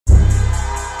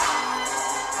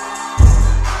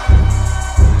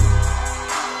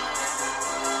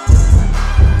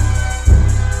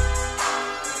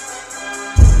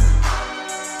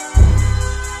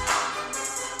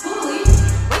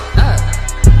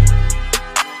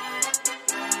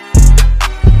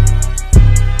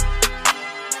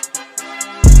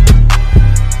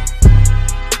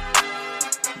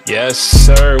Yes,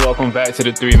 sir. Welcome back to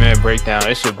the 3-Man Breakdown.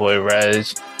 It's your boy Reg.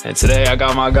 And today I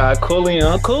got my guy Cooly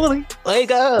on. Cooly, wake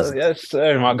up. Yes,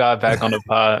 sir. My guy back on the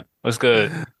pod. What's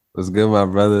good? What's good, my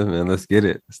brother? Man, let's get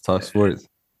it. Let's talk sports.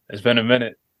 It's been a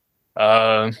minute.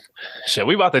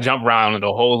 We about to jump around in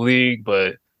the whole league,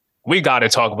 but we got to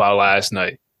talk about last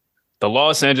night. The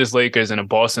Los Angeles Lakers and the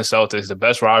Boston Celtics, the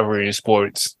best rivalry in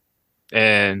sports.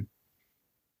 And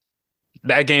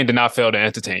that game did not fail to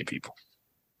entertain people.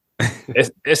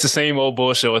 It's the same old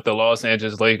bullshit with the Los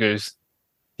Angeles Lakers.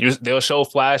 They'll show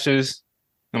flashes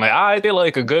and like, all right, they're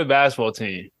like a good basketball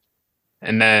team.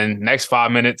 And then next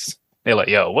 5 minutes, they're like,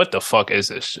 yo, what the fuck is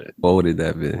this shit? Folded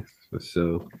that bit for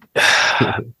sure.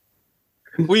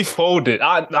 We folded.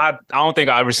 I don't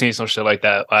think I ever seen some shit like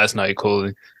that last night,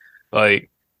 Cooly. Like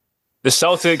the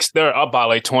Celtics, they're up by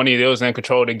like 20. They was in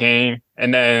control of the game.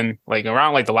 And then like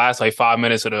around like the last like 5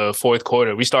 minutes of the fourth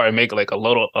quarter, we started making like a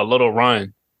little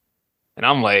run. And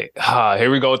I'm like,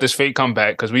 here we go with this fake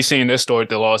comeback, because we seen this story at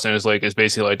the Los Angeles Lakers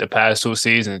basically like the past 2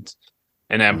 seasons.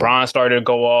 And then Bron started to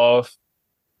go off.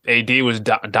 AD was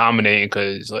dominating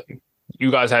because like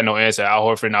you guys had no answer. Al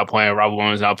Horford not playing, Robert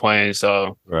Williams not playing.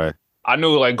 So right. I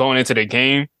knew like going into the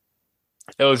game,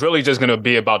 it was really just gonna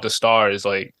be about the stars.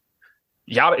 Like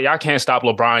y'all can't stop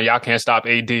LeBron, y'all can't stop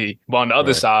AD. But on the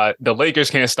other side, the Lakers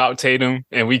can't stop Tatum,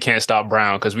 and we can't stop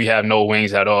Brown because we have no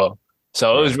wings at all.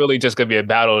 So it was really just going to be a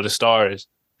battle of the stars.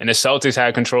 And the Celtics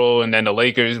had control, and then the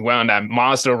Lakers went on that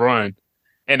monster run.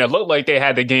 And it looked like they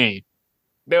had the game.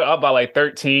 They were up by like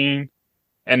 13.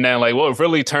 And then like what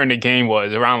really turned the game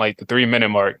was around like the 3-minute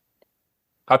mark.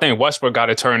 I think Westbrook got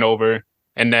a turnover.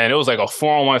 And then it was like a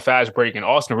 4-on-1 fast break. And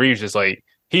Austin Reeves just like,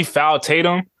 he fouled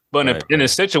Tatum. But in a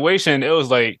situation, it was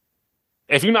like,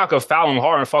 if you're not going to foul him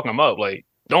hard and fuck him up, like,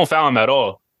 don't foul him at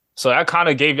all. So that kind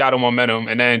of gave y'all the momentum.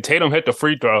 And then Tatum hit the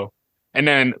free throw. And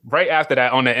then right after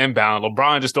that, on the inbound,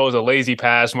 LeBron just throws a lazy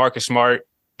pass. Marcus Smart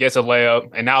gets a layup.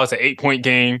 And now it's an 8-point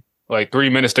game, like 3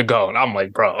 minutes to go. And I'm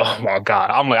like, bro, oh my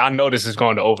God. I'm like, I know this is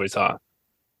going to overtime.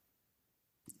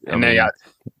 And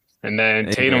then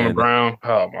Tatum and Brown,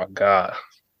 oh my God.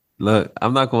 Look,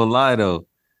 I'm not gonna lie though.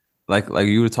 Like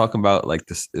you were talking about, like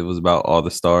this, it was about all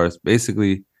the stars.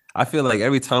 Basically, I feel like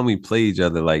every time we play each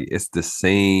other, like it's the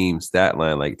same stat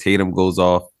line. Like Tatum goes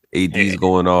off, AD's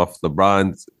going off,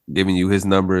 LeBron's giving you his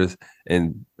numbers,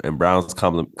 and Brown's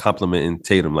complimenting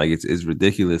Tatum. Like it's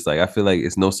ridiculous. Like I feel like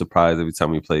it's no surprise every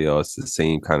time we play y'all, it's the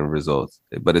same kind of results.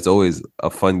 But it's always a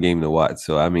fun game to watch.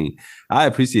 So I mean, I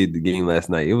appreciate the game last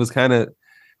night. It was kind of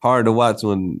hard to watch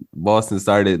when Boston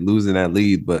started losing that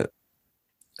lead, but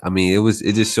I mean,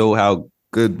 it just showed how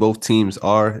good both teams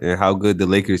are and how good the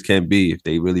Lakers can be if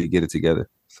they really get it together.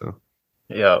 So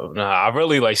I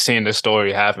really like seeing this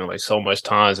story happen like so much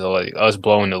times of like us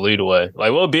blowing the lead away.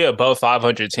 Like we'll be above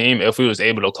 500 team if we was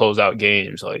able to close out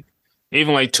games. Like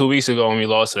even like 2 weeks ago when we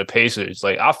lost to the Pacers,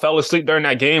 like I fell asleep during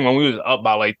that game when we was up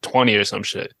by like 20 or some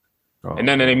shit. And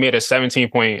then they made a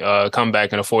 17-point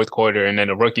comeback in the fourth quarter, and then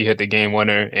the rookie hit the game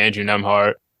winner, Andrew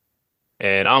Nembhard.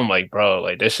 And I'm like, bro,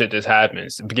 like this shit just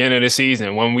happens. The beginning of the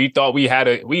season, when we thought we had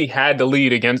the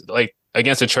lead against the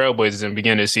Trailblazers in the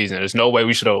beginning of the season. There's no way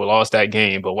we should have lost that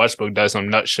game, but Westbrook does some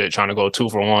nut shit trying to go 2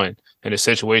 for 1 in a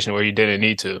situation where he didn't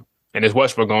need to. And it's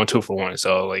Westbrook going 2 for 1.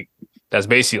 So like that's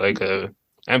basically like a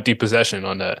empty possession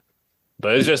on that.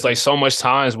 But it's just like so much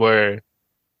times where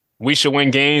we should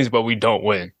win games, but we don't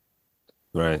win.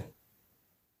 Right.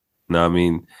 No, I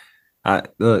mean, I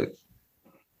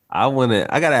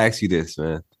gotta ask you this,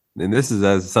 man. And this is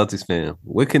as a Celtics fan.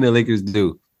 What can the Lakers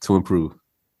do to improve?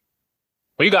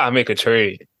 Well, you gotta make a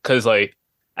trade. Cause like,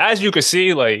 as you can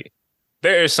see, like,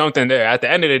 there is something there. At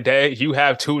the end of the day, you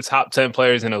have 2 top 10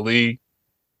 players in the league.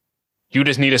 You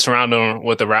just need to surround them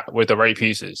with the right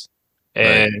pieces.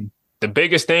 And the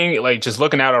biggest thing, like just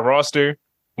looking at our roster,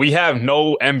 we have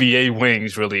no NBA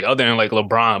wings really, other than like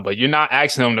LeBron. But you're not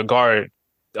asking them to guard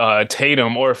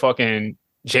Tatum or fucking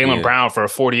Jaylen Brown for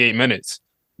 48 minutes.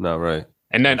 No, right.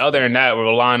 And then other than that, we're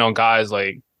relying on guys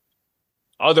like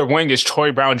other wing is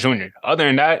Troy Brown Jr. Other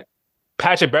than that,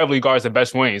 Patrick Beverly guards the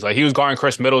best wings. Like he was guarding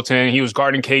Chris Middleton, he was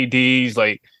guarding KD's,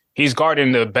 like he's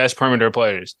guarding the best perimeter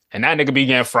players. And that nigga be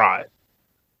getting fried.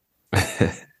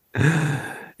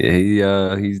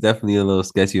 He's definitely a little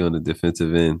sketchy on the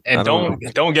defensive end. And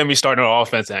don't get me started on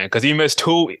offense end, because he missed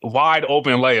 2 wide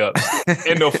open layups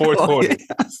in the fourth quarter.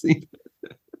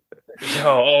 That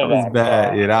was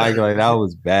bad. Yeah, that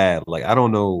was bad. Like I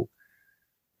don't know.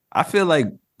 I feel like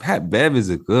Pat Bev is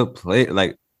a good player.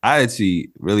 Like I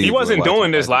actually really he wasn't doing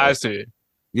this last year.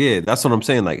 Yeah, that's what I'm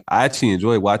saying. Like I actually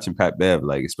enjoy watching Pat Bev.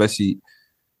 Like especially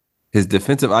his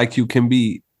defensive IQ can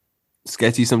be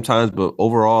sketchy sometimes, but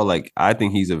overall, like I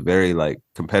think he's a very like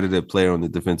competitive player on the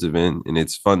defensive end, and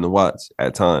it's fun to watch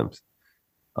at times.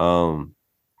 Um,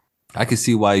 I can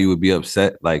see why you would be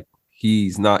upset. Like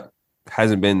he's not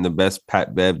hasn't been the best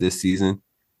Pat Bev this season.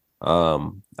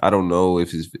 I don't know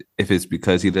if it's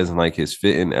because he doesn't like his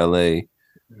fit in LA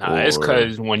Nah, it's or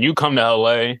because when you come to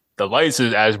LA, the lights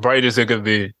is as bright as it could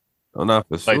be. oh, not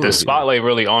for Like the sure. Yeah, spotlight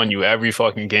really on you every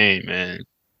fucking game, man.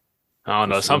 I don't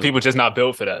for know. Some sure. people just not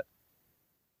built for that.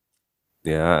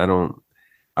 Yeah, I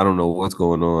don't know what's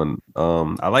going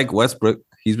on. I like Westbrook.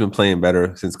 He's been playing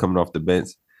better since coming off the bench.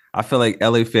 I feel like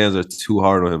LA fans are too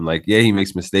hard on him. Like, yeah, he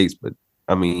makes mistakes, but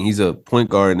I mean, he's a point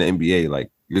guard in the NBA. Like,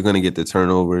 you're gonna get the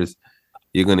turnovers,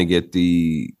 you're gonna get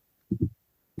the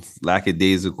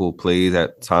lackadaisical plays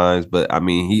at times. But I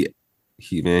mean,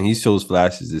 he shows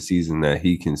flashes this season that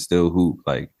he can still hoop.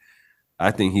 Like,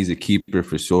 I think he's a keeper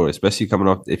for sure, especially coming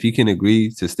off. If he can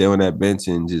agree to stay on that bench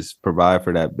and just provide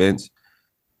for that bench,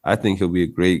 I think he'll be a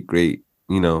great, player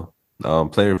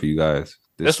for you guys.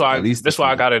 That's This why. at least That's this why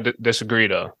I season. gotta disagree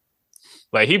though.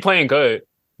 Like he playing good.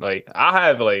 Like I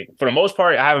have like for the most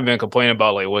part, I haven't been complaining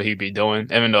about like what he be doing,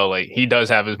 even though like he does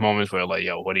have his moments where like,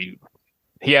 yo, what do you?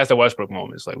 He has the Westbrook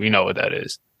moments. Like we know what that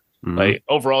is. Mm-hmm. Like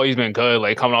overall, he's been good.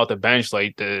 Like coming off the bench,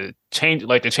 the change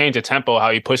of tempo,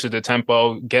 how he pushes the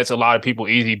tempo, gets a lot of people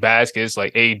easy baskets.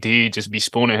 Like AD just be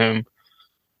spooning him,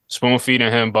 spoon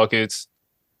feeding him buckets.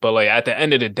 But like at the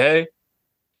end of the day,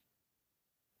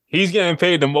 he's getting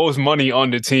paid the most money on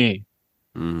the team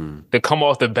Mm-hmm. to come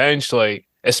off the bench. Like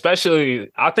especially,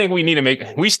 I think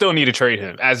we still need to trade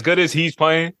him. As good as he's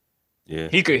playing, Yeah.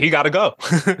 he got to go.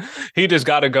 He just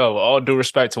got to go. All due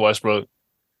respect to Westbrook.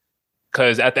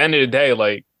 Because at the end of the day,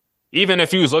 like, even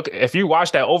if you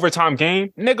watch that overtime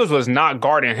game, niggas was not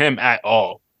guarding him at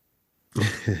all.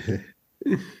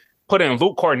 Putting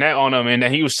Luke Cornett on him, and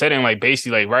then he was sitting like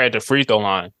basically like right at the free throw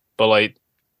line. But like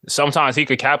sometimes he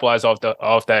could capitalize off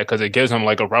that because it gives him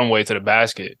like a runway to the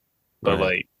basket. But Right.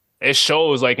 like it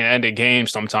shows like an end of game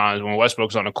sometimes when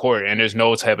Westbrook's on the court and there's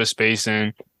no type of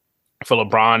spacing for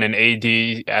LeBron and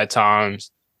AD at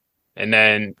times, and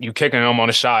then you kicking him on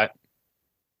a shot.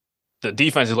 The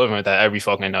defense is living with that every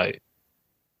fucking night.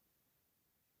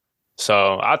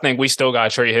 So I think we still got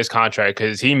to trade his contract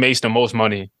because he makes the most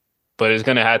money, but it's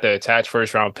going to have to attach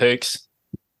first round picks.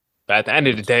 But at the end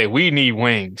of the day, we need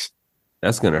wings.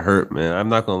 That's gonna hurt, man. I'm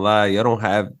not gonna lie. You don't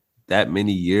have that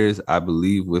many years, I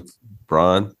believe, with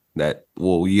Braun.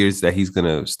 Years that he's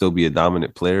gonna still be a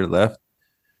dominant player left.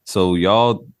 So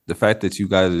y'all, the fact that you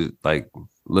guys are like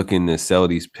looking to sell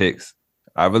these picks,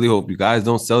 I really hope you guys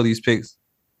don't sell these picks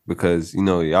because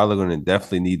y'all are gonna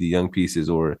definitely need the young pieces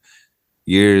or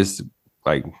years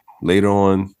like later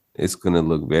on. It's gonna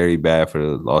look very bad for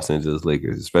the Los Angeles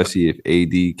Lakers, especially if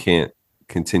AD can't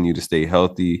continue to stay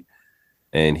healthy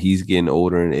and he's getting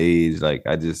older in age. Like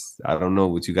I don't know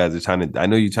what you guys are trying to. I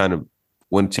know you're trying to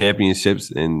win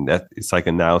championships, and that it's like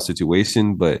a now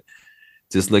situation, but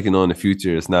just looking on the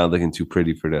future, it's not looking too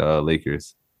pretty for the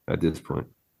Lakers at this point.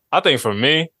 I think for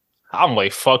me, I'm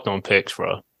like fucked on picks,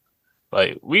 bro.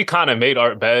 Like we kind of made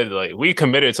our bed. Like we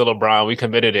committed to LeBron, we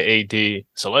committed to AD.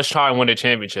 So let's try and win the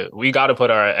championship. We got to put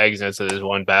our eggs into this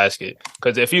one basket.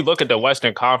 Because if you look at the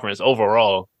Western Conference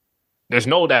overall, there's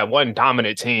no that one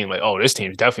dominant team. Like, oh, this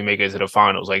team's definitely making it to the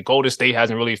finals. Like Golden State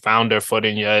hasn't really found their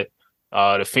footing yet.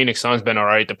 The Phoenix Suns been all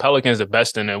right. The Pelicans the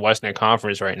best in the Western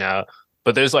Conference right now.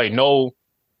 But there's like no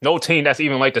team that's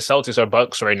even like the Celtics or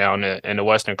Bucks right now in the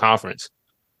Western Conference.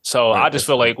 So I Right, just that's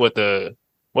feel true. like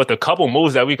with the couple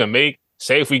moves that we can make,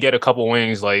 say if we get a couple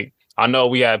wings, like I know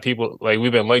we have people like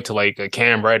we've been linked to like a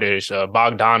Cam Reddish,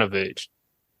 Bogdanovich,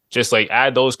 just like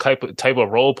add those type of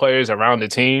role players around the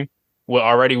team. With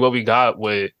already what we got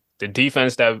with the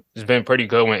defense that has been pretty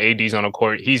good when AD's on the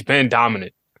court. He's been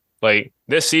dominant. Like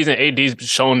this season, AD's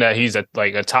shown that he's a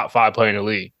top 5 player in the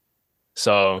league.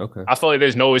 So Okay. I feel like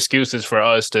there's no excuses for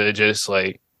us to just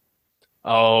like,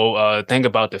 think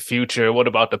about the future. What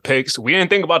about the picks? We didn't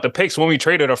think about the picks when we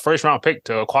traded a first round pick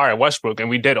to acquire Westbrook, and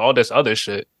we did all this other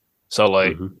shit. So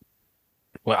like, Mm-hmm.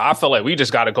 well, I feel like we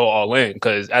just got to go all in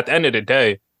because at the end of the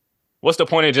day, what's the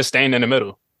point of just staying in the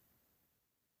middle?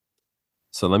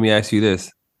 So let me ask you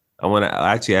this.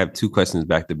 I actually have two questions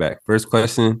back to back. First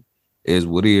question is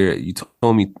what are you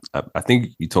told me I think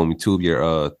you told me two of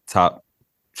your top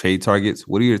trade targets.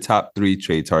 What are your top 3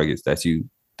 trade targets that you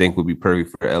think would be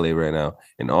perfect for LA right now?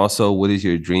 And also what is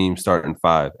your dream starting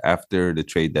 5 after the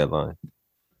trade deadline?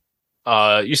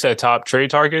 You said top trade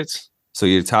targets. So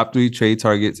your top 3 trade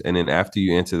targets, and then after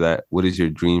you answer that, what is your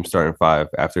dream starting 5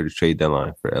 after the trade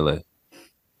deadline for LA?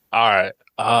 All right.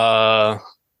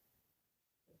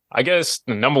 I guess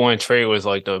the number one trade was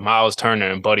like the Miles Turner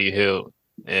and Buddy Hield,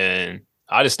 and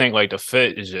I just think like the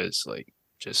fit is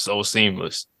just so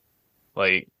seamless.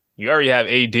 Like you already have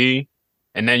AD,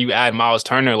 and then you add Miles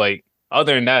Turner. Like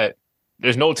other than that,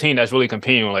 there's no team that's really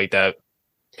competing like that,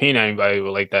 competing anybody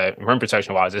with like that rim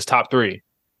protection wise. It's top three,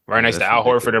 right Yeah, next to that's Al Horford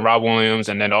and ridiculous. Rob Williams,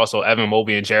 and then also Evan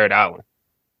Mobley and Jared Allen.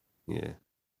 Yeah,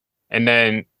 And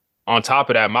then on top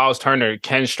of that, Miles Turner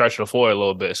can stretch the floor a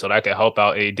little bit, so that can help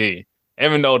out AD.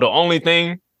 Even though the only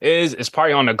thing is it's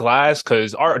probably on the glass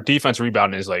because our defense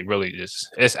rebounding is like really just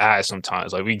it's ass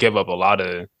sometimes. Like we give up a lot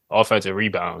of offensive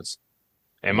rebounds,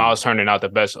 and yeah, Miles Turner not the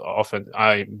best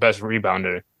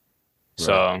rebounder. right.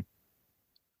 So,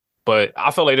 but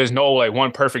I feel like there's no like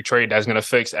one perfect trade that's gonna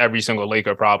fix every single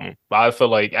Laker problem. But I feel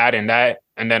like adding that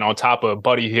and then on top of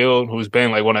Buddy Hield, who's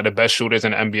been like one of the best shooters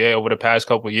in the NBA over the past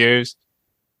couple of years,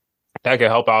 that could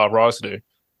help our roster.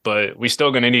 But we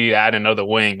still gonna need to add another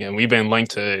wing, and we've been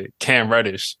linked to Cam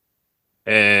Reddish.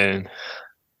 And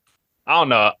I don't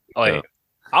know, Yeah, like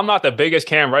I'm not the biggest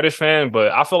Cam Reddish fan,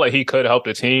 but I feel like he could help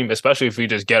the team, especially if we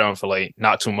just get him for like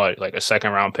not too much, like a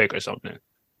second round pick or something.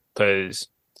 Because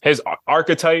his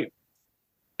archetype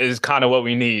is kind of what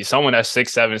we need. Someone that's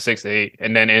 6'7", 6'8",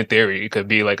 and then in theory, it could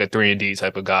be like a 3-and-D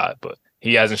type of guy, but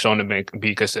he hasn't shown to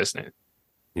be consistent.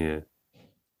 yeah.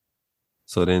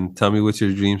 So then, tell me what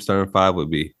your dream starting five would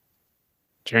be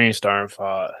Dream starting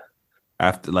five.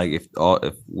 after, like, if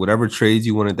whatever trades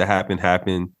you wanted to happen,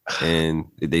 and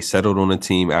if they settled on a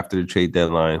team after the trade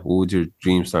deadline, what would your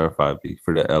dream starting five be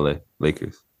for the LA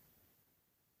Lakers?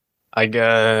 I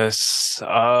guess,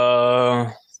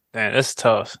 man, it's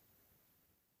tough.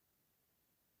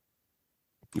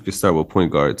 You could start with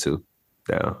point guard too.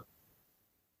 Down.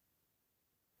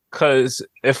 Cause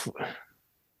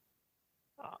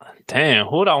damn,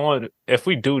 who would I want if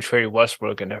we do trade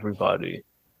Westbrook and everybody?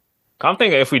 I'm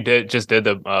thinking if we did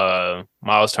the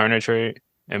Miles Turner trade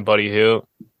and Buddy Hield,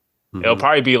 it'll Mm-hmm.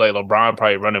 probably be like LeBron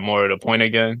probably running more of the point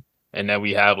again. And then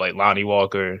we have like Lonnie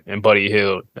Walker and Buddy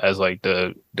Hield as like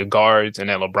the guards, and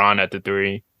then LeBron at the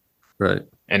three, Right.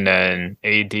 and then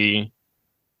AD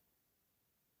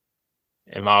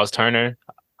and Miles Turner.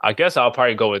 I guess I'll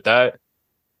probably go with that.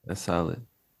 That's solid.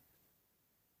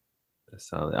 That's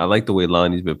solid. I like the way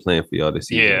Lonnie's been playing for y'all this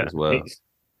season Yeah, as well.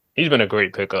 he's been a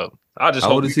great pickup. I just How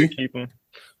hope old we is could he? keep him.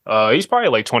 He's probably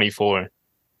like 24.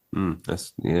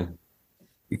 That's yeah.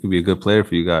 He could be a good player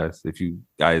for you guys if you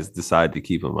guys decide to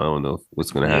keep him. I don't know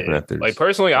what's going to happen Yeah, after like this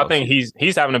personally, I think offseason.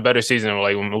 he's having a better season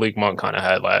like when Malik Monk kind of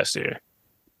had last year.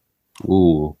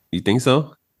 Ooh, you think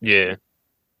so? Yeah,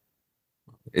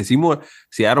 Is he more?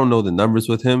 See, I don't know the numbers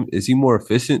with him. Is he more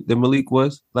efficient than Malik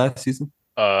was last season?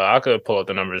 I could pull up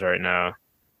the numbers right now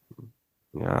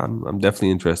Yeah, I'm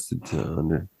definitely interested to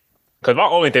under. because my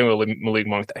only thing with Malik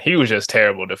Monk, he was just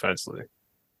terrible defensively.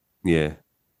 Yeah,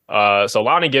 So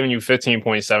Lonnie giving you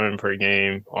 15.7 per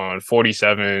game on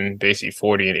 47, basically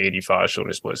 40 and 85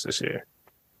 shooting splits this year.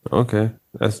 okay,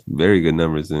 that's very good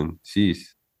numbers. Then, sheesh.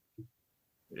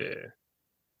 Yeah,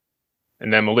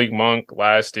 and then Malik Monk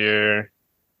last year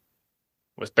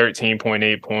was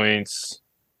 13.8 points,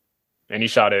 and he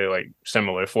shot it like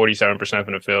similar, 47%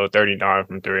 from the field, 39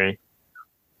 from three,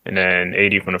 and then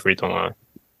 80 from the free throw line.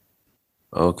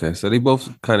 Okay, so they both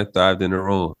kind of thrived in a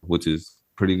role, which is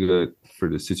pretty good for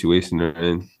the situation they're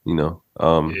in.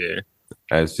 Yeah,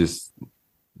 As just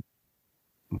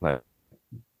like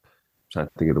trying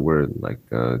to think of the word, like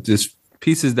just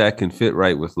pieces that can fit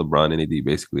right with LeBron and AD.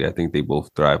 Basically, I think they both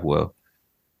thrive well.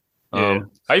 yeah.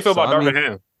 How you feel So about I Darvin mean,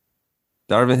 Ham?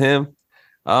 Darvin Ham,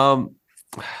 um,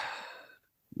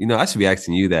 I should be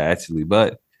asking you that actually,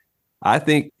 but I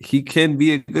think he can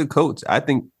be a good coach. I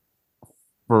think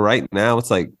for right now,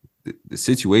 it's like the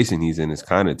situation he's in is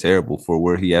kind of terrible for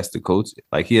where he has to coach.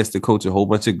 Like he has to coach a whole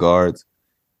bunch of guards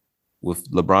with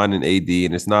LeBron and AD,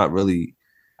 and it's not really.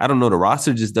 I don't know. The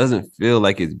roster just doesn't feel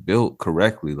like it's built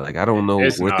correctly. Like I don't know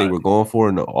It's what they not. were going for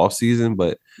in the offseason,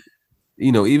 but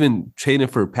even trading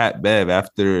for Pat Bev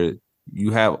after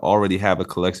you already have a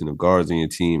collection of guards on your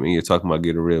team, and you're talking about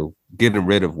getting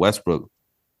rid of Westbrook.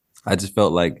 I just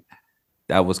felt like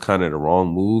that was kind of the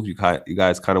wrong move. You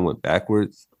guys kind of went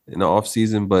backwards in the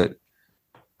offseason, but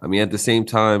I mean at the same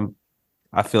time,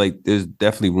 I feel like there's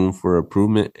definitely room for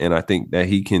improvement, and I think that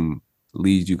he can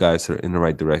lead you guys in the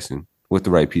right direction with the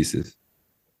right pieces.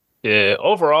 Yeah,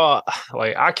 overall,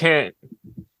 like I can't.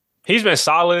 He's been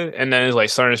solid, and then it's like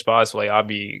certain spots like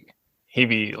he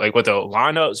be like with the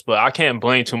lineups, but I can't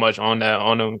blame too much on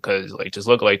him because like just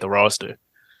look like the roster.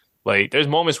 Like there's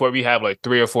moments where we have like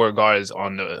 3 or 4 guards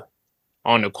on the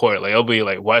court. Like it'll be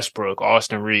like Westbrook,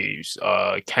 Austin Reeves,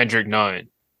 Kendrick Nunn,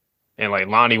 and like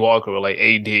Lonnie Walker with like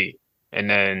AD. and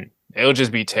then it'll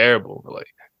just be terrible. Like,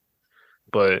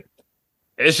 but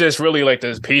it's just really like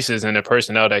the pieces and the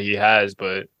personnel that he has.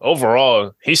 But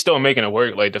overall, he's still making it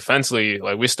work. Like defensively,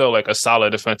 like we're still like a solid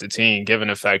defensive team, given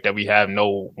the fact that we have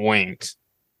no wings.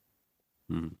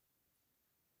 Mhm.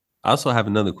 I also have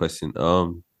another question.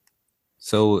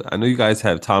 So I know you guys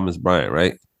have Thomas Bryant,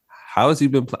 right? How has he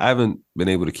been? I haven't been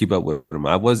able to keep up with him.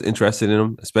 I was interested in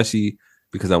him, especially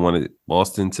because I wanted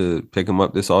Boston to pick him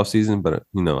up this offseason, but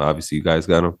obviously you guys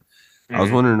got him. I was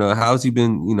Mm-hmm. wondering how's he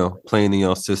been, playing in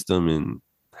your system, and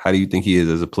how do you think he is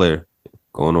as a player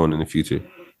going on in the future?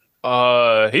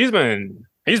 He's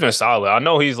been solid. I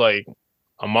know he's like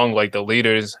among like the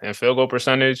leaders in field goal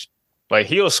percentage. Like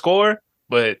he'll score,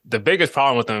 but the biggest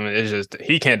problem with him is just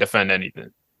he can't defend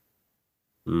anything.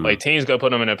 Like Mm. teams gonna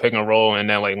put him in a pick and roll, and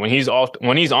then like when he's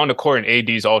on the court and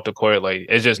AD's off the court, like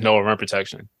it's just no rim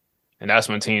protection, and that's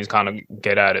when teams kind of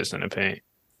get at us in the paint.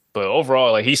 But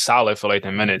overall, like he's solid for like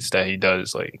the minutes that he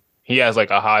does. Like he has like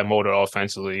a high motor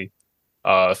offensively,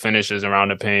 finishes around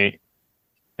the paint,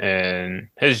 and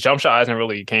his jump shot hasn't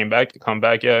really come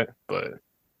back yet. But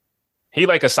he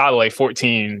like a solid like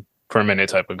 14 per minute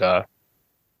type of guy.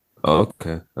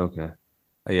 Okay, okay.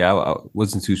 Yeah, I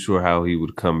wasn't too sure how he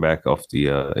would come back off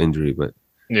the injury, but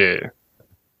Yeah,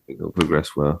 it'll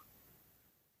progress well.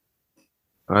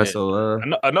 All right, yeah. so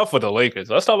Enough with the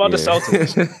Lakers. Let's talk about the yeah.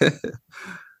 Celtics.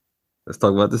 Let's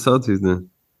talk about the Celtics then.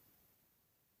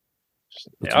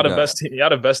 What you got? Y'all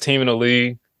the best team in the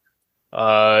league.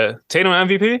 Tatum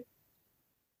MVP.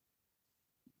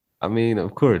 I mean,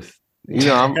 of course.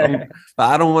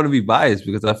 I don't want to be biased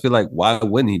because I feel like why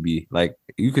wouldn't he be? Like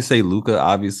you could say Luka,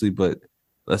 obviously, but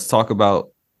let's talk about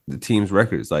the team's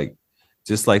records. Like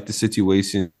just like the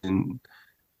situation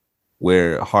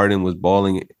where Harden was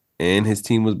balling and his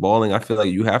team was balling, I feel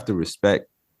like you have to respect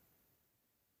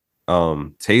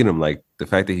Tatum, like the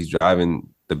fact that he's driving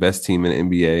the best team in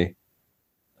the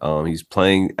NBA. He's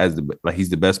playing as he's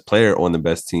the best player on the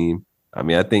best team. I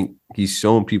mean, I think he's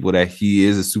shown people that he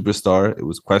is a superstar. It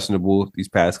was questionable these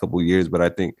past couple of years, but I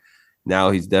think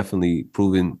now he's definitely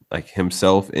proven like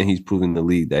himself, and he's proven the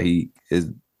league that he is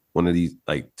one of these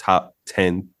like top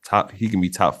 10, he can be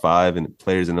top 5 and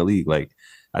players in the league. Like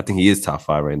I think he is top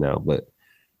 5 right now, but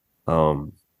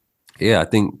yeah, I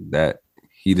think that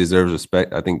he deserves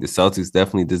respect. I think the Celtics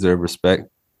definitely deserve respect.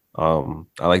 I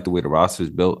like the way the roster is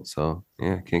built, so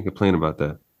yeah, can't complain about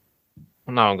that.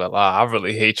 I'm not gonna lie, I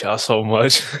really hate y'all so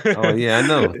much. Oh yeah, I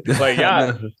know. Like I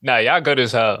y'all, know. nah, y'all good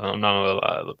as hell. I'm not gonna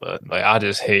lie, but like I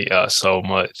just hate y'all so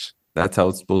much. That's how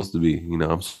it's supposed to be.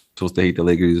 I'm supposed to hate the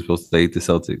Lakers. You're supposed to hate the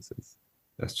Celtics.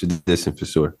 That's tradition for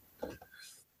sure.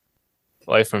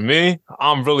 Like for me,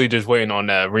 I'm really just waiting on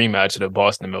that rematch of the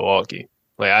Boston Milwaukee.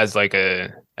 Like as like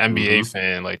a NBA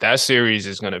fan, like that series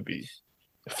is gonna be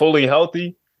fully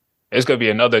healthy. It's gonna be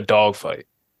another dogfight.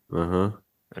 Uh-huh.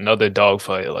 Another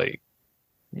dogfight. Like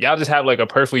y'all just have like a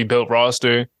perfectly built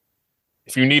roster.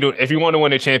 If you want to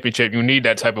win a championship, you need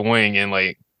that type of wing. And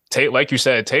like you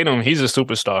said, Tatum, he's a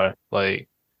superstar. Like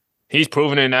he's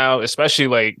proven it now, especially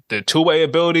like the two-way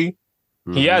ability.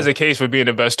 He has a case for being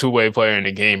the best two-way player in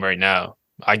the game right now.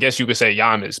 I guess you could say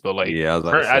Giannis, but like Yeah, I was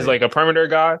about to as say. like a perimeter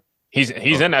guy, he's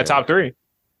in that top 3.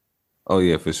 Oh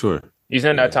yeah, for sure. He's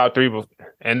in that top 3,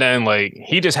 and then like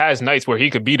he just has nights where he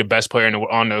could be the best player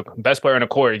on the best player in the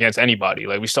court against anybody.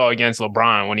 Like we saw against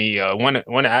LeBron when he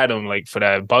went at him like for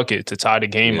that bucket to tie the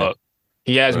game up.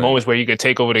 He has moments where he could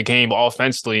take over the game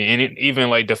offensively and even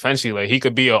like defensively. Like he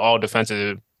could be an all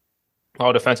defensive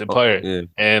player. Yeah.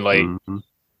 And like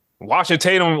watching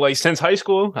Tatum like since high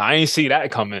school, I ain't see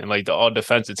that coming. Like the all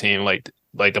defensive team, like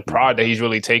the pride that he's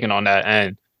really taking on that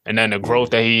end, and then the growth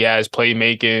that he has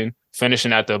playmaking,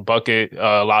 finishing at the bucket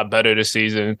a lot better this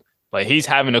season. Like he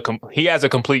has a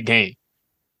complete game.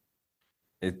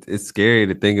 It's scary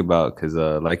to think about because,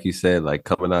 like you said, like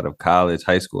coming out of college,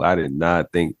 high school, I did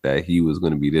not think that he was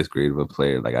going to be this great of a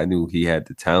player. Like I knew he had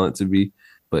the talent to be,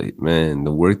 but man,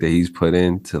 the work that he's put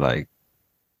in to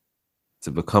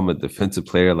become a defensive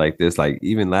player like this, like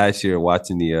even last year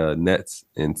watching the Nets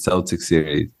and Celtics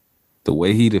series, the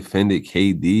way he defended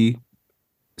KD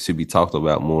should be talked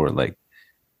about more. Like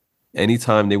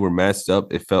anytime they were matched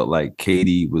up, it felt like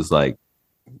KD was like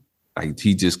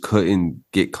he just couldn't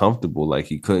get comfortable. Like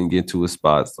he couldn't get to his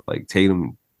spots. Like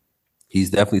Tatum, he's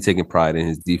definitely taking pride in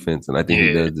his defense, and I think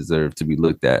he does deserve to be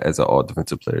looked at as an all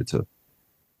defensive player too.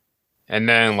 And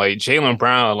then like Jaylen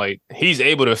Brown, like he's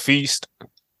able to feast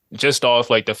just off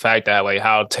like the fact that like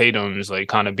how Tatum is like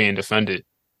kind of being defended.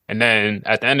 And then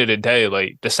at the end of the day,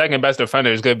 like the second best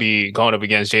defender is gonna be going up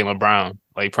against Jaylen Brown,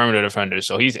 like perimeter defender.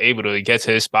 So he's able to get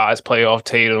to his spots, play off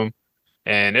Tatum,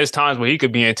 And there's times where he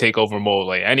could be in takeover mode.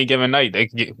 Like any given night, they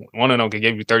could get one of them could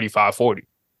give you 35, 40.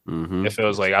 It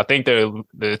feels like I think they're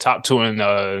the top two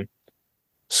in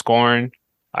scoring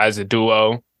as a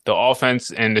duo. The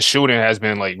offense and the shooting has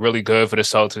been like really good for the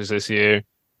Celtics this year.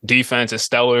 Defense is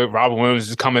stellar. Robert Williams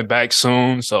is coming back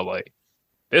soon, so like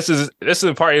this is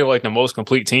probably like the most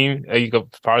complete team that you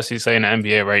could probably say in the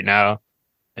NBA right now.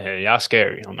 And y'all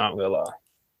scary. I'm not gonna lie.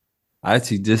 I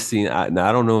actually just seen. Now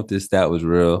I don't know if this stat was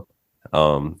real.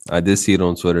 I did see it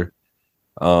on Twitter.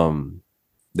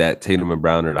 That Tatum and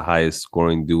Brown are the highest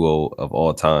scoring duo of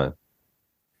all time.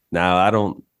 Now I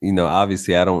don't,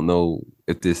 obviously I don't know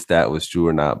if this stat was true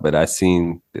or not, but I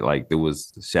seen like there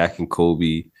was Shaq and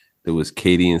Kobe, there was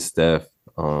Katie and Steph.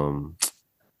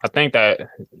 I think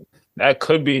that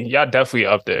could be y'all definitely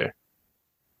up there.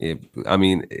 I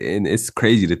mean, and it's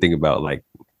crazy to think about. Like,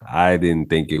 I didn't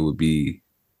think it would be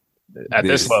at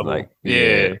this level. Like,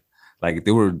 yeah. Like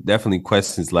there were definitely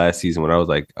questions last season when I was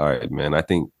like, all right, man, I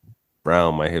think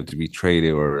Brown might have to be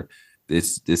traded or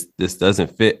this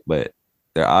doesn't fit, but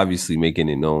they're obviously making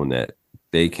it known that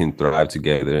they can thrive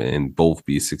together and both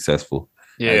be successful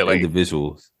as like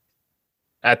individuals.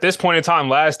 At this point in time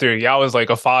last year, y'all was like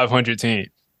a 500 team.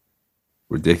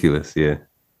 Ridiculous, yeah.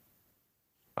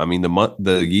 I mean,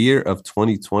 the year of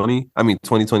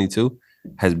 2022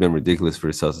 has been ridiculous for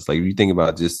the Celtics. Like, if you think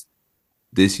about just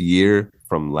this year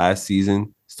from last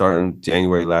season, starting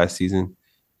January last season,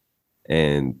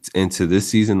 and into this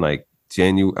season, like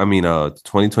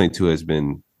 2022 has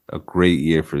been a great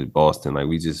year for Boston. Like,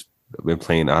 we just been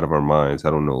playing out of our minds.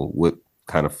 I don't know what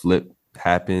kind of flip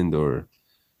happened, or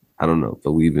I don't know,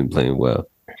 but we've been playing well.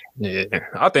 Yeah,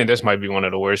 I think this might be one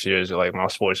of the worst years of like my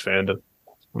sports fandom.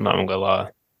 I'm not gonna lie.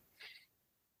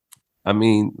 I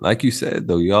mean, like you said,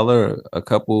 though, y'all are a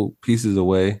couple pieces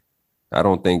away. I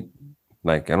don't think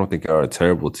y'all are a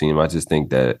terrible team. I just think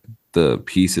that the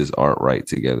pieces aren't right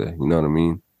together. You know what I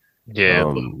mean?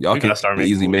 Yeah, y'all can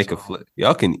easily make a flip.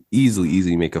 Y'all can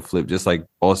easily make a flip, just like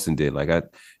Boston did. Like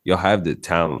y'all have the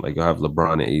talent. Like y'all have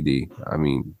LeBron and AD. I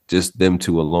mean, just them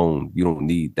two alone, you don't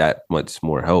need that much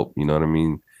more help. You know what I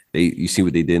mean? You see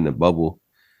what they did in the bubble.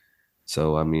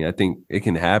 So I mean, I think it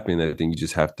can happen. I think you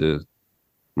just have to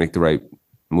make the right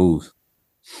moves.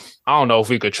 I don't know if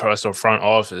we could trust the front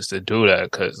office to do that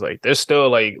because like they're still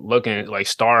like looking like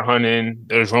star hunting.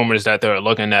 There's rumors that they're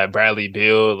looking at Bradley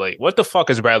Beal. Like, what the fuck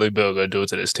is Bradley Beal gonna do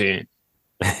to this team?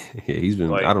 Yeah, he's been.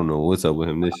 Like, I don't know what's up with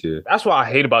him this year. That's what I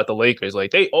hate about the Lakers.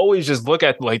 Like, they always just look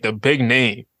at like the big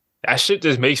name. That shit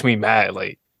just makes me mad.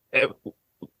 Like,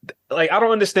 I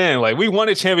don't understand. Like, we won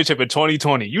a championship in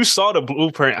 2020. You saw the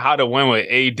blueprint how to win with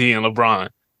AD and LeBron,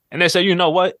 and they said, you know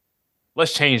what?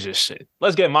 Let's change this shit.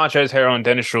 Let's get Montrezl Harrell and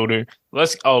Dennis Schroeder.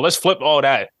 Let's flip all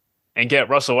that and get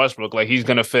Russell Westbrook like he's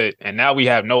gonna fit. And now we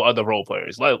have no other role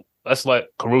players. Let's let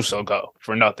Caruso go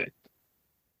for nothing.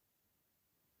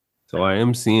 So I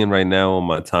am seeing right now on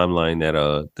my timeline that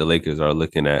the Lakers are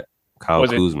looking at Kyle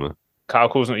Kuzma. Kyle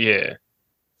Kuzma, yeah.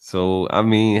 So I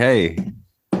mean, hey,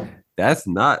 that's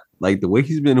not like the way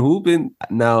he's been hooping.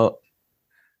 Now,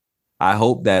 I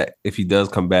hope that if he does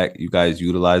come back, you guys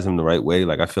utilize him the right way.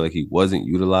 Like, I feel like he wasn't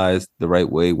utilized the right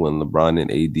way when LeBron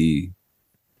and AD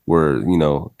were,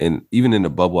 and even in the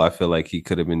bubble, I feel like he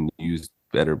could have been used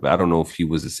better. But I don't know if he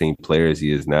was the same player as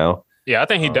he is now. Yeah, I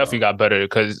think he definitely got better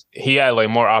because he had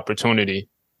like more opportunity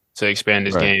to expand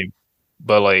his game.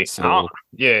 But like,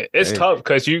 it's tough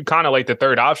because you kind of like the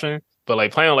third option. But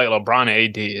like playing like LeBron and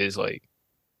AD is like,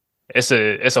 it's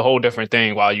a whole different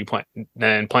thing while you play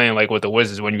than playing like with the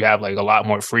Wizards when you have like a lot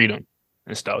more freedom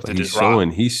and stuff. He's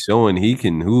showing he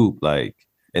can hoop, like,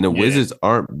 and the Wizards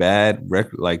aren't bad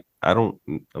record. Like, I'm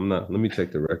not. Let me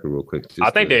check the record real quick.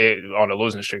 I think they're on a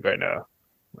losing streak right now,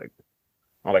 like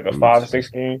on like a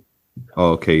 5-6 game.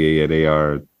 Oh, okay, yeah, they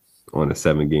are on a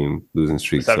 7-game losing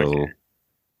streak, so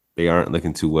they aren't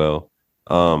looking too well.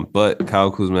 But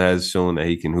Kyle Kuzma has shown that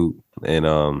he can hoop,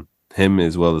 and him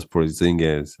as well as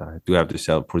Porzingis. I do have to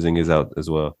shout Porzingis out as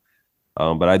well.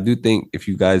 But I do think if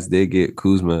you guys did get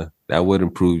Kuzma, that would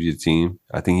improve your team.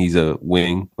 I think he's a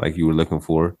wing like you were looking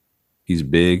for. He's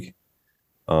big.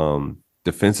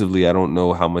 Defensively, I don't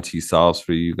know how much he solves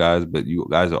for you guys, but you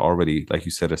guys are already, like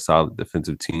you said, a solid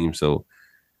defensive team. So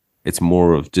it's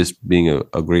more of just being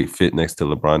a great fit next to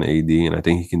LeBron and AD, and I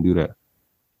think he can do that.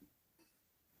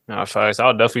 No, facts.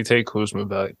 I'll definitely take Kuzma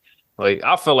back. Like,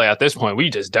 I feel like at this point, we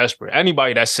just desperate.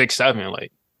 Anybody that's 6'7",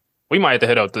 like, we might have to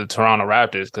hit up the Toronto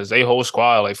Raptors because they whole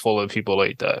squad like full of people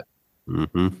like that.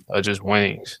 Are just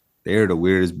wings. They're the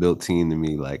weirdest built team to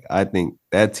me. Like, I think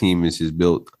that team is just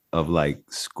built of like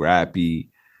scrappy,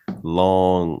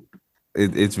 long.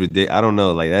 It's ridiculous. I don't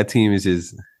know. Like, that team is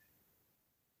just.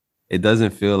 it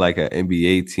doesn't feel like an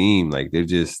NBA team. Like they're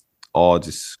just all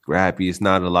just scrappy. It's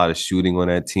not a lot of shooting on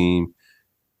that team.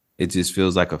 It just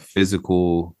feels like a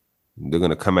physical. They're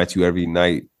gonna come at you every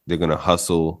night. They're gonna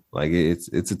hustle. Like it's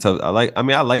a tough. I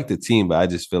like the team, but I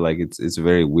just feel like it's a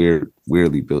very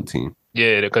weirdly built team.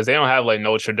 Yeah, because they don't have like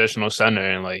no traditional center,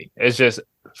 and like it's just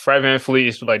Fred VanVleet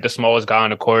is like the smallest guy on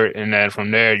the court, and then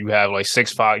from there you have like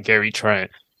 6'5" Gary Trent,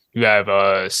 you have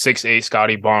 6'8"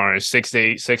 Scotty Barnes,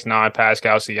 6'8", 6'9"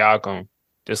 Pascal Siakam,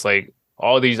 just like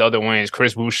all these other wings,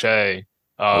 Chris Boucher,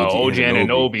 OG OG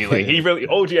Anunoby, like he Anunoby. really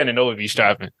OG Anunoby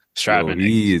Yo, strapping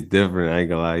he niggas. is different. I ain't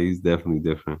gonna lie. He's definitely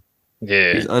different.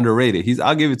 Yeah, He's underrated.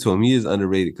 I'll give it to him. He is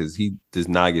underrated because he does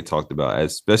not get talked about,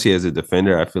 especially as a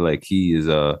defender. I feel like he is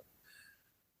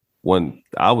one,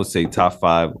 I would say, top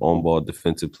 5 on ball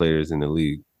defensive players in the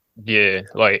league. yeah.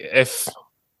 Like if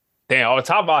damn off the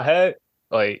top of my head,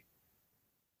 like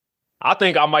I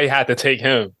think I might have to take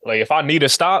him. Like if I need a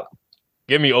stop,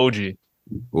 give me OG.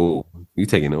 Oh, you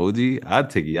taking OG? I'd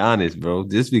take Giannis, bro,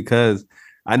 just because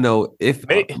I know if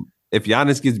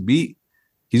Giannis gets beat,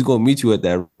 he's gonna meet you at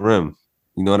that rim.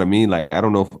 You know what I mean? Like I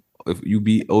don't know if you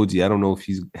beat OG, I don't know if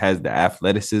he has the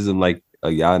athleticism like a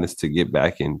Giannis to get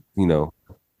back and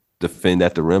defend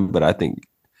at the rim, but I think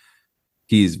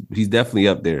he's definitely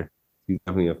up there. He's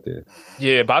definitely up there.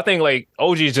 Yeah, but I think like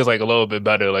OG is just like a little bit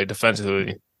better, like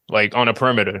defensively, like on the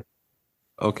perimeter.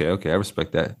 Okay, I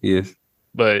respect that. He is.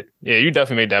 But yeah, you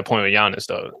definitely made that point with Giannis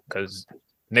though, because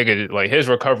nigga, like his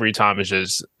recovery time is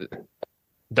just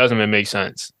doesn't even make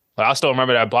sense. Like I still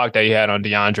remember that block that he had on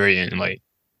DeAndre and like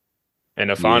in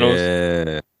the finals. Yeah,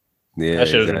 That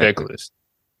shit was exactly. ridiculous.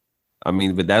 I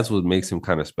mean, but that's what makes him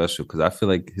kind of special because I feel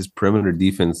like his perimeter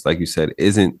defense, like you said,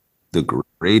 isn't the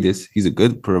greatest. He's a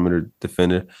good perimeter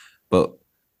defender, but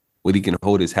what he can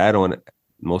hold his hat on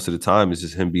most of the time is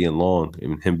just him being long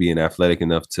and him being athletic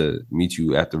enough to meet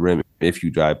you at the rim if you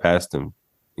drive past him.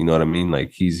 You know what I mean? Like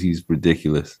he's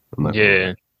ridiculous. I'm not gonna Yeah.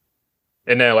 lie.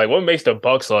 And then like what makes the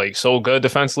Bucks like so good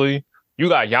defensively? You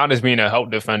got Giannis being a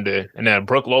help defender, and then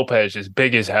Brook Lopez just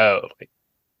big as hell. Like,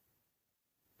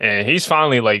 and he's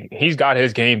finally like he's got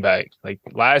his game back. Like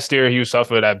last year, he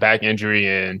suffered that back injury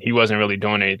and he wasn't really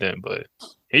doing anything, but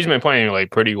he's been playing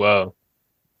like pretty well.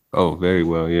 Oh, very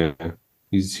well. Yeah,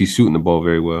 he's shooting the ball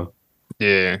very well.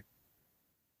 Yeah.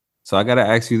 So I gotta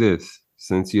ask you this: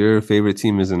 since your favorite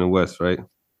team is in the West, right?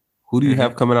 Who do you hmm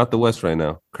have coming out the West right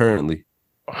now, currently?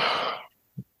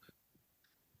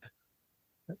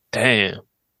 Damn.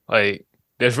 Like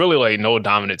there's really like no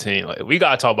dominant team. Like we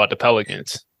gotta talk about the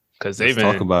Pelicans because they've Let's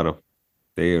talk been about them.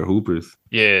 They are hoopers.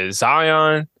 yeah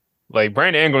Zion. Like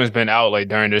Brandon Ingram's been out like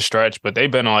during this stretch, but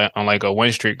they've been on like a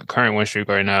win streak, current win streak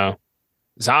right now.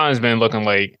 Zion's been looking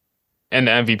like in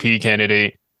the MVP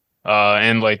candidate.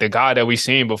 And like the guy that we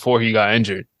seen before he got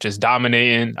injured, just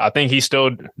dominating. I think he's still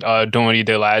doing what he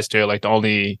did last year. Like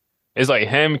it's like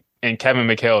him and Kevin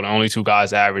McHale, the only two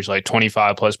guys average like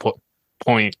 25 plus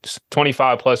points,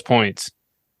 25 plus points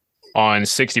on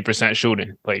 60%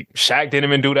 shooting. Like Shaq didn't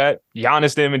even do that.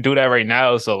 Giannis didn't even do that right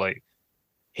now. So like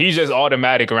he's just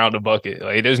automatic around the bucket.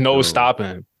 Like there's no Bro, stopping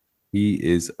him. he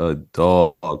is a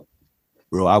dog,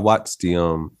 bro. I watched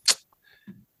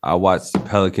the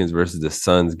Pelicans versus the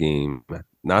Suns game,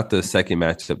 not the second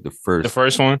matchup, the The first.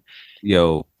 first one,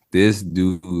 Yo, this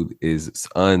dude is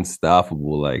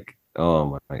unstoppable. Like,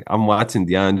 oh my, I'm watching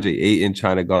DeAndre Ayton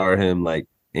trying to guard him, like,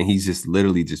 and he's just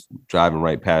literally just driving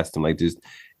right past him. Like, just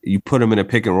you put him in a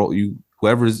pick and roll.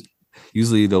 Whoever's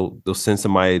usually they'll send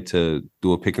somebody to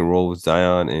do a pick and roll with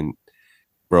Zion, and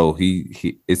bro,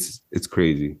 it's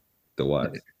crazy to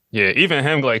watch. yeah, even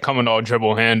him like coming all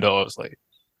dribble handoffs, like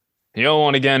you don't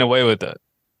want to get away with that.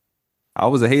 I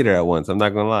was a hater at once. I'm not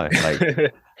gonna lie.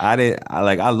 Like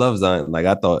I love Zion. Like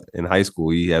I thought in high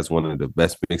school he has one of the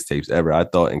best mixtapes ever. I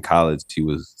thought in college he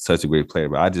was such a great player,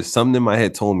 but I just something in my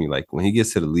head told me like when he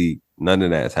gets to the league, none of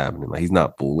that is happening. Like he's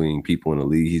not bullying people in the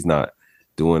league. He's not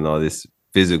doing all this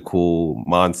physical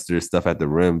monster stuff at the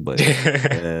rim. But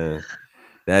man,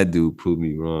 that dude proved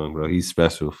me wrong, bro. He's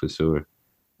special for sure.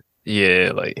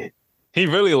 Yeah, like he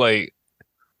really like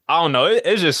I don't know.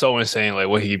 It's just so insane, like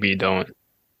what he be doing.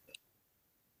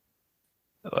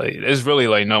 Like it's really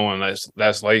like no one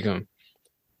that's like him.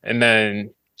 And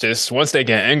then just once they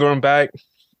get Ingram back,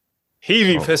 he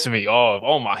be Oh, pissing me off.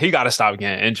 Oh my, he got to stop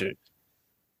getting injured.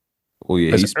 oh yeah,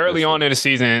 Because he's early special. on in the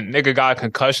season, nigga got a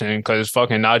concussion because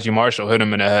fucking Najee Marshall hit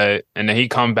him in the head, and then he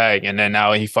come back, and then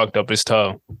now he fucked up his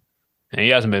toe, and he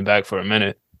hasn't been back for a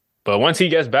minute. But once he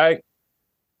gets back,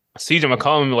 CJ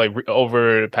McCollum like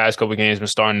over the past couple of games been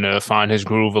starting to find his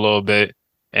groove a little bit,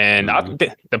 and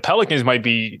Mhm. the Pelicans might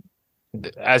be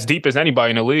as deep as anybody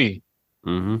in the league.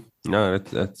 No,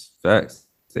 that's facts.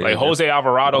 Like That's Jose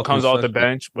Alvarado well comes off the constructed.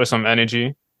 bench with some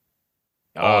energy.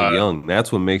 All Uh, young.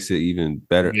 That's what makes it even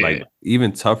better, yeah, like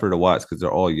even tougher to watch because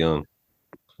they're all young.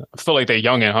 I feel like they're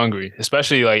young and hungry,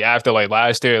 especially like after like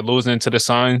last year losing to the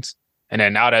Suns, and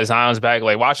then now that Zion's back,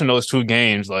 like watching those two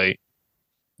games, like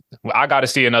I got to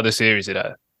see another series of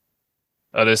that.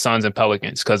 Of the Suns and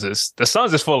Pelicans, because it's the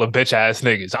Suns is full of bitch ass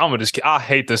niggas. I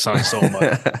hate the Suns so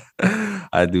much.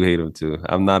 I do hate him too.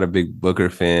 I'm not a big Booker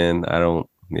fan. I don't.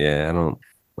 Yeah, I don't.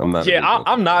 I'm not a Yeah, big Booker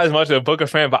I'm not fan. as much of a Booker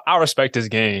fan, but I respect his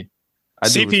game. I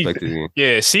do CP, respect his game.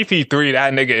 yeah, CP3,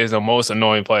 that nigga is the most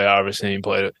annoying player I've ever seen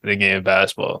play the game of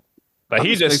basketball. Like I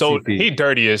he's just respect he CP.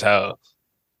 dirty as hell.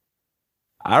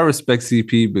 I respect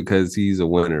CP because he's a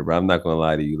winner, but I'm not gonna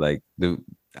lie to you. Like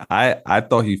I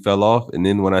thought he fell off, and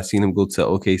then when I seen him go to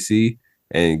OKC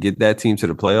and get that team to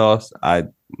the playoffs,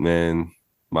 man,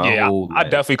 my Yeah, whole I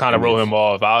like definitely kind of wrote him image.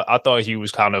 off. I thought he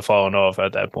was kind of falling off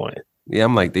at that point. Yeah,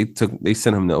 I'm like they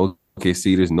sent him to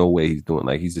OKC. There's no way he's doing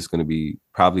like he's just gonna be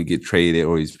probably get traded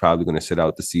or he's probably gonna sit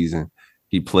out the season.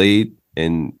 He played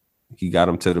and he got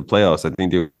him to the playoffs. I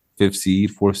think they're fifth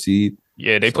seed, fourth seed.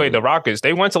 Yeah, they played So the Rockets.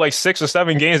 They went to like 6 or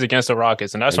 7 games against the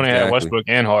Rockets, and that's when they had exactly, Westbrook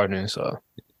and Harden. So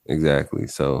exactly.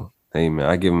 So hey man,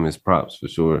 I give him his props for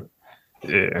sure.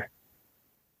 yeah.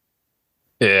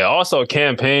 Yeah, also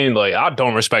campaign, like I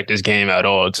don't respect this game at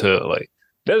all too. Like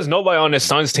there's nobody on this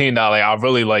Suns team that like I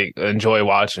really like enjoy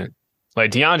watching.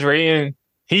 Like DeAndre Ayton,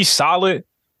 he's solid,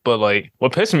 but like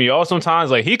what pisses me off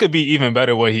sometimes, like he could be even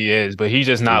better what he is, but he's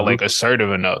just not like Mm-hmm.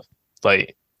 assertive enough.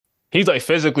 Like he's like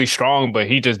physically strong, but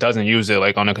he just doesn't use it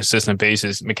like on a consistent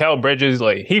basis. Mikal Bridges,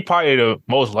 like he probably the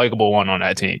most likable one on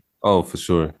that team. Oh, for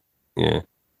sure. Yeah.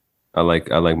 I like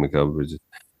Mikal Bridges.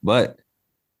 But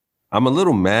I'm a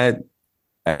little mad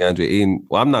at Andre Ayton.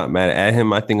 Well, I'm not mad at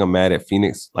him. I think I'm mad at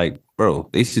Phoenix. Like, bro,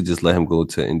 they should just let him go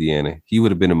to Indiana. He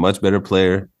would have been a much better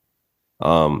player.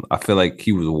 I feel like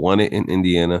he was wanted in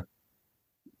Indiana.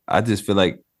 I just feel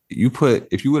like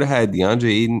if you would have had DeAndre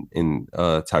Ayton and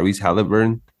Tyrese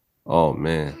Halliburton, oh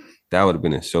man, that would have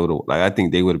been a show to like. I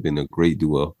think they would have been a great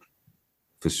duo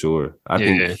for sure.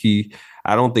 Yeah.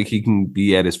 I don't think he can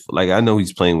be at his like. I know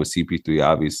he's playing with CP3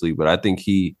 obviously, but I think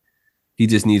he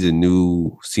just needs a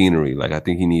new scenery. Like I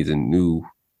think he needs a new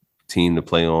team to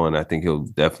play on. I think he'll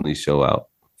definitely show out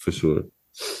for sure.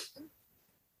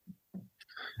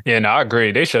 Yeah, no, I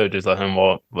agree. They should have just let him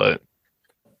walk, but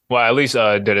well, at least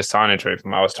did a signing trade for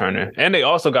Miles Turner. And they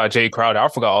also got Jay Crowder. I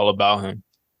forgot all about him.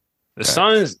 The Facts.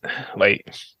 Suns,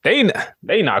 like they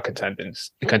not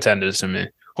contenders to me.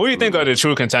 Who do you think are the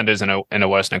true contenders in the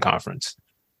Western Conference?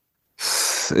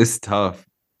 It's tough.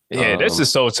 Yeah, this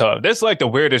is so tough. This is like the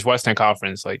weirdest Western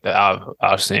Conference like that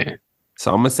I've seen.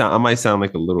 So I might sound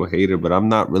like a little hater, but I'm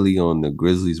not really on the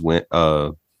Grizzlies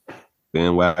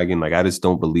bandwagon. Like I just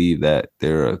don't believe that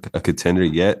they're a contender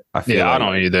yet. I feel Yeah, I like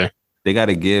don't either. they got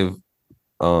to give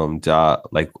Ja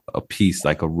like a piece,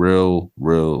 like a real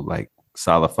like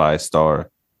solidified star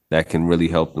that can really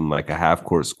help them, like a half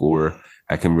court scorer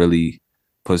that can really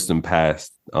push them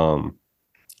past some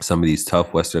of these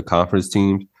tough Western Conference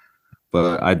teams.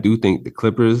 But I do think the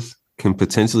Clippers can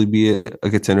potentially be a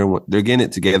contender. They're getting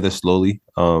it together slowly.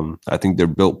 I think they're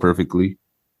built perfectly.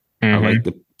 I Mm-hmm. like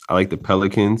the I like the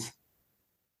Pelicans.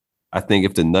 I think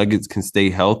if the Nuggets can stay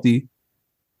healthy,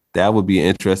 that would be an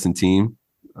interesting team.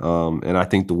 And I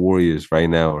think the Warriors right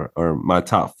now are my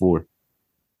top four.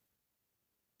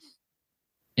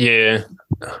 Yeah,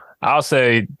 I'll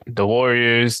say the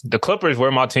Warriors. The Clippers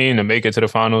were my team to make it to the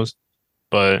finals,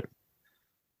 but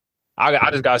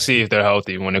I just gotta see if they're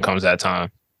healthy when it comes that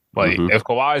time. Like Mm-hmm. if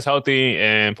Kawhi is healthy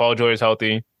and Paul George is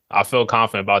healthy, I feel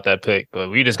confident about that pick. But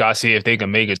we just gotta see if they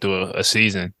can make it through a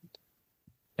season.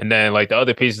 And then like the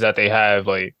other pieces that they have,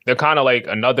 like they're kind of like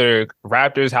another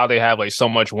Raptors, how they have like so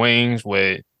much wings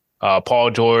with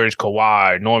Paul George,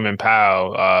 Kawhi, Norman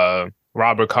Powell,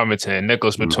 Robert Covington,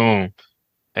 Nicholas Batum.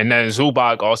 And then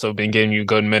Zubac also been giving you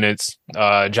good minutes.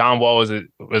 John Wall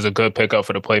was a good pickup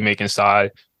for the playmaking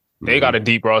side. They got Mm-hmm. a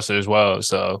deep roster as well.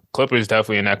 So Clippers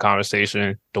definitely in that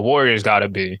conversation. The Warriors got to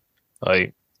be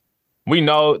like we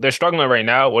know they're struggling right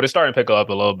now. Well, they're starting to pick up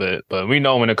a little bit, but we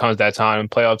know when it comes that time,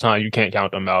 playoff time, you can't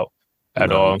count them out at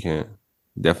No, you all. can't.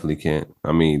 Definitely can't.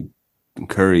 I mean,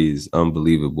 Curry is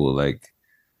unbelievable. Like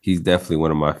he's definitely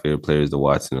one of my favorite players to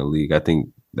watch in the league. I think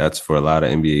that's for a lot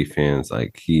of NBA fans.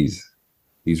 Like he's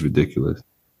ridiculous.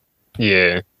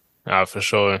 Yeah, for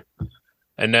sure.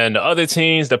 And then the other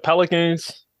teams, the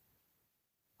Pelicans,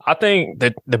 I think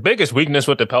that the biggest weakness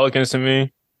with the Pelicans to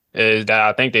me is that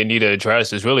I think they need to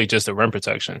address is really just the rim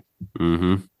protection.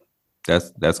 Mm-hmm.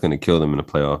 That's gonna kill them in the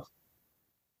playoffs.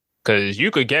 Because you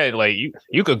could get like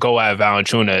you could go at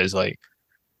Valanciunas like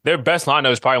their best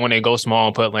lineup is probably when they go small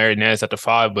and put Larry Nance at the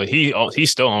 5, but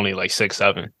he's still only like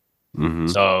 6'7". Mm-hmm.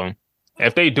 So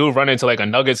if they do run into like a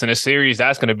Nuggets in a series,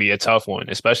 that's going to be a tough one,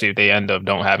 especially if they end up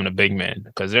don't having a big man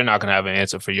because they're not going to have an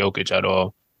answer for Jokic at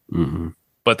all. Mm-hmm.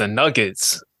 But the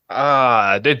Nuggets,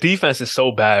 their defense is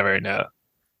so bad right now.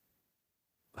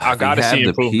 I got to see the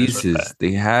improvements with pieces. that.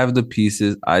 They have the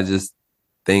pieces. I just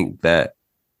think that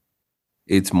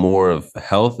it's more of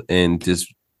health and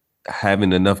just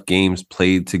having enough games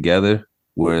played together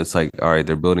where it's like, all right,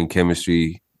 they're building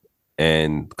chemistry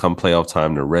and come playoff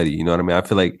time, they're ready. You know what I mean? I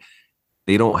feel like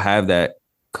they don't have that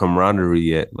camaraderie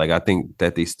yet. Like, I think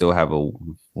that they still have a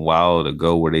while to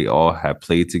go where they all have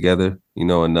played together, you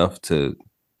know, enough to,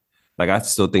 like, I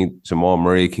still think Jamal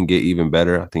Murray can get even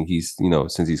better. I think he's, you know,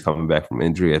 since he's coming back from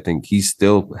injury, I think he's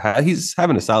still, he's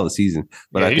having a solid season,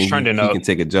 but Yeah, I he's think trending he up. can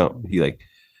take a jump.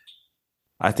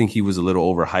 I think he was a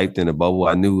little overhyped in the bubble.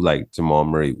 I knew like Jamal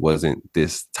Murray wasn't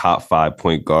this top 5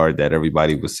 point guard that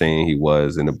everybody was saying he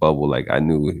was in the bubble. Like, I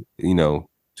knew, you know,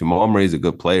 Jamal Murray's a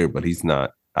good player, but he's not,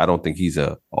 I don't think he's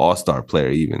a all-star player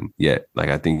even yet. Like,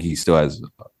 I think he still has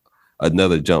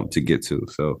another jump to get to.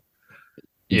 So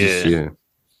Yeah.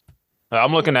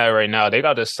 I'm looking at it right now. They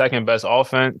got the second best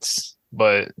offense,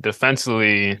 but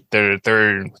defensively, they're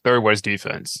third worst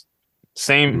defense.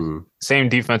 Same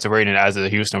defensive rating as the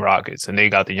Houston Rockets, and they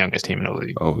got the youngest team in the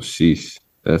league. Oh, sheesh.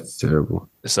 That's terrible.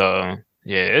 So,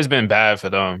 yeah, it's been bad for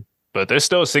them. But they're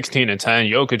still 16-10.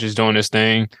 Jokic is doing his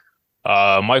thing.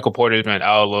 Michael Porter's been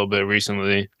out a little bit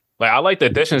recently. Like, I like the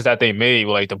additions that they made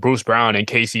with, like, the Bruce Brown and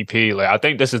KCP. Like, I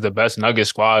think this is the best Nuggets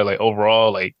squad, like,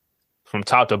 overall, like, from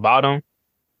top to bottom,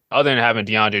 other than having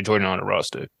DeAndre Jordan on the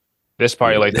roster. This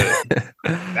probably like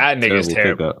that nigga's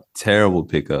terrible. Terrible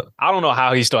pickup. I don't know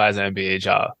how he still has an NBA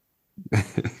job.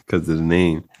 Because of the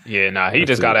name. Yeah, nah, he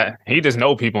just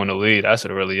know people in the league. That's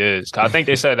what it really is. I think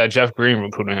they said that Jeff Green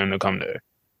recruited him to come there.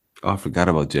 Oh, I forgot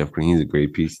about Jeff Green. He's a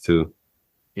great piece too.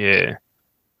 Yeah.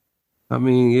 I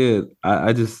mean, yeah,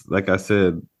 I just, like I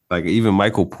said, like even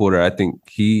Michael Porter, I think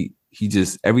he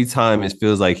just, every time it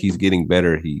feels like he's getting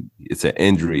better, it's an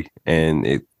injury and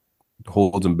it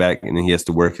holds him back, and then he has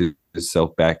to work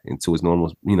himself back into his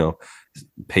normal, you know,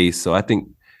 pace. So I think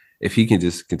if he can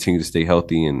just continue to stay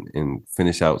healthy and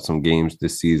finish out some games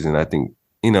this season, I think,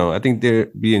 you know, I think they'll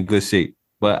be in good shape.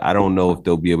 But I don't know if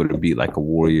they'll be able to beat like a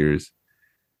Warriors,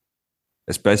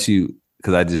 especially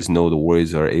because I just know the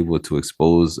Warriors are able to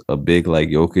expose a big like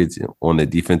Jokic on the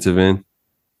defensive end.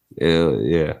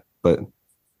 Yeah, but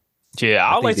yeah,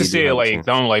 I'd like to see it like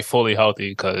them like fully healthy,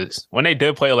 because when they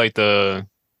did play like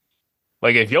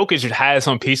if Jokic had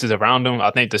some pieces around him, I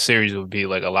think the series would be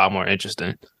like a lot more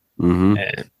interesting.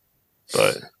 Mm-hmm.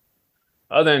 But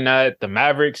other than that, the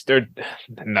Mavericks,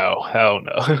 hell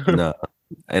no. No.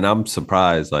 And I'm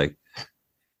surprised. Like,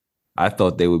 I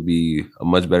thought they would be a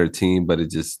much better team, but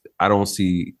I don't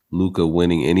see Luka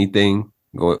winning anything.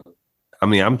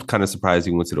 I'm kind of surprised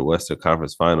he went to the Western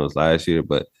Conference Finals last year,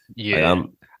 but yeah, like,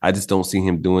 I just don't see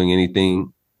him doing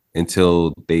anything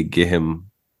until they get him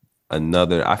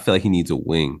another. I feel like he needs a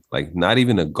wing, like not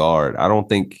even a guard. I don't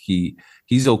think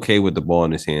he's okay with the ball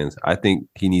in his hands. I think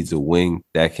he needs a wing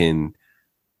that can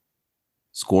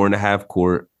score in the half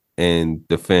court and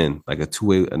defend, like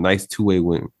a nice two-way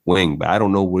wing. But I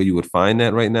don't know where you would find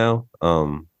that right now.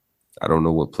 I don't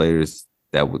know what players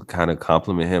that would kind of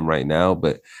complement him right now,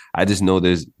 but I just know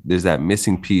there's that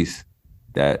missing piece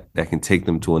that can take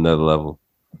them to another level.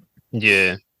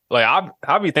 Yeah, like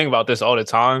I be thinking about this all the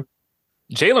time.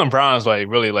 Jaylen Brown is like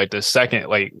really like the second,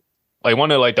 like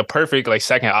one of like the perfect like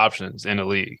second options in the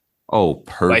league. Oh,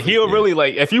 perfect. Like he'll really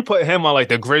like, if you put him on like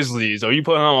the Grizzlies or you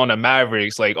put him on the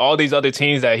Mavericks, like all these other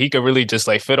teams that he could really just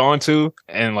like fit onto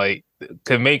and like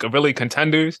could make really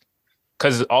contenders,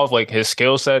 because of like his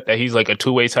skill set, that he's like a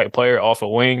two-way type player off a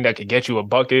wing that could get you a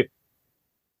bucket.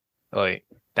 Like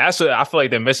that's what I feel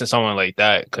like they're missing, someone like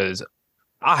that, because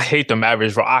I hate the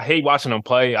Mavericks. I hate watching them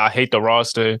play. I hate the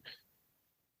roster.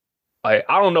 Like,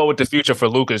 I don't know what the future for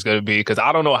Luka is going to be, because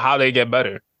I don't know how they get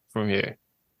better from here.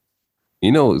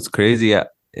 You know, it's crazy.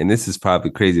 And this is probably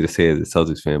crazy to say as a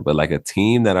Celtics fan, but like a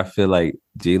team that I feel like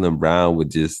Jaylen Brown would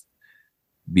just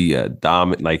be a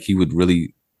dominant, like he would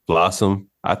really blossom.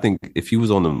 I think if he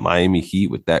was on the Miami Heat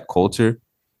with that culture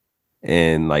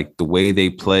and like the way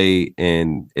they play,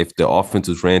 and if the offense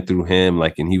was ran through him,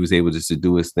 like, and he was able just to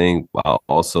do his thing while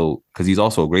also, because he's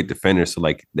also a great defender. So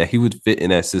like that he would fit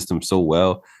in that system so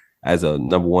well as a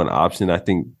number one option. I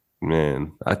think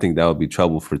that would be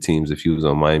trouble for teams if he was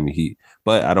on Miami Heat.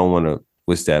 But I don't want to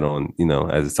wish that on, you know,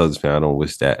 as a Celtics fan, I don't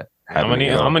wish that happening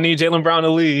at I'm all. gonna need Jaylen Brown to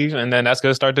leave, and then that's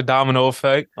gonna start the domino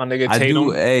effect on nigga I do.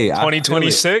 Tatum. Hey, I feel it.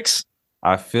 2026.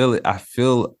 I feel it. I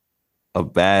feel a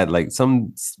bad, like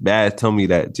some bad tell me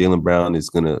that Jaylen Brown is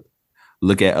gonna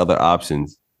look at other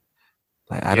options.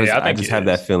 Like Yeah, I I think just it have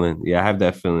that is. feeling. Yeah, I have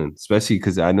that feeling, especially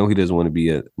because I know he doesn't want to be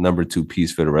a number two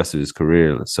piece for the rest of his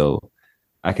career. So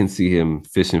I can see him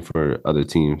fishing for other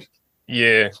teams.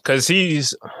 Yeah, because he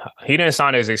didn't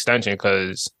sign his extension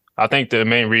because I think the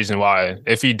main reason why,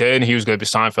 if he did, he was going to be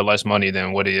signed for less money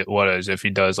than what it was if he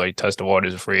does like test the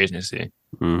waters of free agency.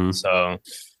 Mm-hmm. So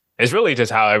it's really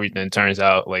just how everything turns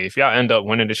out. Like if y'all end up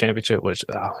winning the championship, which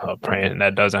I'm praying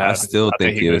that doesn't I happen, still I think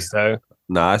think he's he. gonna stay.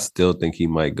 Nah, I still think he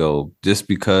might go just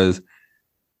because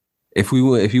if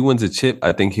he wins a chip,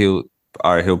 I think he'll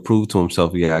prove to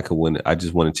himself, yeah, I could win. I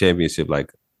just won a championship.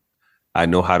 Like I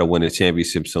know how to win a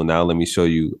championship. So now let me show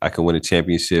you I can win a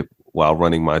championship while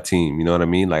running my team. You know what I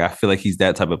mean? Like I feel like he's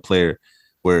that type of player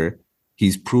where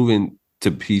he's trying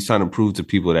to prove to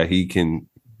people that he can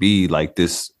be like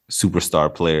this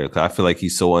superstar player. I feel like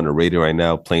he's so underrated right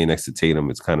now playing next to Tatum.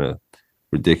 It's kind of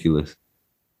ridiculous.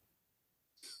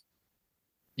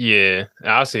 Yeah,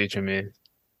 I see what you mean.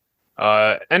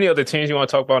 Any other teams you want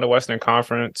to talk about in the Western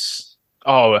Conference?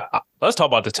 Oh, let's talk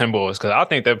about the Timberwolves because I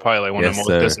think they're probably like one of the Yes, most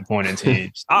sir. disappointing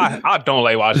teams. I don't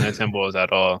like watching the Timberwolves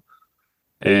at all.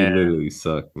 They And literally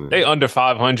suck, man. they under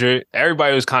 500.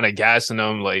 Everybody was kind of gassing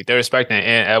them. Like they're expecting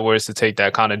Ant Edwards to take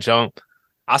that kind of jump.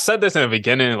 I said this in the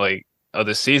beginning, like of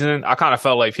the season. I kind of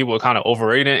felt like people were kind of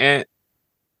overrating Ant,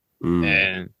 Mm.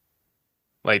 and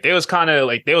like they was kind of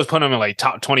like they was putting him in like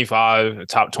top 25,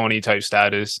 top 20 type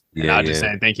status, and Yeah, I just yeah.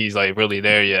 didn't think he's like really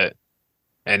there yet.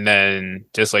 And then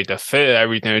just like the fit,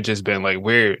 everything had just been like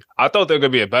weird. I thought they were gonna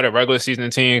be a better regular season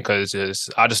team because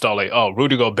I just thought like, oh,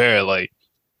 Rudy Gobert, like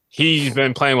he's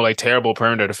been playing with like terrible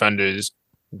perimeter defenders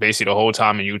basically the whole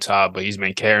time in Utah, but he's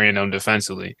been carrying them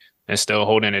defensively and still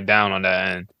holding it down on that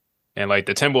end. And like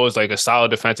the Timberwolves, like a solid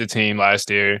defensive team last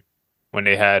year when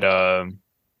they had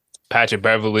Patrick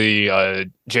Beverly,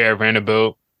 Jared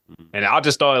Vanderbilt, and I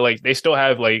just thought like they still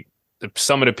have like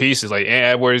some of the pieces. Like Ant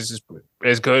Edwards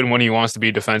is good when he wants to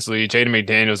be defensively. Jaden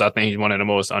McDaniels, I think he's one of the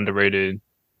most underrated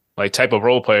like type of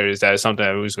role players. That is something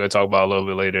that we're going to talk about a little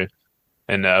bit later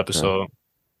in the episode.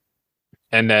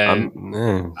 And then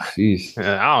Man, jeez.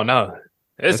 I don't know.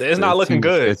 It's not That looking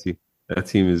team is good. sketchy. That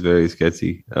team is very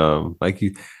sketchy.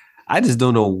 I just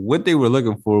don't know what they were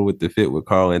looking for with the fit with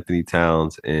Karl Anthony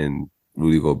Towns and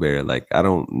Rudy Gobert. Like, I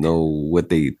don't know what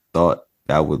they thought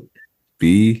that would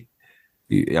be.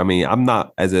 I mean, I'm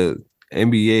not as a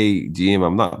NBA GM.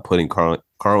 I'm not putting Karl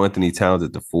Anthony Towns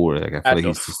at the four. Like, I feel like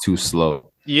he's just too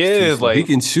slow. He's too Yeah, slow. He like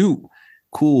can shoot,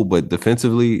 cool, but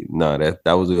defensively, nah,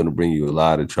 that was going to bring you a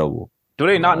lot of trouble. do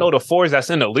they not know the fours that's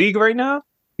in the league right now?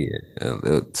 Yeah,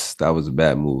 that was a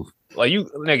bad move. Like you,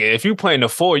 nigga, if you playing the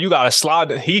four, you gotta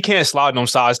slide. He can't slide them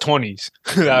size 20s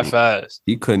that fast.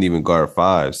 He couldn't even guard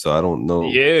five, so I don't know.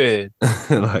 Yeah,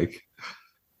 Like,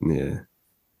 yeah,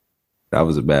 that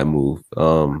was a bad move.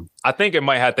 I think it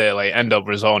might have to like end up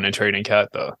resulting in trading Cat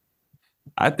though.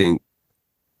 I think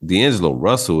D'Angelo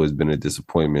Russell has been a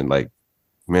disappointment. Like,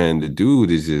 man, the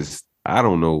dude is just, I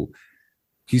don't know.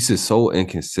 He's just so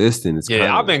inconsistent. It's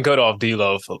I've been good off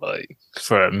D-Lo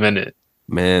for a minute.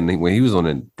 Man, when he was on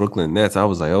the Brooklyn Nets, I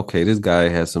was like, okay, this guy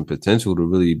has some potential to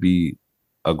really be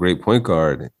a great point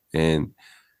guard. And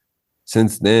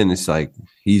since then, it's like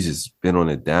he's just been on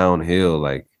a downhill.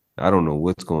 Like, I don't know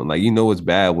what's going on. Like, it's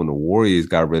bad when the Warriors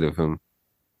got rid of him.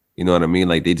 You know what I mean?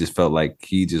 Like, they just felt like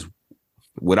he just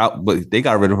but they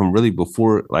got rid of him really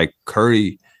before like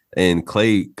Curry and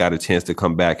Clay got a chance to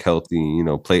come back healthy,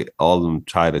 play all of them,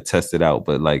 try to test it out.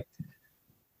 But like,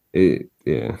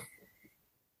 yeah.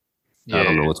 I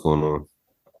don't know what's going on.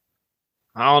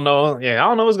 I don't know. Yeah, I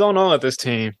don't know what's going on with this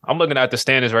team. I'm looking at the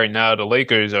standings right now. The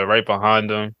Lakers are right behind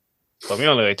them, but we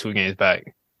only like 2 games back.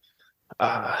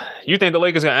 You think the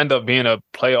Lakers gonna end up being a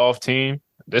playoff team?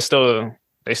 They still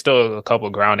a couple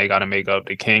of ground they got to make up.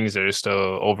 The Kings are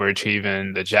still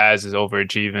overachieving. The Jazz is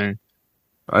overachieving.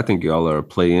 I think y'all are a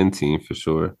play-in team for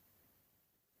sure.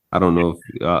 I don't know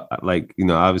if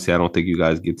obviously I don't think you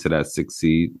guys get to that 6th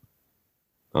seed.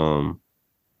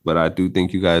 But I do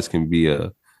think you guys can be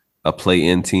a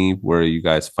play-in team where you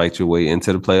guys fight your way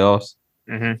into the playoffs.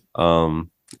 Mm-hmm.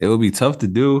 It will be tough to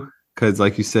do because,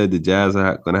 like you said, the Jazz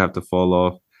are going to have to fall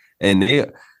off, and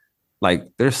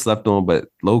they're slept on. But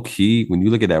low key, when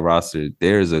you look at that roster,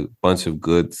 there's a bunch of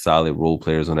good, solid role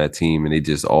players on that team, and they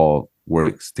just all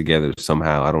works together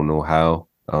somehow. I don't know how.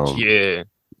 Yeah,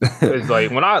 it's like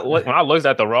when I looked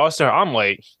at the roster, I'm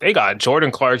like, they got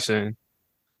Jordan Clarkson,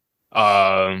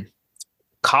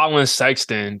 Colin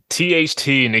Sexton, THT,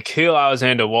 Nikhil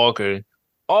Alexander-Walker,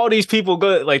 all these people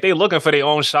good. Like they looking for their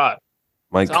own shot.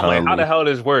 Mike So I'm like, how the Conley. hell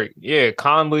does this work? Yeah,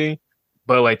 Conley,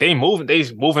 but like they moving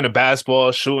the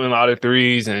basketball, shooting a lot of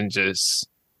threes, and just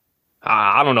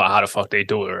I don't know how the fuck they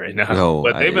do it right now. Yo,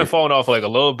 But they've been falling off like a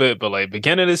little bit. But like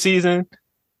beginning of the season,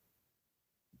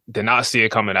 did not see it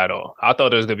coming at all. I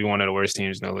thought it was gonna be one of the worst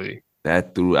teams in the league. I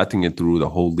think it threw the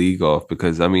whole league off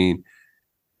because I mean,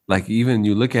 like even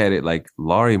you look at it like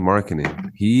Laurie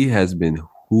Markkinen, he has been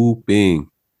hooping.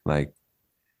 Like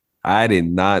I did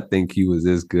not think he was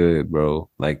this good, bro.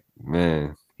 Like,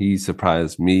 man, he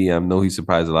surprised me. I know he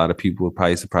surprised a lot of people.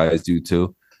 Probably surprised you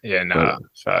too. Yeah, But nah,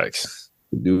 facts.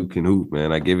 the dude can hoop,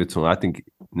 man. I give it to him. I think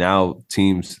now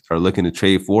teams are looking to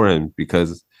trade for him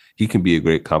because he can be a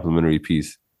great complementary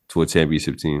piece to a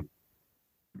championship team.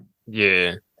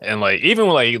 Yeah. And like even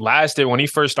like last year when he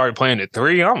first started playing the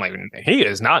three, I'm like, he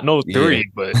is not no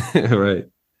three, but right.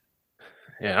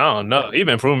 yeah, I don't know. He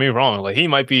been proving me wrong. Like he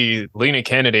might be leading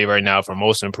candidate right now for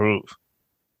most improved.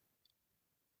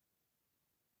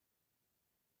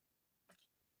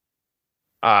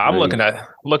 I'm Ready.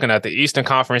 looking at the Eastern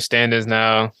Conference standings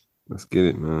now. Let's get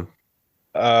it, man.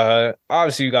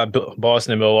 Obviously you got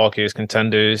Boston and Milwaukee as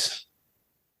contenders.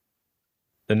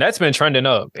 The Nets been trending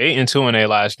up, 8-2 in their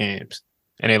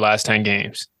last 10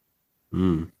 games.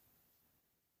 Mm.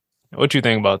 What you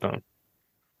think about them?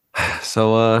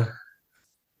 So I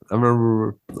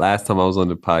remember last time I was on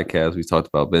the podcast, we talked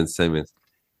about Ben Simmons.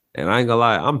 And I ain't gonna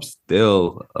lie, I'm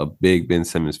still a big Ben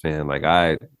Simmons fan. Like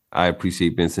I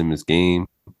appreciate Ben Simmons' game.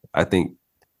 I think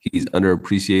he's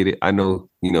underappreciated. I know,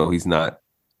 he's not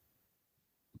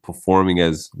performing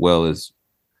as well as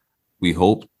we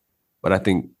hoped, but I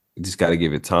think you just got to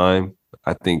give it time.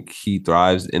 I think he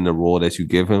thrives in the role that you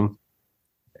give him.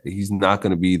 He's not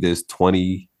going to be this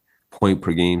 20-point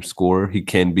per game scorer. He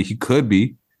could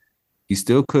be, he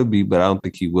still could be, but I don't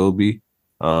think he will be.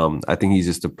 I think he's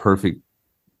just a perfect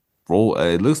role.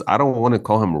 I don't want to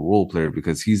call him a role player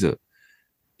because he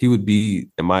would be,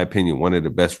 in my opinion, one of the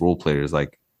best role players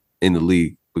like in the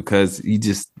league because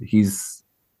he's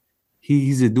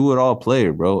a do-it-all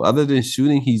player, bro. Other than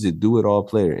shooting, he's a do-it-all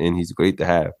player, and he's great to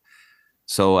have.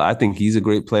 So I think he's a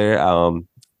great player.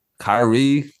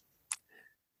 Kyrie,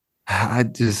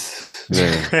 man,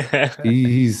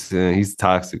 he's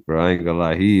toxic, bro. I ain't gonna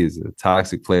lie, he is a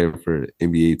toxic player for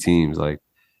NBA teams. Like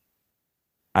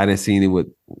I didn't see it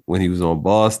when he was on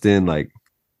Boston. Like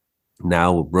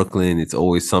now with Brooklyn, it's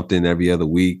always something every other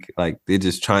week. Like they're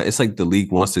just trying. It's like the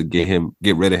league wants to get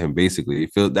rid of him. Basically,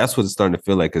 that's what it's starting to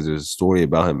feel like because there's a story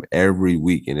about him every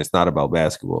week, and it's not about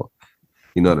basketball.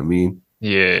 You know what I mean?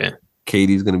 Yeah.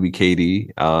 KD's gonna be KD.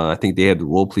 I think they had the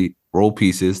role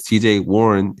pieces. TJ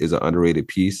Warren is an underrated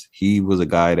piece. He was a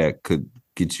guy that could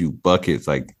get you buckets.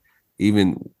 Like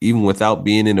even without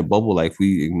being in a bubble, like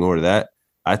we ignore that.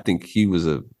 I think he was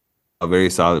a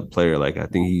very solid player. Like I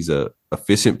think he's a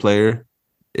efficient player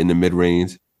in the mid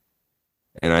range,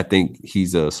 and I think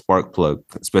he's a spark plug,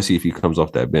 especially if he comes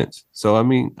off that bench. So I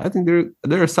mean, I think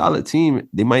they're a solid team.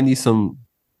 They might need some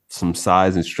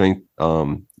size and strength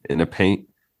in the paint.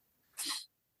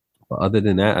 But other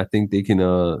than that, I think they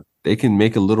can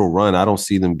make a little run. I don't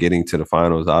see them getting to the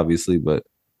finals, obviously, but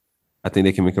I think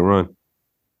they can make a run.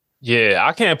 Yeah,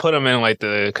 I can't put them in like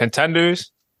the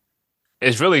contenders.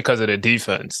 It's really because of the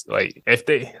defense. Like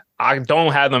I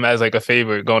don't have them as like a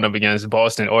favorite going up against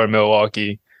Boston or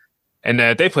Milwaukee. And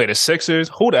then if they play the Sixers,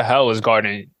 who the hell is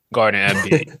guarding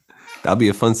Embiid? That'll be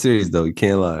a fun series, though. You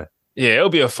can't lie. Yeah, it'll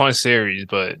be a fun series,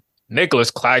 but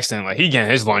Nicholas Claxton, like he getting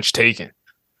his lunch taken.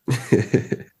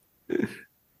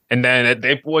 And then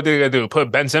what they gonna do?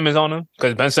 Put Ben Simmons on him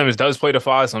because Ben Simmons does play the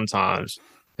five sometimes,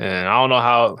 and I don't know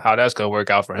how that's gonna work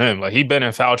out for him. Like he been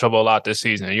in foul trouble a lot this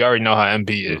season. You already know how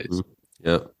Embiid is.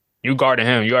 Yep. You guarding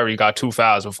him, you already got 2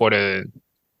 fouls before the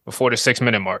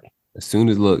 6-minute mark. As soon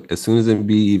as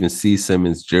Embiid even sees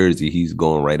Simmons' jersey, he's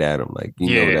going right at him. Like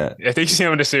you know that. If they see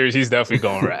him in the series, he's definitely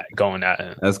going at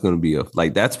him. That's gonna be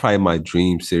that's probably my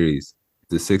dream series.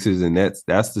 The Sixers and Nets.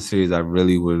 That's the series I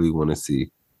really, really want to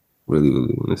see. Really,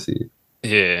 really want to see it.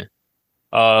 Yeah.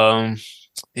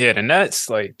 Yeah, the Nets,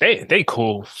 like they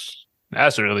cool.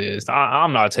 That's what it really is.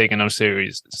 I'm not taking them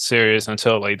serious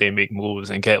until like they make moves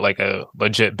and get like a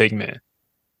legit big man.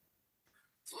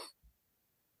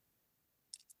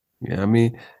 Yeah, I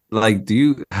mean, like,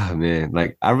 man,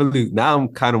 like I'm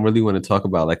kind of really want to talk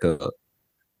about like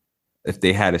if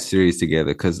they had a series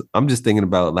together, because I'm just thinking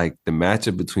about like the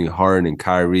matchup between Harden and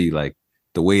Kyrie, like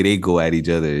the way they go at each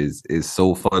other is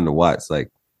so fun to watch. Like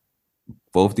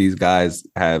both these guys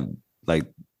have like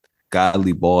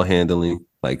godly ball handling,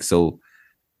 like so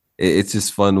it's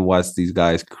just fun to watch these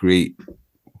guys create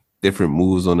different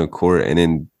moves on the court. And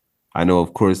then I know,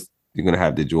 of course, you're gonna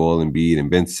have the Joel Embiid and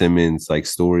Ben Simmons like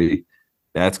story.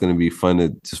 That's gonna be fun to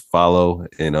just follow.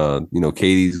 And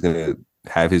KD's gonna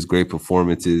have his great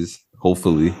performances,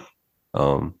 hopefully.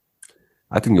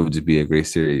 I think it would just be a great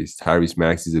series. Tyrese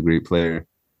Maxey's a great player.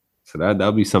 So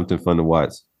that'll be something fun to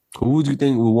watch. Who would you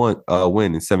think will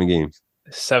win in 7 games?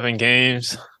 7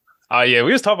 games. Yeah,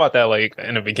 we was talking about that like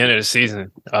in the beginning of the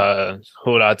season.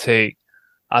 Who would I take?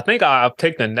 I think I'll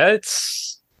take the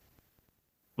Nets,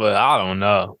 but I don't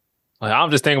know. Like,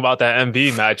 I'm just thinking about that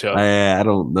Embiid matchup. I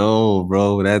don't know,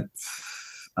 bro. I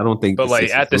don't think. But like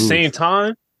at the same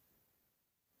time,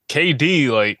 KD,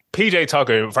 like PJ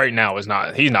Tucker right now he's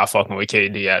not fucking with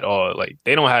KD at all. Like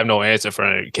they don't have no answer for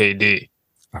KD.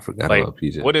 I forgot about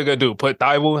PJ. What are they gonna do? Put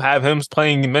Thibault, have him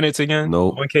playing minutes again?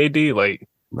 No. On KD? Like,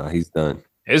 nah, he's done.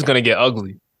 It's gonna get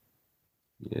ugly.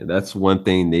 Yeah, that's one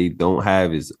thing they don't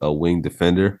have is a wing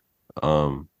defender.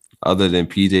 Other than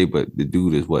PJ, but the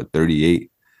dude is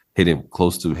 38,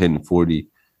 close to hitting 40.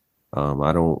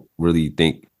 I don't really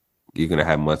think you're gonna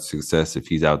have much success if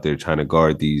he's out there trying to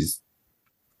guard these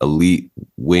elite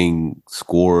wing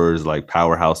scorers like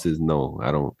powerhouses. No,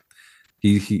 I don't.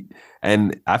 He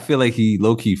and I feel like he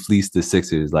low-key fleeced the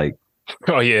Sixers. Like,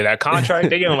 oh yeah, that contract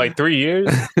they gave him like 3 years.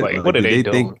 Like, what did they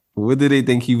do? What did they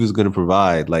think he was going to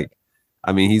provide? Like,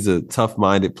 I mean, he's a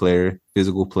tough-minded player,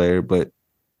 physical player, but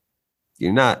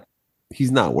he's not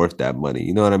worth that money.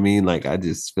 You know what I mean? Like, I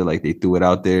just feel like they threw it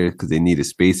out there because they needed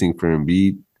spacing for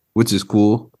Embiid, which is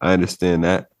cool. I understand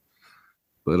that.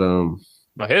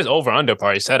 But his over-under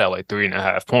probably set at like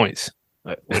 3.5 points,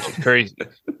 which is crazy.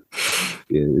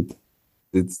 Yeah,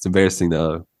 it's embarrassing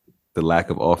the lack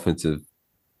of offensive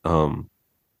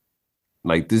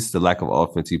like this is the lack of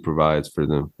offense he provides for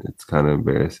them. It's kind of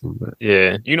embarrassing, but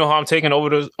yeah, you know how I'm taking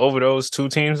over those 2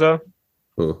 teams though.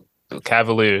 Who? The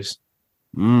Cavaliers.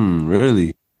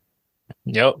 Really?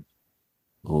 Yep.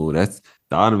 Oh, that's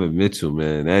Donovan Mitchell,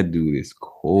 man. That dude is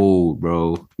cold,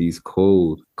 bro. He's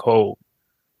cold. Cold.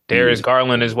 Darius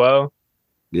Garland as well.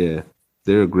 Yeah,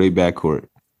 they're a great backcourt.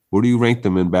 Where do you rank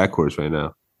them in backcourts right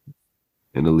now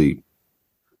in the league?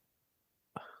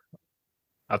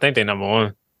 I think they're number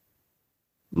 1.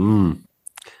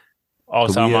 Off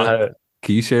the top of my head.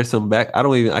 Can you share some back?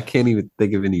 I can't even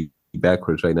think of any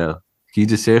backcourts right now. Can you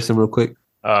just share some real quick?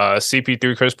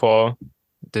 CP3, Chris Paul,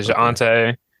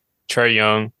 DeJounte, Trae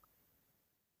Young.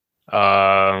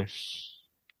 I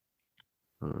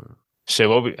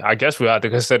guess we have to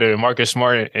consider Marcus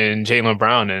Smart and Jaylen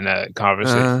Brown in that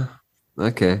conversation.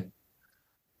 Okay.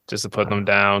 Just to put them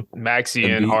down.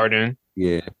 Maxey and Harden.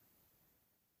 Yeah.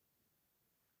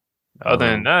 Other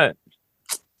than that.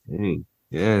 Dang.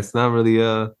 Yeah, it's not really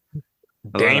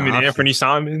Dame and Anthony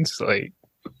Simons. Like,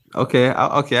 okay.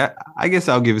 I guess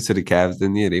I'll give it to the Cavs.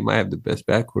 Then yeah, they might have the best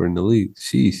backcourt in the league.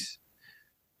 Sheesh.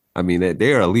 I mean,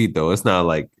 they're elite though. It's not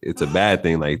like it's a bad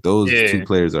thing. Like those 2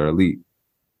 players are elite.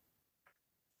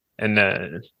 And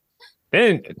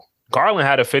then Garland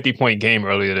had a 50-point game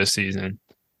earlier this season.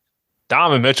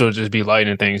 Donovan Mitchell just be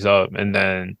lighting things up. And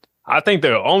then I think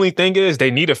the only thing is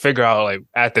they need to figure out like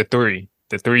at the 3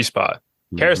 spot.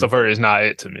 Karis LeVert is not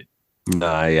it to me.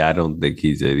 Nah, yeah, I don't think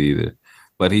he's it either.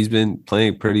 But he's been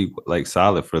playing pretty like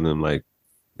solid for them. Like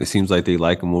it seems like they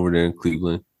like him over there in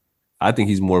Cleveland. I think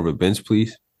he's more of a bench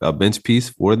piece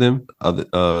for them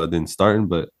than starting.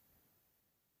 But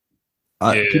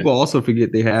people also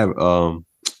forget they have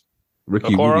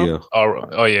Ricky Rubio.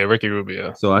 Oh yeah, Ricky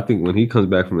Rubio. So I think when he comes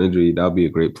back from injury, that'll be a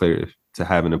great player to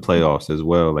have in the playoffs as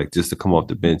well. Like just to come off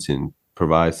the bench and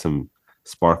provide some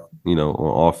spark, on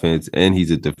offense. And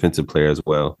he's a defensive player as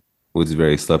well, which is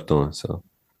very slept on. So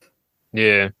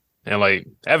yeah, and like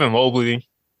Evan Mobley,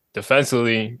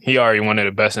 defensively, he already one of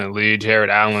the best in the league. Jared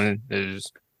Allen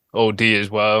is OD as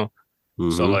well.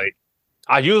 So like,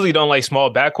 I usually don't like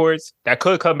small backcourts. That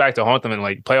could come back to haunt them in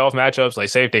like playoff matchups. Like,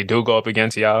 say if they do go up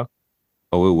against y'all.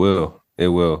 Oh, it will. It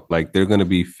will. Like they're gonna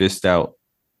be fished out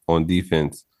on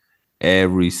defense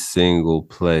every single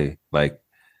play. Like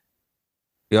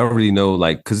you already know,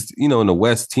 like because in the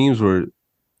West teams were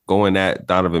going at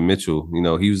Donovan Mitchell.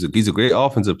 He's a great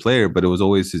offensive player, but it was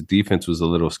always his defense was a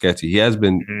little sketchy. He has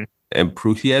been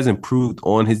improved. He has improved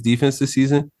on his defense this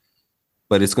season,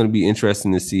 but it's going to be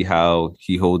interesting to see how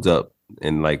he holds up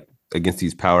and like against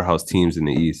these powerhouse teams in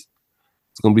the East.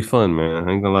 It's going to be fun, man.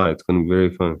 I ain't gonna lie, it's going to be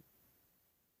very fun.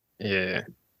 Yeah.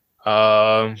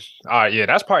 All right. Yeah,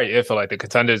 that's probably it for like the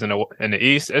contenders in the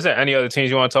East. Is there any other teams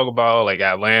you want to talk about? Like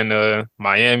Atlanta,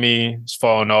 Miami is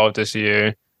falling off this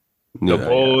year. The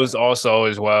Bulls also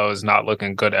as well is not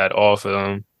looking good at all for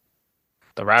them.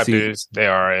 The Raptors, they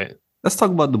all right. let's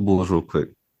talk about the Bulls real quick.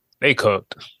 They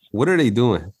cooked. What are they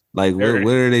doing? Like, They're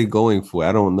what are they going for?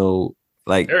 I don't know.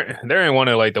 Like, they're in one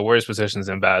of like the worst positions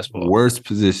in basketball. worst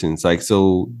positions. Like,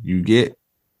 so you get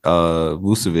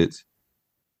Vucevic.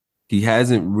 He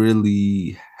hasn't really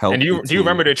And helped the do you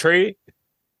remember team. the trade?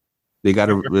 They got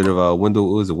rid of Wendell.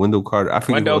 What was it, Wendell Carter? I forget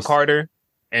who Wendell else. Carter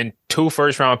and 2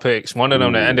 first-round picks. One of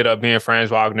them that Ooh, ended up being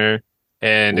Franz Wagner,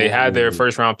 and they had their ooh.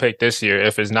 first-round pick this year.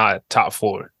 If it's not top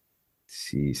 4,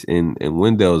 Jeez, and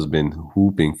Wendell's been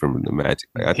hooping from the Magic.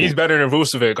 Like, I he's think better than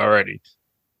Vucevic already.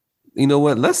 you know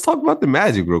what? Let's talk about the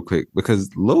Magic real quick because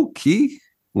low key,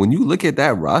 when you look at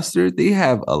that roster, they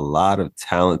have a lot of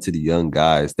talented young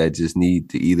guys that just need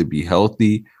to either be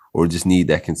healthy or just need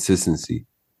that consistency.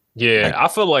 Yeah, Like I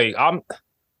feel like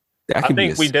that I can be a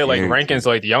think we did like scary rankings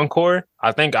team. like the young core.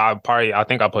 I think I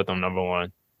put them number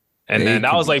 1. And They then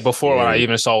that could was be like before when I scary.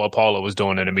 even saw what Paula was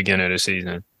doing in the beginning of the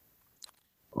season.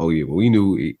 Oh yeah, but we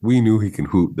knew he can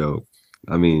hoop though.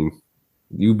 I mean,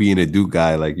 you being a Duke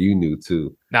guy, like you knew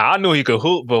too. Now I knew he could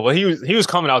hoop, but when he was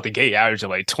coming out the gate averaging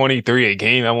like 23 a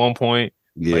game at one point,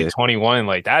 like Yeah. 21,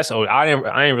 like that's so I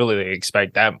didn't really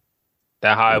expect that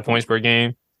high of points per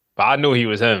game, but I knew he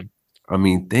was him. I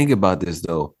mean, think about this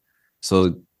though.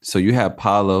 So you have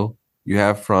Paolo, you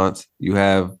have France, you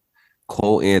have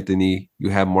Cole Anthony, you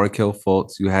have Markel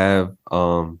Fultz, you have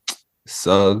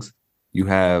Suggs, you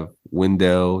have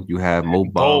Wendell, you have Mo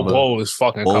Bamba, Bo was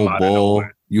fucking come Bol out of Bol,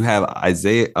 nowhere. you have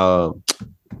Isaiah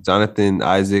Jonathan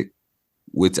Isaac,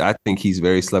 which I think he's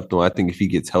very slept on. I think if he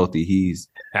gets healthy, he's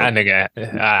a That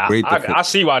nigga, great I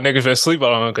see why niggas been sleeping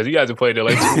on him because he hasn't played in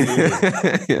like 2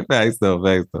 years. yeah, facts though,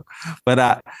 facts though. But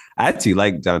I actually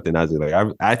like Jonathan Isaac. Like I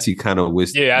actually kind of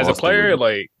wish Yeah, as a Boston player, would.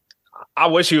 like I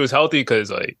wish he was healthy because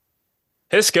like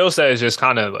his skill set is just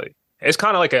kind of like it's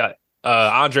kind of like a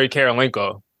Andre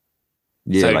Karolinko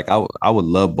Yeah, type. like I would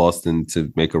love Boston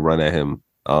to make a run at him.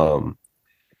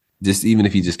 Just even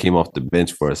if he just came off the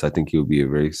bench for us, I think he would be a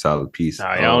very solid piece.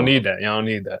 Nah, y'all don't need that. Y'all don't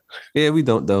need Yeah, we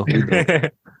don't though. We don't.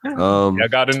 that. I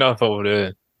got enough over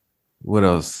there. What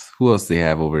else? Who else they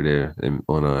have over there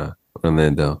on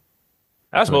Orlando?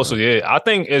 That's mostly it. I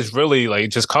think it's really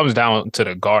like just comes down to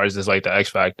the guards is like the X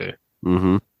factor.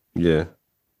 Mm-hmm. Yeah.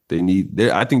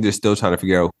 I think they're still trying to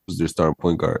figure out who's their starting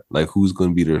point guard. Like who's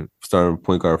going to be their starting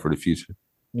point guard for the future.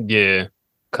 Yeah,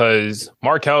 because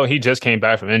Markel he just came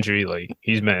back from injury. Like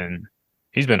he's been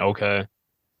okay.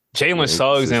 Jalen Yeah,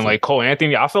 Suggs and like Cole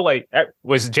Anthony. I feel like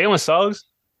was Jalen Suggs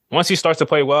once he starts to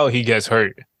play well, he gets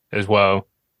hurt as well.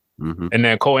 Mm-hmm. And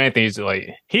then Cole Anthony's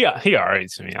like he all right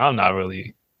to me. I'm not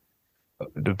really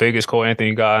the biggest Cole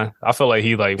Anthony guy. I feel like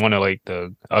he like one of like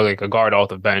the like a guard off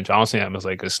the bench. I don't see him as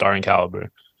like a starting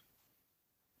caliber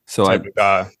So type of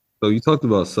guy. So you talked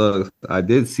about Suggs. I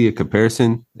did see a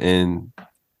comparison, and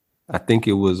I think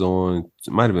it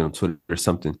might have been on Twitter or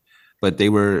something, but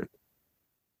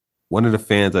one of the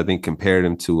fans, I think, compared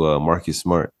him to Marcus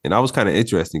Smart. And I was kind of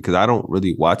interesting because I don't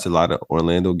really watch a lot of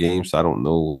Orlando games, so I don't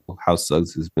know how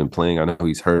Suggs has been playing. I know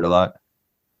he's hurt a lot,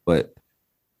 but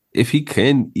if he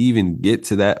can even get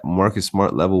to that Marcus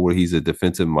Smart level where he's a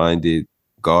defensive-minded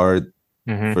guard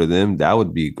for them, that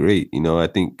would be great. You know, I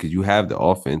think because you have the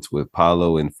offense with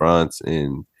Paolo and France,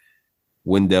 and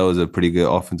Wendell is a pretty good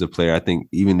offensive player. I think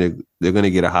even they're going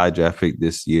to get a high draft pick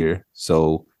this year,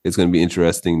 so it's going to be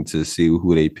interesting to see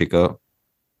who they pick up.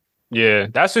 Yeah,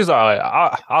 that's just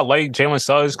I like Jalen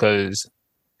Suggs because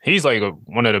he's like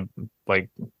one of the like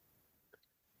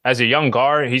as a young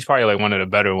guard, he's probably like one of the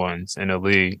better ones in the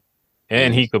league.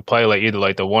 And he could play like either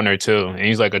like the 1 or 2. And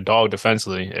he's like a dog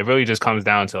defensively. It really just comes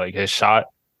down to like his shot,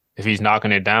 if he's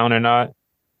knocking it down or not.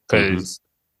 Because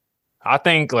I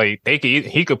think like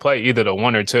he could play either the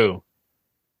 1 or 2.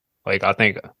 Like I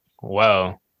think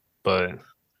but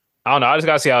I don't know. I just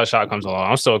gotta see how the shot comes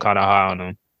along. I'm still kind of high on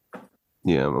him.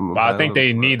 Yeah, but I think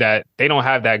they need that. They don't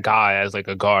have that guy as like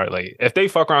a guard. Like if they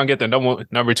fuck around, get the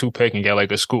number 2 pick and get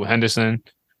like a Scoot Henderson,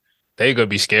 they could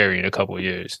be scary in a couple of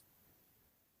years.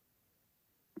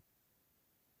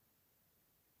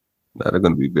 They're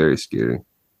going to be very scary.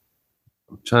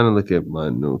 I'm trying to look at my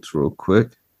notes real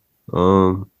quick.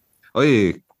 Oh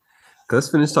yeah, let's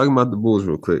finish talking about the Bulls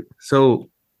real quick. So,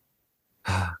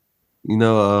 you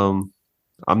know,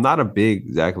 I'm not a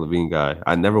big Zach LaVine guy.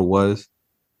 I never was.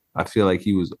 I feel like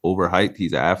he was overhyped.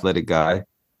 He's an athletic guy.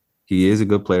 He is a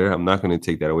good player. I'm not going to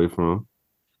take that away from him.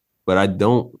 But I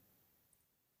don't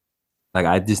like.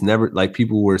 I just never like.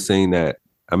 People were saying that.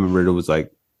 I remember there was like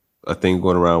a thing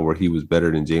going around where he was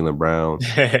better than Jaylen Brown,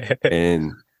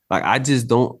 and like I just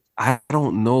don't. I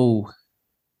don't know.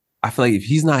 I feel like if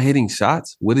he's not hitting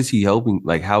shots, what is he helping?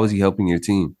 Like, how is he helping your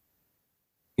team?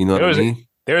 You know what I mean?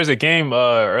 There was a game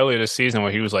earlier this season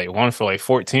where he was like 1 for like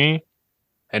 14,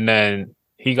 and then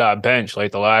he got benched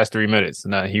like the last 3 minutes,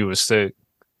 and then he was sick.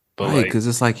 But Right, like, because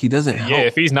it's like he doesn't yeah, help.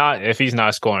 if he's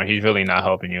not scoring, he's really not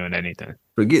helping you in anything.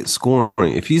 Forget scoring.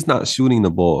 If he's not shooting the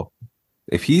ball,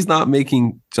 if he's not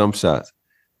making jump shots,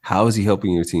 how is he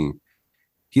helping your team?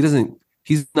 He doesn't.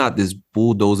 He's not this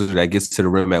bulldozer that gets to the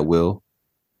rim at will.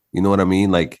 You know what I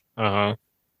mean? Like, Uh-huh.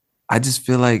 I just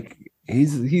feel like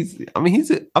he's. I mean,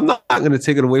 I'm not going to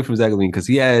take it away from Zach LaVine because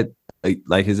he had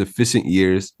like his efficient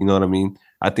years. You know what I mean?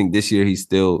 I think this year he's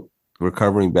still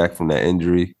recovering back from that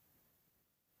injury.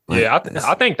 Yeah, But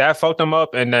I think that fucked him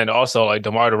up, and then also like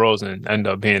DeMar DeRozan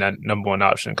ended up being that number one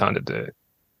option, kind of did.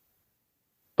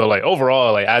 But like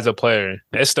overall, like as a player,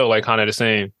 it's still like kind of the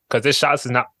same because this shots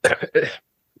is not.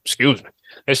 Excuse me,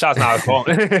 this shot's not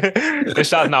falling. This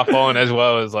shot's not falling as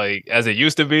well as like as it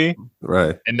used to be.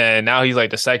 right. And then now he's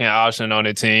like the second option on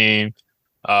the team.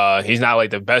 He's not like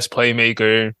the best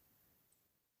playmaker.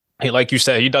 He, like you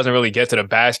said, he doesn't really get to the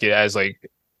basket as like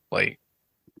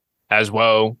as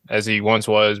well as he once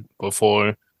was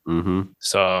before. Mm-hmm.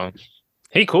 So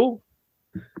he cool.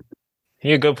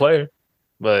 He a good player.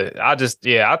 But I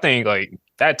think like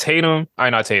that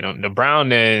not Tatum, the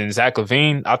Brown and Zach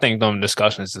LaVine, I think them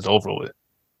discussions is over with.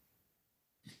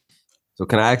 So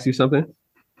can I ask you something?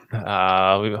 We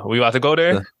about to go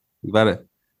there? You about it?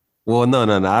 Well, no.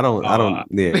 I don't.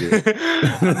 Yeah, yeah.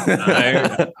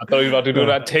 I thought you were about to do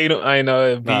that Tatum,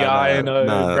 BI and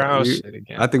Brown We, shit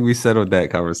again. I think we settled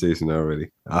that conversation already.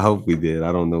 I hope we did.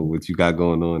 I don't know what you got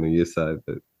going on your side,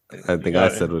 but I think I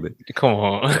settled it. Come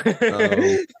on.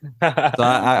 So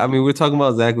I mean, we're talking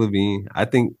about Zach LaVine. I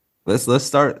think let's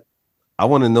start. I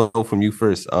want to know from you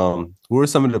first. Who are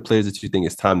some of the players that you think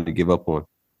it's time to give up on?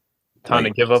 Time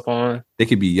to give up on? They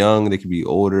could be young, they could be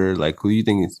older. Like, who do you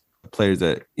think is players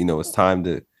that it's time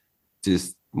to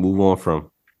just move on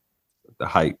from the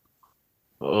hype?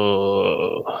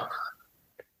 Oh,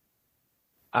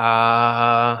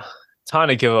 time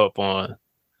to give up on.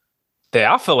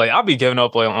 Yeah, I feel like I'll be giving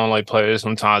up on like players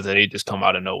sometimes that they just come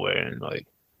out of nowhere and like.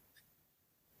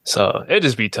 So it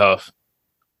just be tough.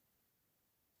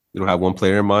 You don't have one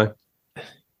player in mind?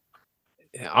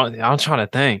 I'm trying to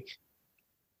think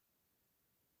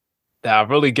that I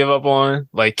really give up on.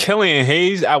 Like Killian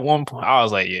Hayes at one point, I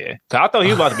was like, yeah, because I thought he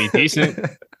was about to be decent.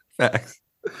 Facts.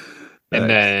 And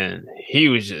then he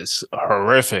was just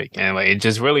horrific, and like it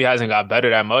just really hasn't got better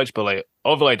that much. But like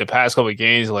over like the past couple of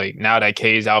games, like now that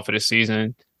K's out for the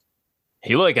season,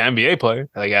 he look like an NBA player,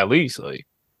 like at least like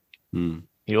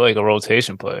he like a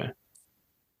rotation player.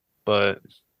 But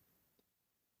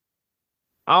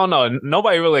I don't know.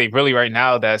 Nobody really right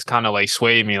now that's kind of like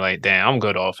swayed me. Like, damn, I'm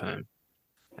good off him.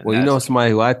 And well,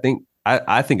 somebody who I think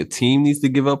a team needs to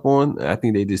give up on. I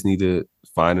think they just need to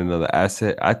find another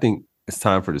asset. I think it's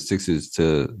time for the Sixers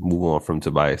to move on from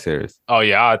Tobias Harris. Oh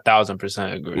yeah, I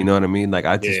 1,000% agree. You know what I mean? Like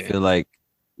I just feel like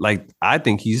I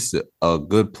think he's a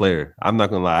good player. I'm not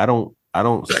gonna lie. I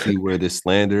don't see where this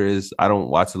slander is. I don't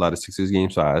watch a lot of Sixers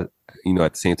games, so at the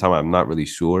same time, I'm not really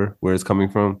sure where it's coming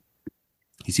from.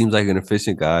 He seems like an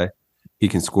efficient guy. He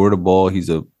can score the ball. He's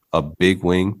a big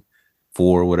wing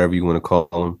for whatever you want to call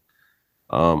him.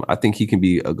 I think he can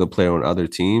be a good player on other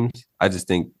teams. I just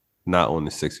think not on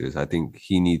the Sixers. I think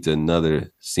he needs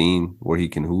another scene where he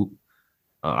can hoop.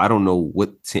 I don't know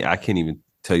what team. I can't even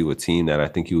tell you what team that I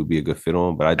think he would be a good fit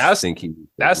on, but I just think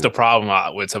that's the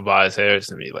problem with Tobias Harris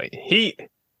to me. Like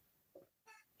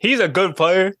he's a good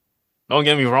player. Don't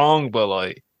get me wrong, but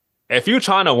like if you're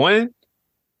trying to win,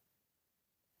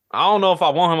 I don't know if I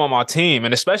want him on my team,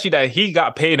 and especially that he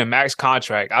got paid a max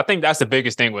contract. I think that's the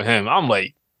biggest thing with him. I'm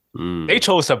like, they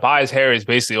chose Tobias Harris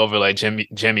basically over like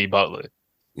Jimmy Butler.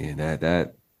 Yeah,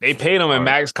 that they paid him a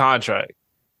max contract.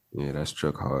 Yeah, that's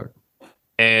struck hard.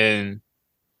 And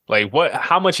like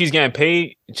how much he's getting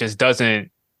paid just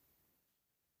doesn't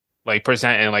like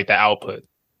present in like the output.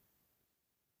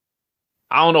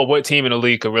 I don't know what team in the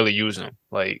league could really use him.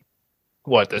 Like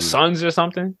what, the Suns or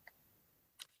something?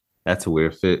 That's a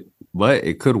weird fit, but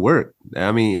it could work.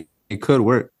 I mean, it could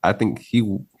work. I think he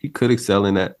could excel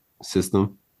in that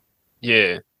system.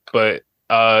 Yeah, but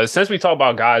since we talk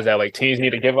about guys that like teams need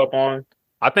to give up on,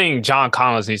 I think John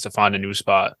Collins needs to find a new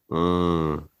spot.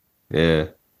 Yeah,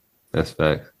 that's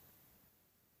facts.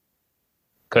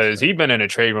 Because he's been in the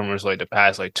trade rumors like the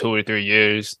past like 2 or 3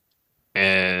 years,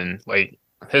 and like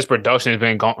his production has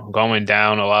been going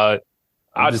down a lot.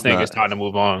 I just think it's time to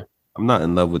move on. I'm not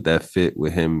in love with that fit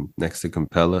with him next to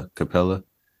Capella.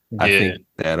 Yeah. I think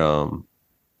that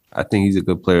I think he's a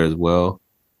good player as well.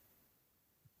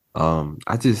 I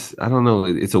don't know.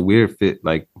 It's a weird fit.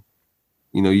 Like,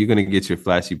 you're gonna get your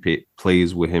flashy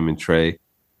plays with him and Trey.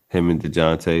 him and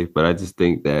DeJounte, but I just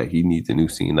think that he needs a new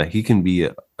scene. Like he can be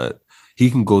he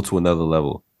can go to another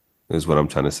level, is what I'm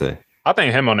trying to say. I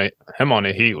think him on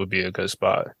the Heat would be a good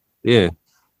spot. Yeah.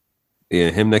 Yeah,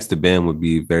 him next to Bam would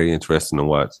be very interesting to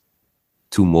watch.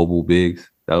 Two mobile bigs.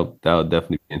 That would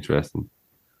definitely be interesting.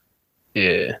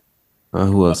 Yeah.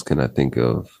 Who else can I think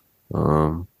of?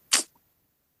 Um,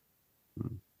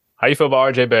 How you feel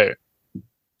about RJ Barrett?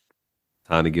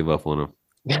 Time to give up on him.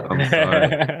 I'm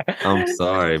sorry. I'm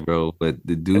sorry, bro. But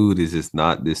the dude is just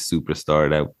not this superstar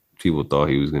that people thought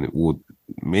he was gonna. Well,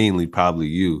 mainly probably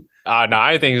you. No,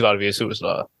 I didn't think he was about to be a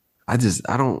superstar. I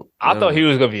don't. I thought he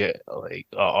was gonna be like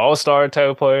an all-star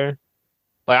type of player.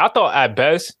 Like I thought at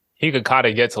best he could kind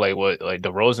of get to like what like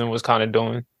DeRozan was kind of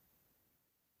doing.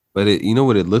 But you know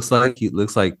what it looks like? It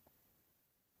looks like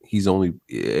he's only.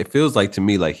 It feels like to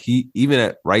me like he even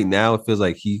at right now it feels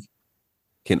like he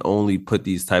can only put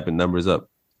these type of numbers up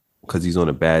because he's on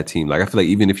a bad team. Like I feel like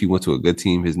even if he went to a good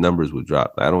team, his numbers would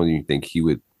drop. I don't even think he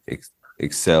would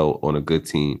excel on a good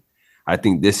team. I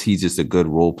think he's just a good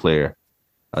role player,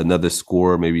 another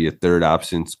scorer, maybe a third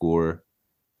option scorer.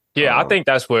 Yeah, I think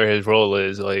that's where his role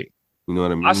is. Like, you know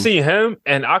what I mean? I see him,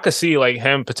 and I could see like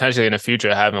him potentially in the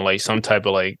future having like some type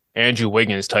of like Andrew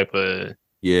Wiggins type of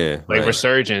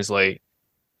resurgence, like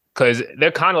because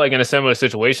they're kind of like in a similar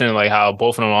situation, like how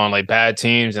both of them are on like bad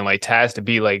teams and like tasked to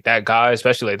be like that guy,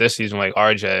 especially like this season, like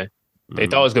RJ. They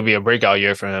thought it was gonna be a breakout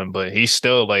year for him, but he's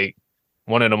still like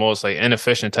one of the most like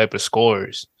inefficient type of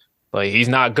scorers. Like he's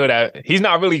not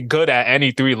really good at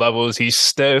any three levels. He's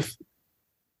stiff.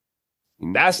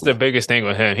 That's the biggest thing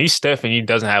with him. He's stiff and he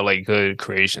doesn't have like good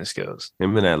creation skills.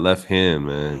 Him and that left hand,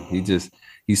 man.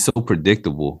 He's so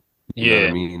predictable. You know what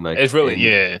I mean? Like it's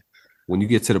really when you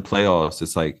get to the playoffs,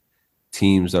 it's like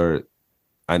teams are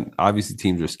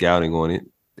scouting on it.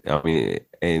 I mean,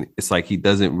 and it's like he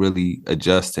doesn't really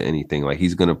adjust to anything. Like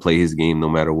he's gonna play his game no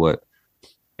matter what.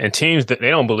 And teams they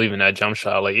don't believe in that jump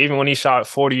shot. Like even when he shot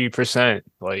 40%,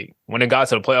 like when it got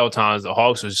to the playoff times, the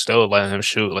Hawks was still letting him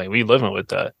shoot. Like we living with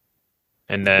that.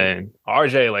 And then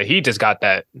RJ, like he just got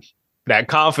that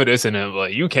confidence in him.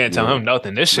 Like you can't tell him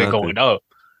nothing. This shit going up.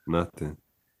 Nothing.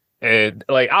 And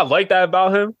like I like that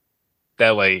about him.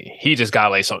 That like he just got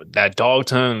like that dog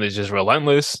tone is just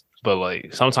relentless. But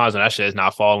like sometimes when that shit is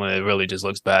not falling, it really just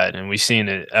looks bad. And we've seen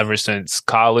it ever since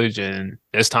college. And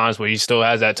there's times where he still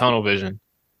has that tunnel vision.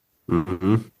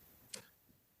 Mm-hmm.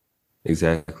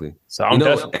 Exactly. So I'm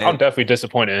definitely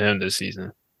disappointed in him this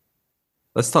season.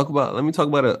 Let me talk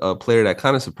about a player that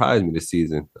kind of surprised me this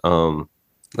season.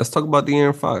 Let's talk about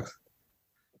De'Aaron Fox.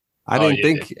 I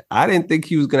didn't think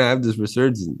he was gonna have this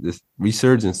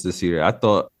resurgence this year. I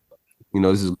thought,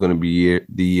 this is gonna be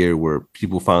the year where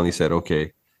people finally said,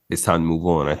 okay, it's time to move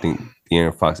on. I think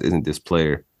De'Aaron Fox isn't this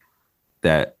player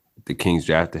that the Kings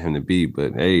drafted him to be.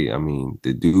 But hey, I mean,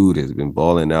 the dude has been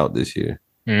balling out this year.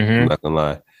 Mm-hmm. I'm not gonna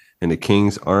lie. And the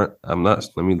Kings aren't. Let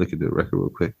me look at the record real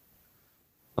quick.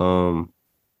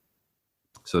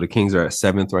 So the Kings are at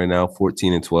 7th right now,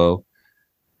 14-12.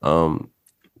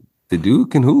 The dude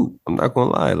can hoop. I'm not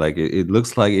gonna lie. Like it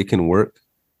looks like it can work.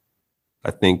 I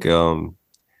think the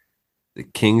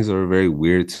Kings are a very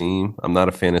weird team. I'm not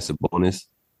a fan of Sabonis.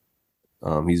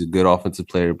 He's a good offensive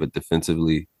player, but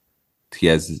defensively, he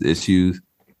has his issues.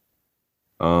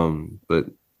 But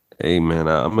hey, man,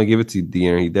 I'm gonna give it to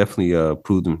De'Aaron. He definitely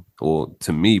proved him. Well,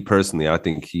 to me personally, I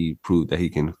think he proved that he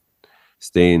can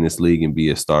stay in this league and be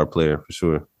a star player for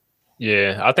sure.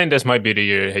 Yeah, I think this might be the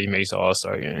year he makes the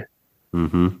All-Star game.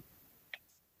 Mm-hmm.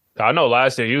 I know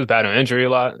last year he was battling injury a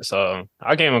lot, so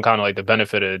I gave him kind of like the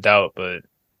benefit of the doubt, but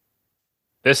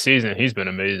this season he's been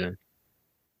amazing.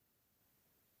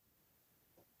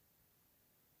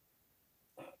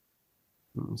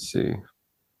 Let's see.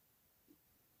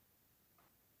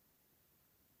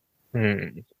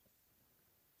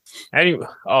 Anyway,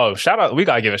 shout out. We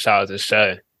got to give a shout out to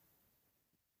Shai.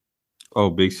 Oh,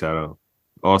 big shout out.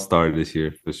 All-star this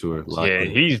year for sure.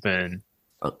 He's been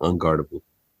unguardable.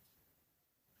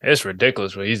 It's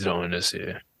ridiculous what he's doing this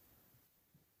year.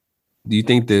 Do you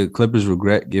think the Clippers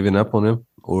regret giving up on him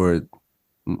or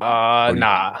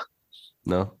nah.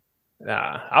 No?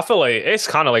 Nah. I feel like it's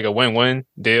kind of like a win-win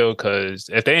deal because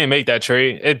if they didn't make that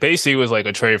trade, it basically was like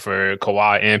a trade for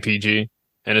Kawhi and PG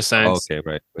in a sense. Okay,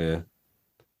 right. Yeah.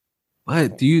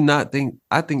 But do you not think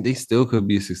 – I think they still could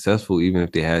be successful even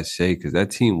if they had Shea because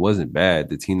that team wasn't bad.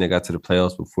 The team that got to the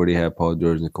playoffs before they had Paul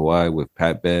George and Kawhi with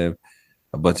Pat Bev,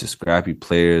 a bunch of scrappy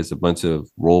players, a bunch of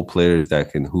role players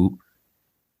that can hoop.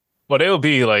 Well, they'll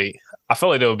be like – I feel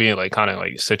like they'll be in like kind of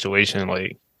like situation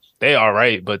like they are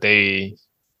right, but they're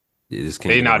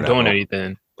not doing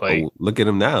anything. Like look at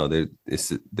them now. They're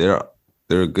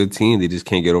they're a good team. They just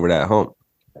can't get over that hump.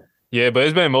 Yeah, but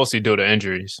it's been mostly due to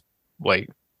injuries. Like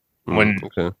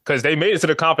because they made it to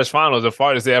the conference finals the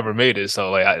farthest they ever made it.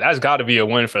 So like that's got to be a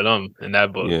win for them in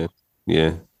that book.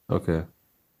 Yeah. Okay.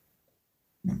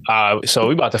 So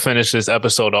we about to finish this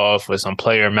episode off with some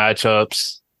player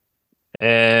matchups,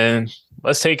 and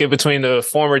let's take it between the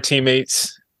former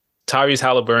teammates Tyrese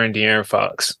Halliburton, De'Aaron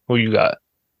Fox. Who you got?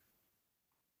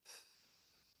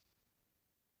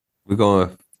 We're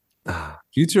going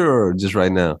future or just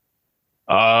right now?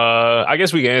 I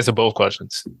guess we can answer both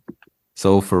questions.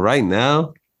 So for right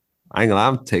now, I'm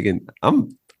on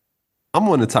the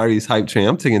Tyrese hype train.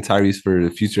 I'm taking Tyrese for the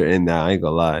future and now. I ain't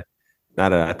gonna lie. Now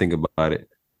that I think about it.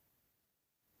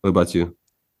 What about you?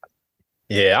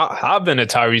 Yeah, I've been a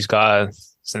Tyrese guy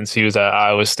since he was at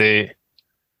Iowa State.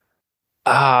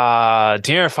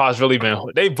 De'Aaron Fox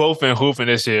they both been hooping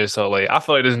this year. So like I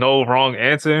feel like there's no wrong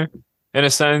answer in a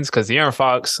sense, because De'Aaron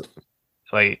Fox,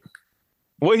 like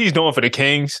what he's doing for the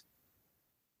Kings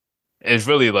is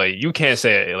really like you can't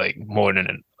say like more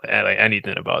than like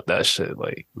anything about that shit.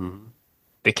 Like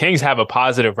the Kings have a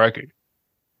positive record.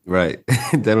 Right.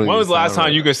 When was the last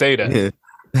time you could say that? Yeah,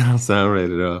 that don't sound right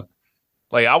at all.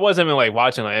 Like I wasn't even like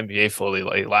watching like NBA fully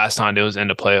like last time they was in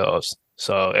the playoffs.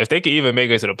 So if they could even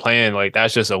make it to the play-in, like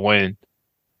that's just a win.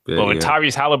 Yeah, but what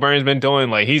Tyrese Halliburton's been doing,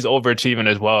 like he's overachieving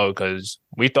as well, because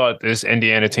we thought this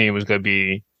Indiana team was gonna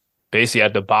be basically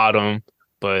at the bottom,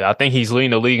 but I think he's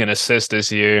leading the league in assists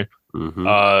this year.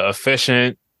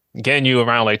 Efficient, getting you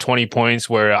around like 20 points,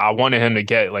 where I wanted him to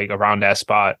get like around that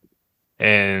spot.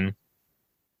 And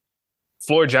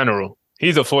floor general,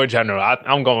 he's a floor general.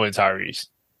 I'm going with Tyrese.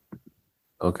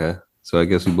 Okay, so I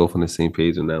guess we both on the same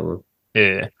page on that one.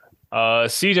 Yeah.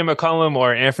 CJ McCollum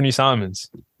or Anthony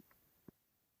Simons?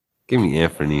 Give me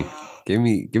Anthony. Give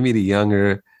me the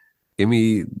younger. Give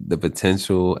me the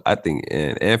potential. I think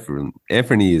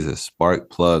Anthony is a spark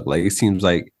plug. Like it seems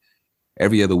like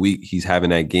every other week he's having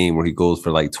that game where he goes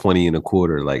for like 20 and a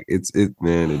quarter. Like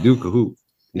man, the Duke of hoop.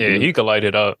 He could light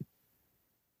it up.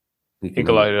 He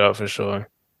could light it up for sure.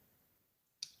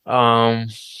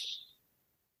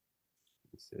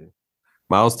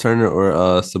 Miles Turner or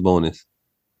Sabonis?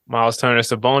 Miles Turner,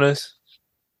 Sabonis.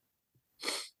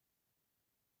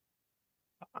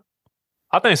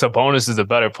 I think Sabonis is a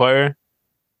better player,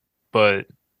 but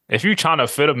if you're trying to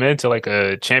fit him into like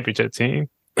a championship team,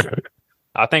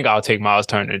 I think I'll take Miles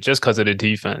Turner just because of the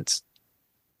defense.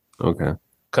 Okay.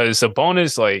 Because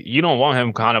Sabonis, like you don't want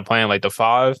him kind of playing like the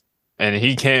 5, and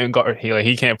he can't guard.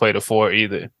 He can't play the 4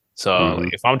 either. So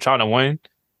like, if I'm trying to win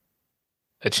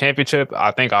a championship,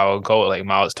 I think I will go with like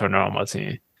Miles Turner on my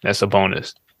team. That's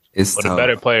Sabonis. But a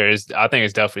better player I think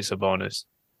it's definitely Sabonis.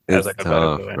 It's like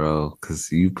tough, bro, because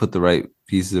you put the right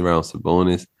pieces around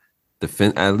Sabonis,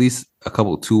 defend at least a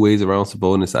couple 2 ways around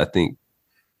Sabonis. I think.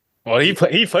 Well,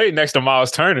 he played next to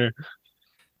Miles Turner,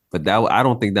 but I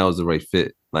don't think that was the right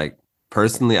fit. Like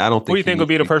personally, I don't think. Who do you think would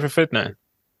be the perfect fit then?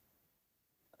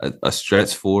 A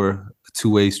stretch 4, a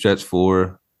 2-way stretch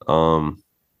 4. I'm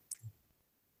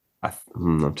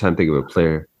trying to think of a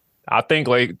player. I think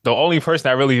like the only person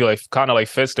that really like kind of like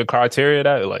fits the criteria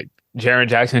that like Jaren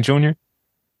Jackson Jr.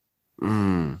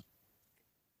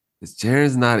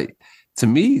 Jaren's not to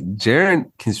me.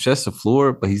 Jaren can stretch the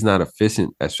floor, but he's not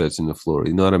efficient at stretching the floor.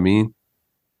 You know what I mean?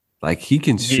 Like he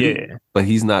can shoot, but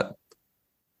he's not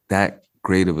that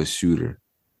great of a shooter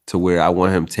to where I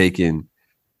want him taking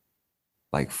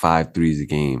like 5 threes a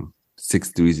game, 6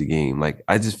 threes a game. Like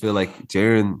I just feel like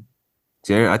Jaren.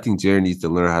 I think Jaren needs to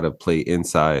learn how to play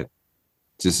inside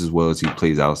just as well as he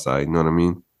plays outside. You know what I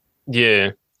mean?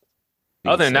 Yeah.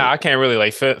 Other than that, I can't really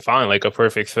like find like a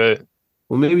perfect fit.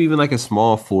 Well, maybe even like a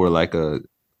small 4, like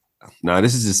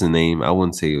this is just a name. I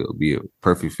wouldn't say it would be a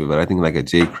perfect fit, but I think like a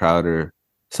Jay Crowder,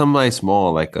 somebody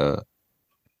small, like a.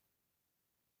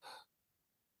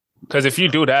 Because if you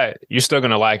do that, you're still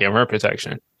gonna lack in rim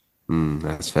protection.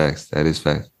 That's facts. That is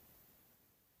facts.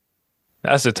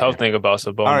 That's the tough thing about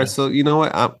Sabonis. All right, so you know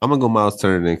what? I'm gonna go Miles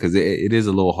Turner then, because it is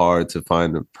a little hard to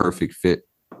find the perfect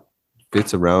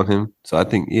fits around him. So I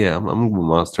think I'm gonna go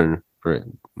Miles Turner for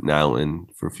now and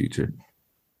for future.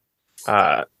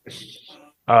 Let's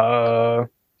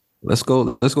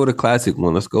go to classic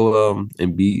one. Let's go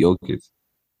and beat Jokic.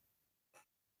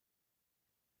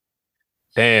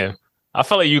 Damn. I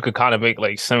feel like you could kind of make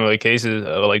like similar cases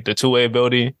of like the 2-way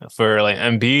ability for like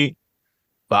Embiid,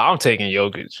 but I'm taking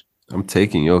Jokic. I'm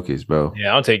taking Jokic, bro.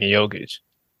 Yeah, I'm taking Jokic.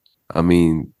 I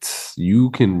mean, you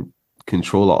can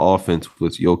control the offense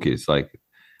with Jokic. Like,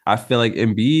 I feel like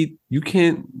Embiid, you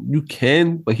can,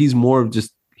 but he's more of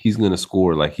just he's gonna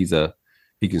score. Like he can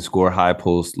score high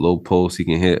post, low post. He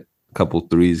can hit a couple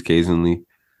threes occasionally.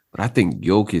 But I think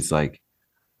Jokic, like,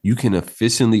 you can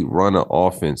efficiently run an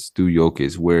offense through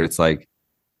Jokic where it's like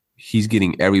he's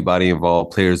getting everybody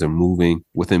involved. Players are moving.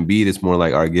 With Embiid, it's more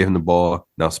like, all right, give him the ball.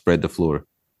 Now spread the floor.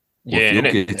 With Yeah, and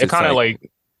it, Jokic, it it's kind of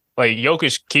like, like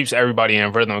Jokic keeps everybody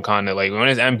in rhythm kind of like when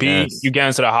it's Embiid, you yes. get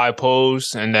into the high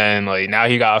post and then like now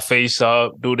he got to face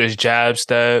up, do this jab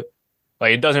step.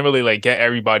 Like it doesn't really like get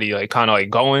everybody like kind of like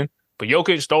going. But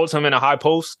Jokic throws him in a high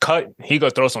post, cut, he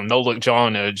could throw some no look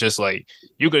John or just like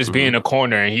you could just be in Mm-hmm. the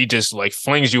corner and he just like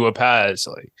flings you a pass.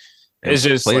 Like And it's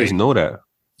just players like know that.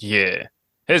 yeah.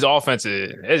 His offense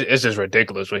is it's just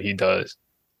ridiculous what he does.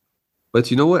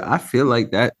 But you know what? I feel like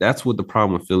that's what the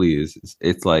problem with Philly is.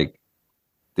 It's like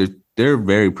they're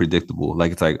very predictable.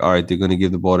 Like it's like, all right, they're gonna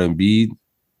give the ball to Embiid.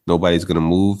 Nobody's gonna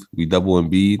move. We double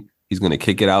Embiid. He's gonna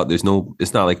kick it out. It's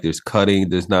not like there's cutting.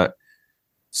 There's not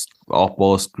off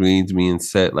ball screens being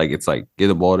set. Like it's like get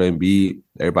the ball to Embiid.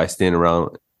 Everybody stand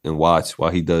around and watch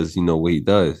while he does, what he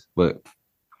does. But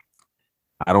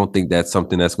I don't think that's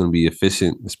something that's going to be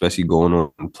efficient, especially going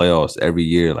on in playoffs every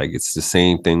year. Like it's the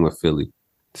same thing with Philly,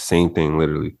 the same thing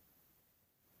literally.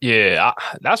 Yeah,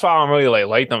 that's why I don't really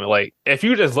like them. Like, if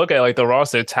you just look at like the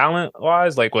roster talent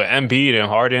wise, like with Embiid and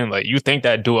Harden, like you think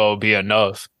that duo would be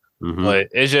enough, Mm-hmm. but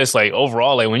it's just like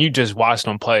overall, like when you just watch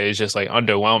them play, it's just like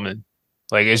underwhelming.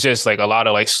 Like it's just like a lot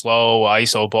of like slow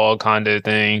ISO ball kind of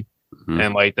thing, Mm-hmm.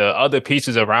 and like the other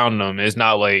pieces around them is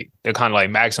not like they're kind of like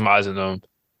maximizing them.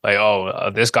 Like,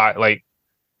 oh, this guy, like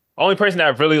only person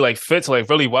that really like fits like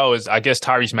really well is I guess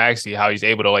Tyrese Maxey, how he's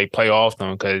able to like play off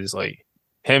them because like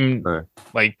him Right.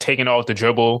 like taking off the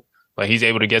dribble, like he's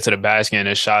able to get to the basket and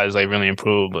his shot is like really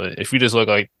improved. But if you just look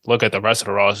at the rest of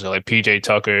the roster, like PJ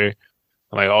Tucker,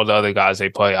 like all the other guys they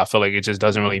play, I feel like it just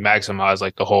doesn't really maximize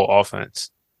like the whole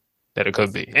offense that it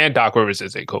could be. And Doc Rivers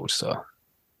is a coach, so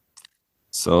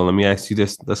So let me ask you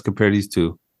this. Let's compare these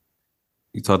two.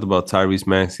 You talked about Tyrese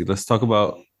Maxey. Let's talk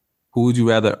about who would you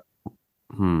rather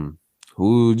hmm,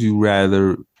 who would you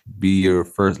rather be your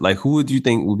first, like who would you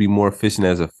think would be more efficient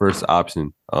as a first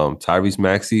option? Tyrese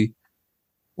Maxey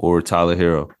or Tyler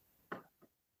Hero?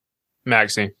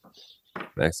 Maxi.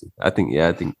 Maxey. I think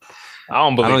I don't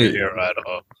I believe in don't Hero at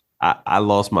all. I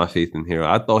lost my faith in Hero.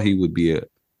 I thought he would be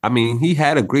I mean, he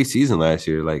had a great season last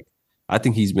year. Like, I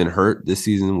think he's been hurt this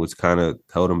season, which kind of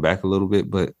held him back a little bit,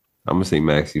 but I'm going to say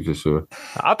Maxey for sure.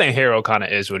 I think Hero kind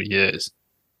of is what he is.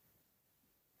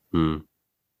 Hmm.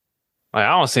 Like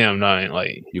I don't see him nothing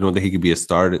like. You don't think he could be a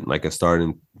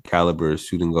starting caliber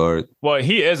shooting guard? Well,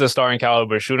 he is a starting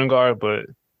caliber shooting guard, but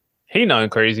he nothing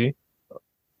crazy.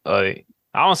 Like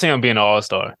I don't see him being an all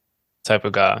star type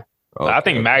of guy. Like, I Okay,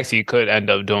 think okay. Maxi could end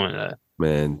up doing that.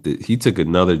 Man, he took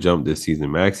another jump this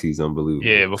season. Maxey's Yeah,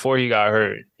 unbelievable. before he got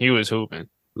hurt, he was hooping.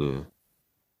 Yeah.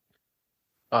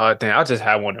 Dang, I just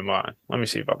had one in mind. Let me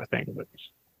see if I can think of it.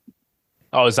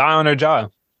 Oh, Zion or Ja?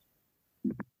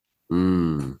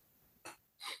 Mm.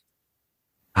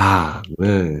 Ah,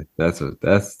 man,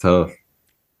 that's tough.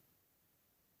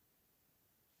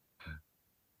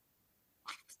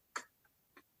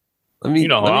 Let You me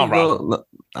know who let me I'm rocking. go.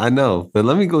 I know, but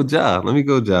let me go Ja. Let me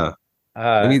go Ja.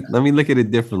 Uh, Let me look at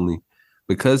it differently.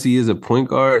 Because he is a point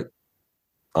guard,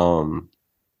 um,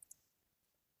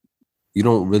 you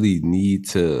don't really need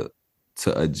to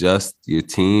adjust your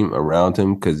team around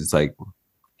him because it's like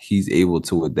he's able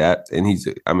to adapt and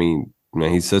I mean,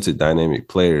 man, he's such a dynamic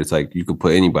player. It's like you could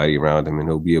put anybody around him and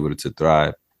he'll be able to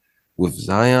thrive. With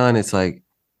Zion, it's like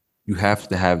you have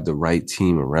to have the right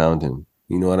team around him.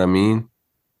 You know what I mean?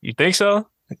 you think so?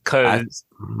 I Because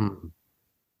mhm.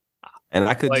 And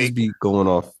I could just like, be going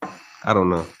off. I don't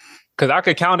know. because I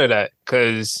could counter that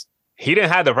because he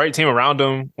didn't have the right team around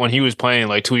him when he was playing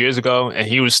like 2 years ago, and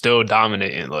he was still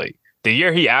dominating. Like the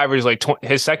year he averaged like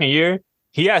his second year,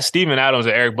 he had Steven Adams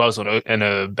and Eric Bledsoe in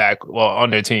the back, well, on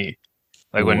their team,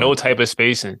 like with no Boy, type of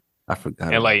spacing. I forgot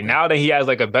And about like that. now that he has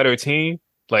like a better team,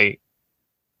 like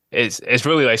it's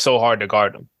really like so hard to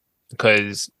guard him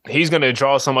because he's gonna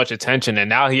draw so much attention, and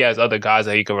now he has other guys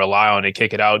that he can rely on and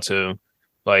kick it out to.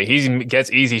 Like he gets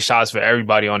easy shots for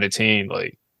everybody on the team.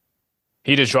 Like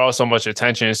he just draws so much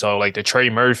attention. So like the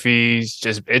Trey Murphys,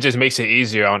 it just makes it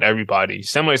easier on everybody.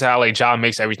 Similar to how like John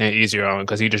makes everything easier on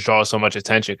because he just draws so much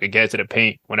attention, could get to the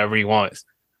paint whenever he wants.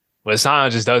 But Zion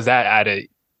just does that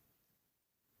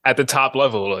at the top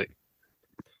level.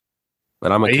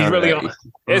 But I'm gonna Like he's counter really that. on.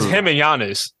 It's him and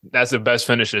Giannis. That's the best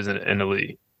finishers in the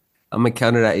league. I'm gonna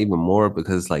counter that even more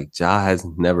because like Ja has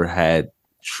never had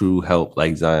true help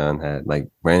like Zion had. Like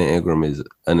Brandon Ingram is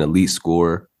an elite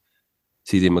scorer.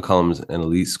 CJ McCollum's an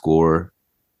elite scorer.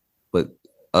 But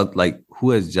like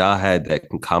who has Ja had that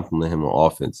can complement him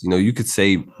on offense? You know, you could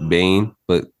say Bane,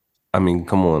 but I mean,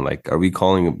 come on, like, are we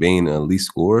calling Bane an elite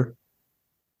scorer?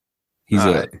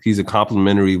 He's a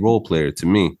complimentary role player to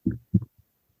me.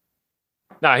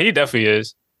 Nah, he definitely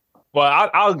is. Well,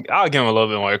 I'll give him a little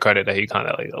bit more credit that he kind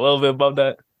of like a little bit above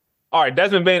that. All right,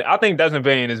 Desmond Bain. I think Desmond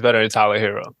Bain is better than Tyler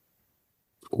Hero.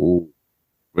 Oh,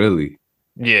 really?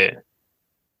 Yeah,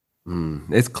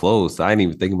 It's close. I didn't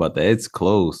even think about that. It's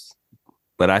close,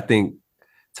 but I think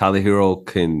Tyler Hero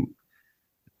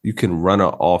you can run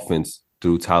an offense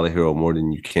through Tyler Hero more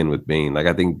than you can with Bane. Like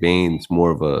I think Bane's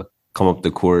more of a come up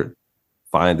the court,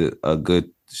 find a good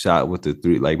shot with the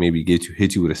three, like maybe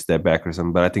hit you with a step back or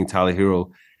something. But I think Tyler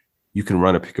Hero, you can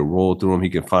run a pick and roll through him. He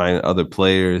can find other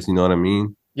players. You know what I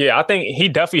mean? yeah. I think he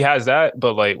definitely has that.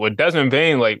 But like with Desmond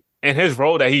Bain, like in his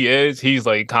role that he is, he's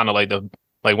like kind of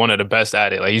like one of the best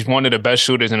at it. Like he's one of the best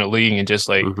shooters in the league, and just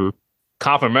like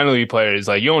complementary players.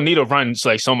 Like you don't need to run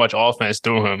like so much offense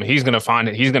through him. He's gonna find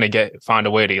it. He's gonna find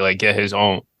a way to like get his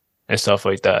own and stuff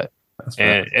like that. That's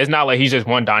And right. it's not like he's just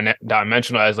one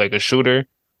dimensional as like a shooter,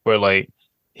 where like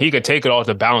he could take it off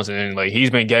the bounce, and like he's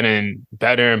been getting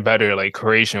better and better like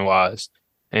creation wise.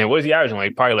 And what's he averaging?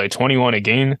 Like probably like 21 a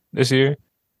game this year.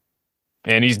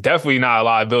 And he's definitely not a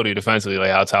liability defensively like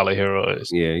how Tyler Hero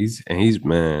is. Yeah,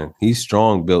 he's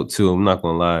strong built too. I'm not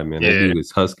gonna lie, man. That Yeah. dude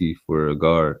is husky for a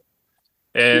guard.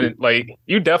 And like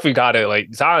you definitely got it.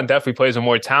 Like Zion definitely plays with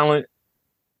more talent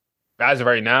as of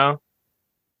right now.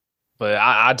 But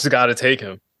I just gotta take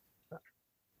him.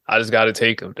 I just gotta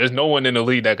take him. There's no one in the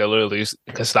league that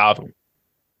could stop him.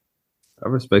 I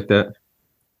respect that.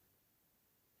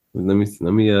 Let me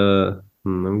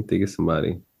think of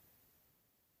somebody.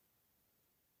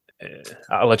 Yeah,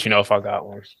 I'll let you know if I got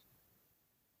one.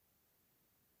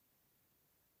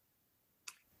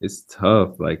 It's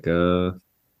tough. Like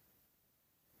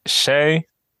Shea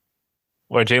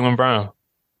or Jaylen Brown.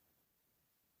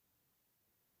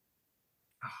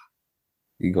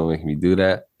 you gonna make me do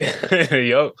that?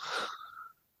 Yup.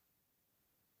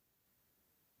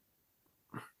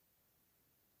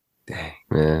 Dang,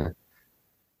 man.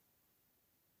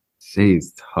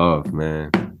 Shay's tough,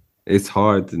 man. It's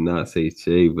hard to not say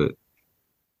Shay, but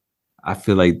I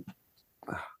feel like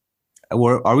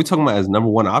are we talking about as number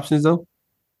one options though?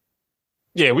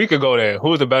 Yeah, we could go there. Who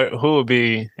would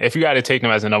be if you got to take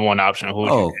him as a number one option? Who would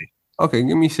you Oh, take? okay.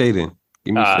 Give me Shay then.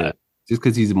 Give me Uh, Shay. Just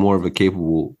because he's more of a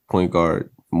capable point guard,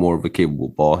 more of a capable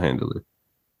ball handler.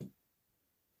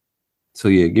 So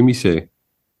yeah, give me Shay.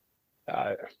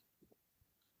 uh,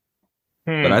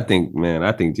 But I hmm. think, man,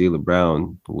 I think Jaylen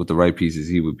Brown with the right pieces,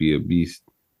 he would be a beast.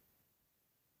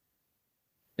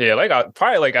 Yeah, like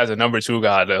probably like as a number two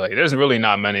guy, like there's really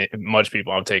not much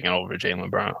people I'm taking over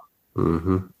Jaylen Brown.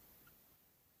 Mm-hmm.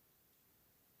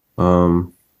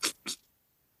 Um,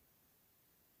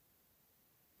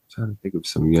 trying to think of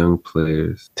some young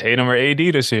players. Tatum or AD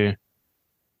this year.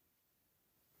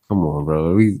 Come on,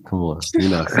 bro. Come on. We're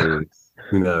not serious.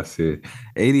 We're not serious.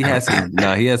 AD had some.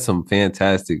 Nah, he had some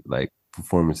fantastic like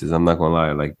performances. I'm not gonna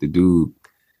lie. Like the dude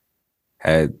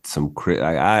had some crit.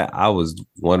 I was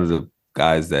one of the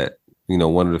guys that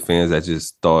one of the fans that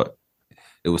just thought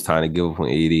it was time to give up on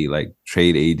AD, like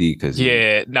trade AD because Yeah,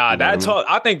 nah, you know what I that mean? talk.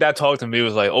 I think that talk to me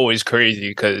was like always crazy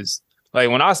because like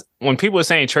when people were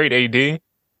saying trade AD,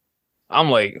 I'm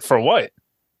like, for what?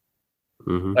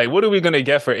 Mm-hmm. Like, what are we gonna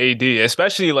get for AD?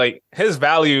 Especially like his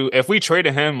value. If we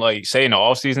traded him, like say in the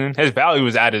offseason, his value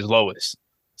was at his lowest.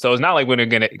 So it's not like we're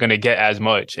gonna get as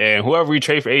much. And whoever we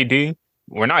trade for AD,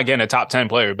 we're not getting a top 10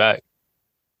 player back.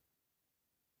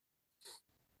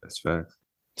 That's facts.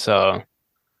 So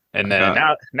and I then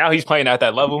got. now he's playing at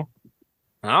that level.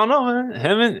 I don't know,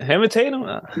 man. Him and Tatum.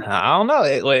 I don't know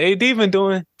what AD been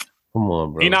doing. Come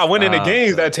on, He bro. not winning the Stop,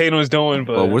 games bro. that Tatum's doing,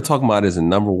 But but we're talking about as a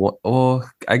number one. Oh,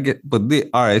 I get. But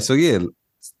all right. So yeah,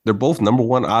 they're both number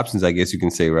one options. I guess you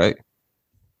can say, right?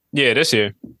 yeah, this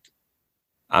year.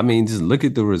 I mean, just look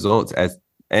at the results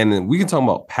and then we can talk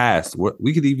about past.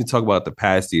 We could even talk about the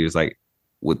past years, like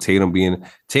with Tatum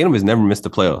has never missed the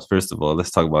playoffs. First of all,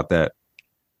 let's talk about that.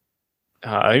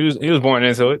 He was born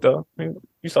into it though.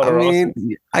 You saw I the roster.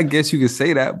 mean, I guess you could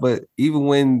say that, but even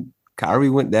when Kyrie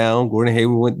went down, Gordon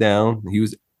Hayward went down,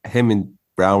 him and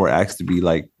Brown were asked to be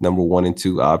like number one and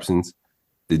two options.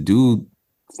 The dude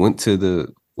went to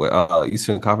the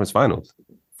Eastern Conference Finals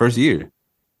first year.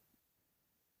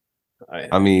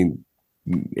 I mean,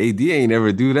 AD ain't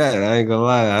never do that. I ain't gonna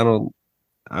lie.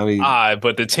 I mean,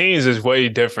 But the teams is way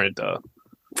different though.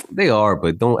 they are,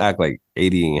 but don't act like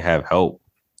AD ain't have help.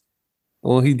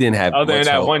 Well, he didn't have Other than much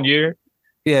that help. 1 year,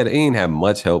 He ain't have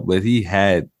much help, but he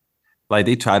had like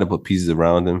they tried to put pieces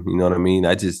around him. You know what I mean?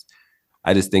 I just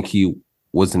think he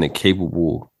wasn't a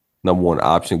capable number one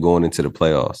option going into the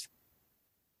playoffs.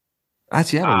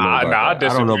 Actually, I don't know about I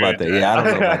that. I don't know disagree about with that. Yeah, I don't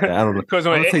know about that. I don't know. because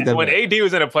I'm gonna take that when back. AD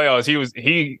was in the playoffs,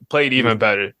 he played He was even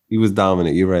better. he was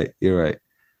dominant. You're right. You're right.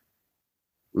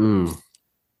 Mm.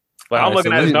 Like All I'm right, so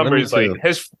looking at his let me numbers, like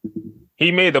chill.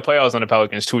 he made the playoffs on the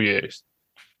Pelicans 2 years.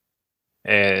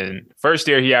 And first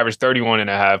year he averaged 31 and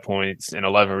a half points and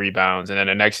 11 rebounds. And then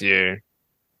the next year,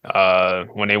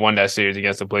 when they won that series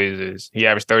against the Blazers, he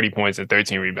averaged 30 points and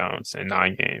 13 rebounds in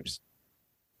 9 games.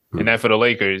 And Mm. then for the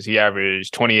Lakers, he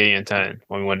averaged 28 and 10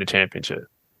 when we won the championship.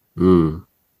 Mm.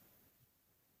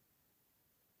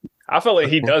 I feel like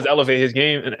he Okay. does elevate his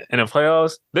game in the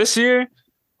playoffs this year.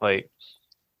 Like,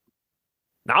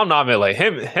 I'm not mad. Like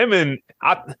him and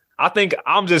I think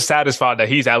I'm just satisfied that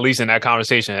he's at least in that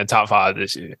conversation in top 5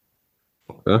 this year.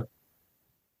 Okay. I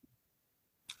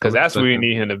Because that's where respect we that.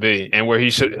 need him to be and where he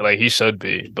should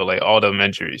be. But like all the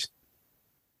injuries.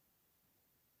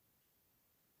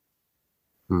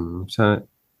 All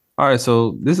right,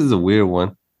 so this is a weird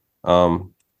one.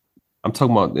 I'm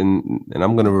talking about, and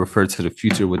I'm gonna refer to the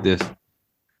future with this.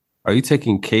 Are you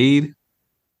taking Cade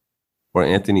or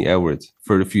Anthony Edwards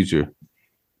for the future?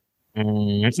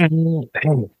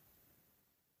 Mm-hmm.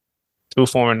 2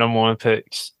 former #1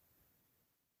 picks.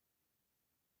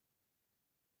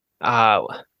 Uh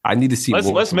I need to see more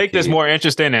let's from make this Cade. more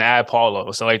interesting and add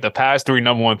Paulo. So like the past 3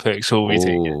 #1 picks, who will we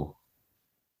taking? Oh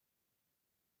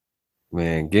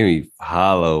man, give me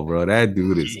Hollow, bro. That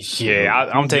dude is Yeah,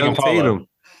 I'm he's taking young Paulo. Tatum.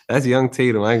 That's young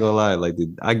Tatum. I ain't gonna lie. Like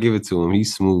I give it to him.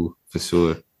 He's smooth for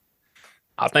sure.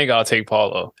 I think I'll take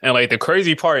Paulo. And like the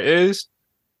crazy part is,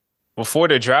 before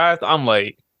the draft, I'm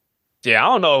like, yeah, I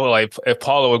don't know like if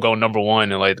Paulo would go #1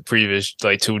 in like the previous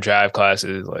like 2 draft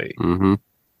classes. Like, Mm-hmm.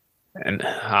 and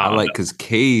I I don't like know. because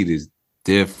Cade is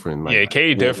different. Like, Yeah, K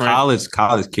well, different.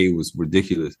 college Cade was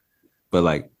ridiculous, but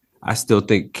like I still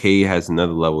think Cade has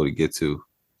another level to get to.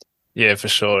 Yeah, for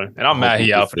sure. And I I'm hope mad he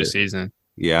he out gets for the there. season.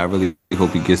 Yeah, I really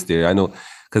hope he gets there. I know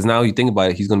because now you think about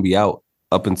it, he's going to be out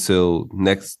up until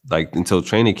until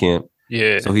training camp.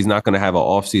 Yeah. So he's not going to have an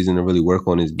off season to really work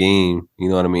on his game. You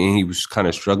know what I mean? He was kind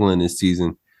of struggling this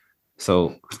season.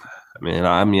 So, man,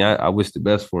 I wish the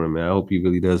best for him, man. I hope he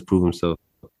really does prove himself.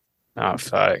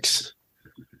 Facts.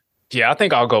 Yeah, I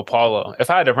think I'll go Paulo. If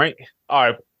I had to rank, all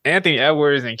right, Anthony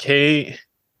Edwards and Cade.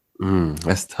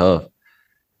 That's tough.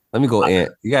 Let me go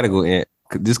Ant. You got to go Ant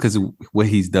just because of what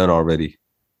he's done already.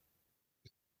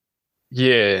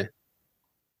 Yeah,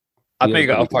 I think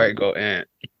I'll probably go Ant.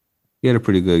 He had a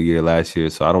pretty good year last year,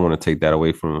 so I don't want to take that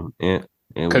away from him. Ant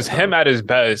Because was him at his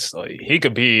best, like he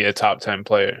could be a top 10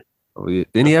 player. Oh yeah.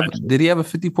 Did he have a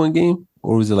 50-point game?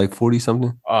 Or was it like 40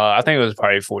 something? I think it was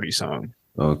probably 40 something.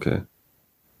 Okay.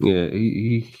 Yeah,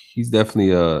 he's definitely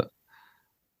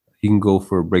he can go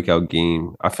for a breakout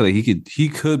game. I feel like he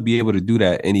could be able to do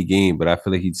that any game, but I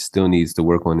feel like he still needs to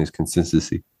work on his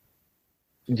consistency.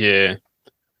 Yeah.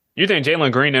 You think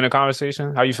Jalen Green in a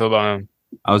conversation? How you feel about him?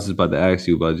 I was just about to ask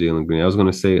you about Jalen Green. I was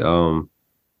gonna say,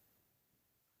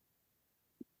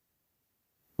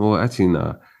 well, actually,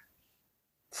 nah.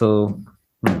 So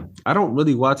I don't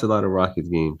really watch a lot of Rockets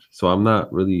games, so I'm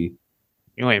not really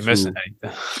You ain't missing too.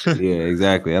 anything. Yeah,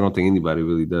 exactly. I don't think anybody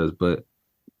really does, but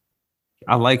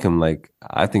I like him. Like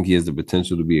I think he has the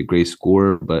potential to be a great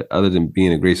scorer, but other than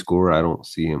being a great scorer, I don't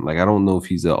see him. Like I don't know if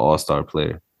he's an all-star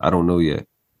player. I don't know yet.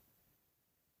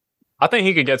 I think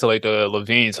he could get to like the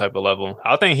Levine type of level.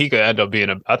 I think he could end up being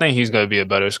I think he's gonna be a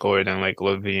better scorer than like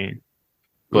Levine.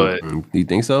 But Do you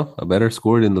think so? A better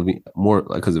scorer than Levine? More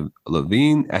like because of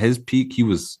Levine at his peak, he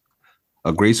was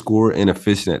a great scorer and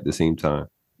efficient at the same time.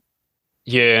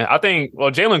 yeah, I think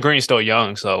Jalen Green's still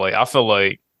young, so like I feel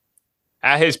like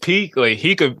at his peak, like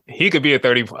he could be a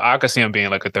 30. I could see him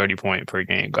being like a 30-point per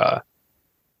game guy.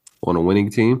 On a winning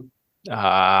team.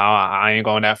 I ain't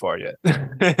going that far yet.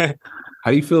 How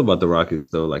do you feel about the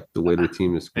Rockets though? Like the way their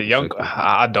team is The young, constructed?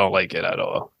 I don't like it at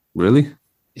all. Really?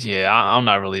 Yeah, I'm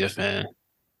not really a fan.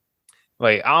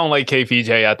 Like I don't like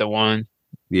KPJ at the 1.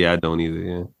 Yeah, I don't either.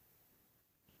 Yeah.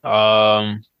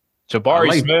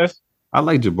 Jabari Smith, I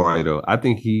like Jabari though. I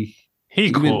think he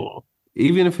even cool.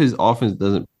 even if his offense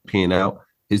doesn't pan out,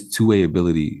 his two-way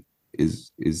ability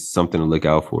is something to look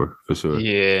out for sure.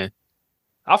 Yeah.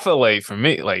 I feel like for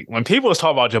me, like when people was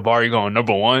talking about Jabari going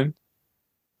 #1,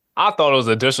 I thought it was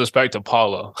a disrespect to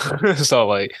Paulo. So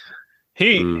like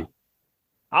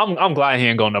I'm glad he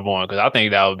ain't going #1 because I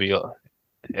think that would be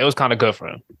it was kind of good for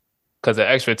him because the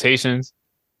expectations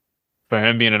for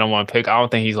him being a #1 pick. I don't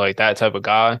think he's like that type of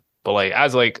guy, but like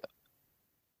as like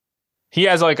he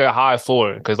has like a high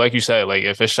floor because like you said, like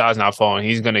if his shot's not falling,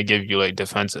 he's gonna give you like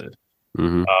defensive.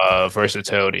 Mm-hmm.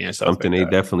 versatility and stuff Something like they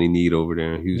that. definitely need over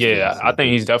there in Houston. Yeah, I So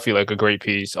think he's definitely like a great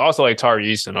piece. Also, like Tari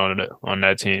Easton on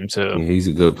that team too. yeah, he's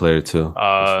a good player too.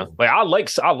 For sure. Like I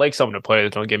like some of the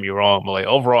players. Don't get me wrong, but like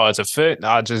overall as a fit,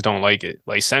 I just don't like it.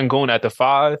 Like Sengun at the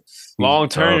 5, He's long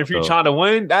term. tough If you're though. trying to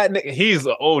win, he's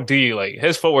OD. Like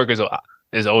his footwork is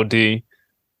OD, You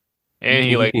and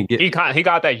think he can get? he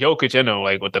got that Jokic in him,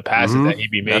 like with the passes that he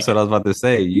be That's what making. I was about to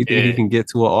say. You think he Yeah, can get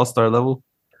to an All-Star level?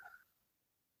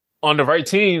 on the right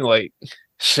team, like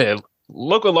shit.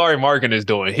 Look what Larry Markin is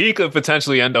doing. He could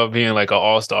potentially end up being like an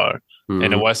all star in the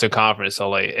Mm-hmm. Western Conference. So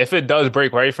like, if it does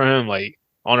break right for him, like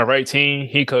on the right team,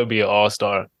 he could be an all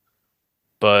star.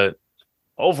 But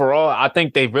overall, I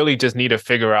think they really just need to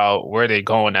figure out where they're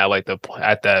going at at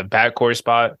the backcourt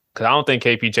spot. Because I don't think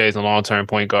KPJ is a long term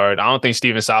point guard. I don't think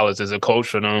Steven Silas is a coach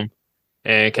for them.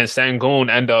 And can Sangoon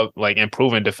end up like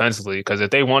improving defensively? Because if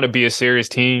they want to be a serious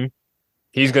team,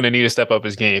 he's going to need to step up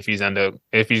his game if he's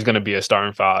going to be a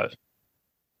starting 5.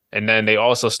 And then they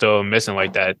also still missing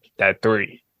like that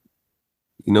 3.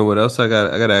 You know what else I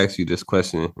got? I got to ask you this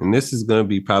question, and this is going to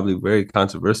be probably very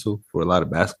controversial for a lot of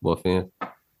basketball fans.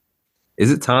 Is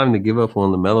it time to give up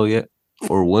on LaMelo yet,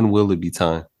 or when will it be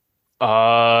time?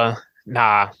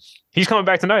 Nah, he's coming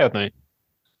back tonight, I think.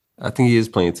 I think he is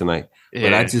playing tonight, but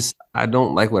Yeah. I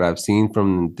don't like what I've seen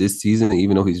from this season,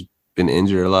 even though he's been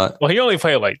injured a lot. Well, he only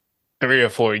played like 3 or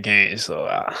 4 games, so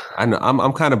I know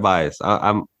I'm kind of biased.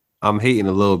 I'm hating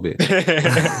a little bit.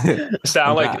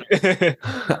 sound like I, it.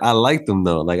 I liked him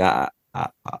though. Like I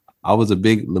was a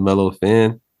big LaMelo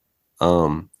fan.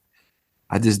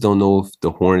 I just don't know if the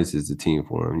Hornets is the team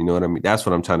for him. You know what I mean? That's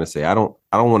what I'm trying to say. I don't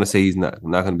want to say he's not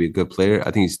going to be a good player.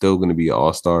 I think he's still going to be an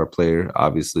all-star player.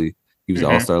 Obviously, he was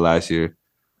an all-star last year.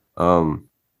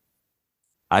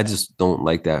 I just don't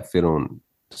like that fit on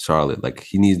Charlotte. Like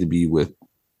he needs to be with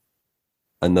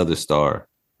another star.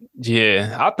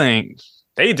 Yeah, I think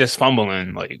they just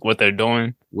fumbling like what they're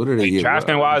doing. What are they Like,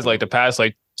 drafting wise? Like the past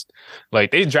like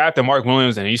they drafted Mark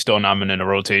Williams and he's still not been in the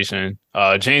rotation.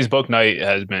 James Bouknight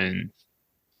has been.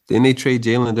 Didn't they trade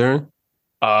Jalen Duren?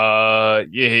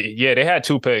 Yeah, they had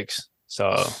 2 picks.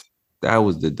 So that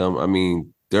was the dumb. I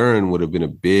mean, Duren would have been a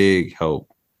big help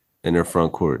in their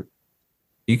front court.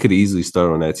 He could easily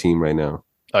start on that team right now.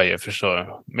 Oh yeah, for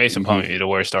sure. Mason Plumlee, the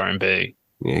worst starting big.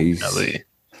 Yeah,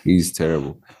 he's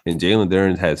terrible. And Jalen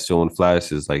Duren has shown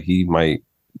flashes like he might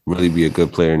really be a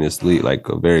good player in this league, like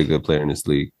a very good player in this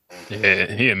league. Yeah,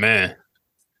 he a man.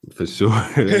 For sure.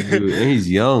 And he's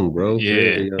young, bro.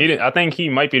 Yeah. Young. I think he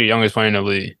might be the youngest player in the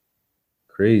league.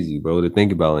 Crazy, bro, to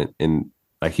think about it. And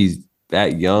like he's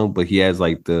that young, but he has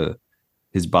like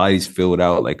his body's filled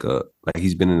out like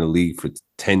he's been in the league for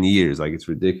 10 years. Like it's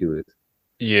ridiculous.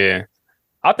 Yeah.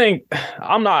 I think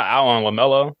I'm not out on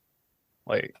LaMelo.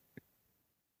 Like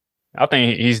I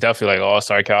think he's definitely like an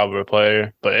all-star caliber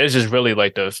player, but it's just really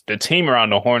like the team around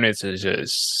the Hornets is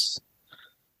just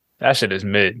that shit is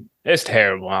mid. It's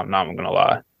terrible. I'm not gonna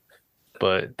lie,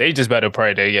 but they just better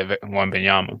pray they get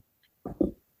Wembanyama.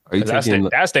 Are you taking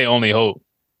that's their only hope?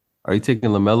 Are you taking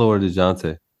LaMelo or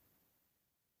DeJounte?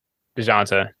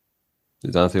 DeJounte.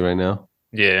 DeJounte right now?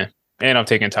 Yeah, and I'm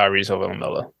taking Tyrese over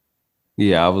LaMelo.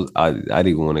 Yeah, I didn't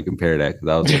even want to compare that because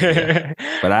I was like, yeah.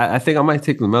 But I think I might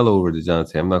take LaMelo over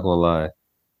DeJounte. I'm not gonna lie,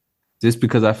 just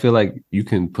because I feel like you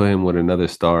can put him with another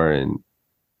star and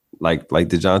like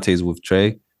DeJounte's with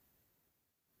Trey.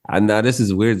 I know this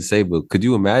is weird to say, but could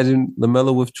you imagine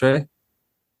LaMelo with Trey?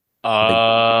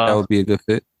 That would be a good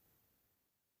fit.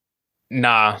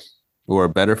 Nah, or a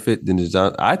better fit than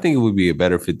DeJounte. I think it would be a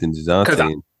better fit than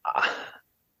DeJounte.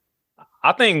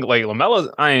 I think like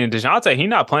DeJounte, he's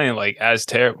not playing like as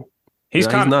terrible. He's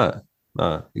not.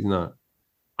 Nah, he's not.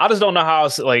 I just don't know how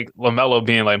like LaMelo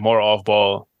being like more off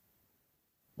ball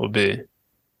would be.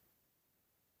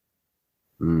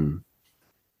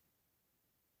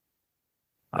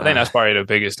 I think that's probably the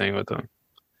biggest thing with him.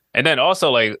 And then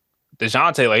also like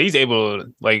DeJounte, like he's able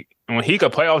to like when he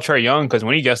could play off Trae Young, because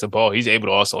when he gets the ball, he's able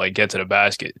to also like get to the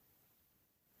basket.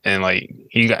 And like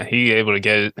he able to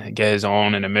get his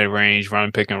own in the mid range,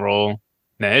 run pick and roll.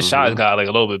 Now his shot got like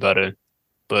a little bit better.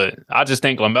 But I just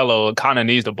think LaMelo kind of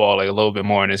needs the ball like a little bit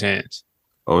more in his hands.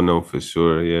 Oh no, for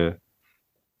sure, yeah.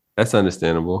 That's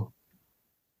understandable.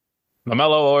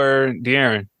 LaMelo or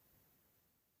De'Aaron?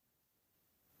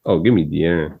 Oh, give me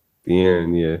De'Aaron.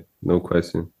 De'Aaron, yeah, no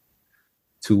question.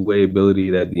 Two-way ability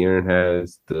that De'Aaron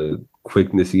has, the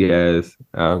quickness he has.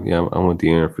 I want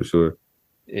De'Aaron for sure.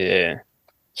 Yeah.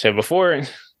 So before,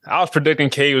 I was predicting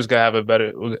Cade was gonna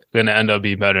end up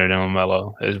being better than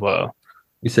LaMelo as well.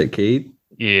 You said Cade?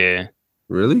 Yeah.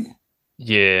 Really?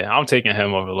 Yeah, I'm taking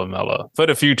him over LaMelo for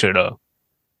the future though.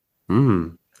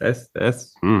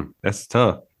 That's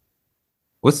tough.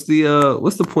 What's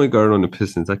the point guard on the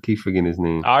Pistons? I keep forgetting his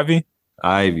name. Ivy?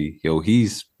 Ivy. Yo,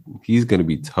 he's gonna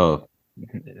be tough.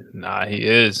 Nah, he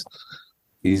is.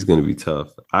 He's gonna be tough.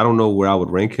 I don't know where I would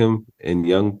rank him in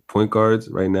young point guards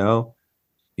right now.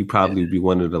 He probably would be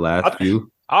one of the last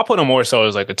few. I'll put him more so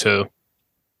as like a 2.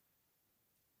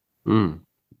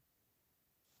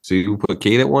 So you put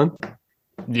Cade at 1?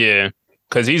 Yeah,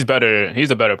 because he's better.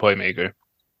 He's a better playmaker.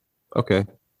 Okay.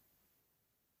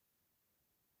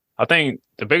 I think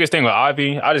the biggest thing with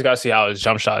Ivy, I just gotta see how his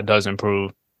jump shot does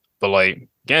improve. But like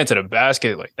getting to the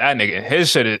basket, like that nigga, his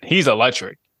shit, he's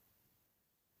electric.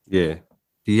 Yeah,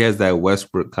 he has that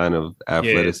Westbrook kind of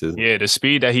athleticism. Yeah, the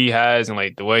speed that he has and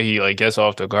like the way he like gets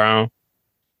off the ground.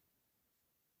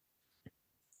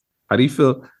 How do you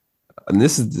feel? And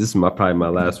this is probably my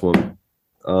last one.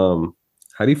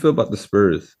 How do you feel about the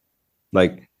Spurs?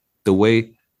 Like the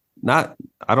way, not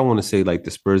I don't want to say like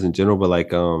the Spurs in general, but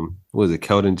like what was it,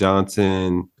 Keldon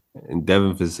Johnson and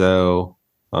Devin Vassell?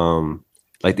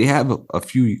 Like they have a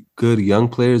few good young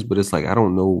players, but it's like I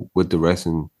don't know what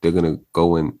direction they're gonna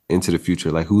go into the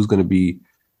future. Like who's gonna be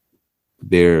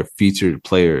their featured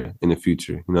player in the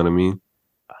future? You know what I mean?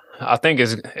 I think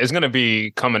it's gonna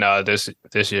be coming out of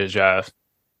this year's draft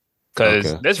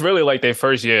because that's really like their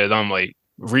first year of them like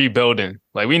rebuilding.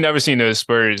 Like we never seen the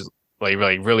Spurs like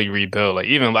really rebuild. Like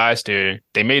even last year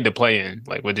they made the play-in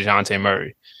like with DeJounte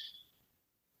Murray.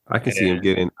 I can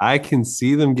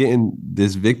see them getting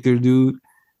this Victor dude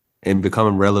and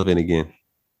becoming relevant again.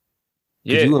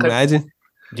 Could you imagine?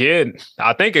 Yeah,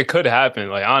 I think it could happen,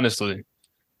 like honestly.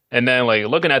 And then like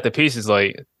looking at the pieces,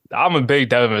 like I'm a big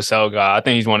Devin Vassell guy. I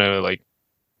think he's one of the like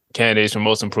candidates for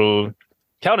most improved.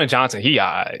 Keldon Johnson, he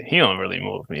don't really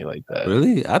move me like that.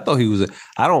 Really? I thought he was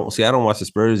I don't watch the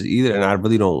Spurs either, and I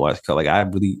really don't watch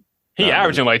he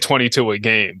averaging like 22 a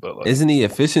game, but like, isn't he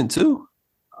efficient too?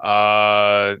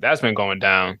 That's been going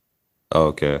down. Oh,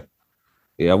 okay.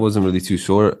 Yeah, I wasn't really too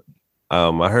sure.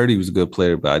 I heard he was a good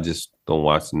player, but I just don't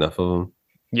watch enough of him.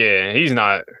 Yeah, he's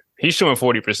not. He's shooting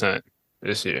 40%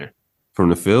 this year. From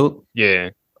the field? Yeah.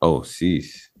 Oh,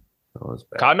 sheesh.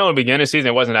 I know in the beginning of the season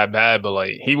it wasn't that bad, but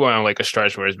like he went on like a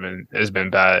stretch where it's been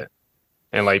bad.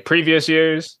 And like previous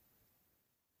years,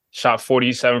 shot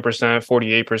 47%,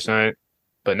 48%,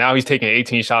 but now he's taking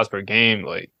 18 shots per game.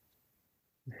 Like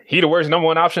he the worst number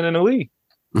one option in the league.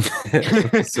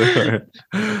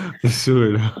 For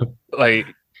sure. Like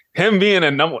him being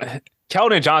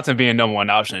Keldon Johnson being number one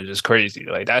option is just crazy.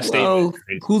 Like that statement.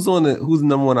 Who's the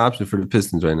number one option for the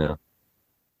Pistons right now?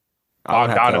 I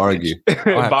would have to argue.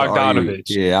 Bogdanovich.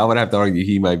 Yeah, I would have to argue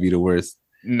he might be the worst.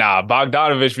 Nah,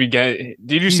 Bogdanovich.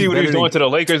 Did you see what he was doing to the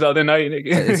Lakers the other night?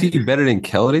 Is he better than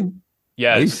Keldon?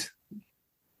 Yes.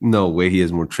 No way. He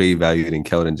has more trade value than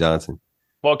Keldon Johnson.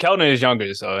 Well, Keldon is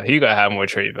younger, so he gotta have more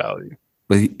trade value.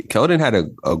 But Keldon had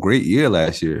a great year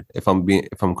last year. If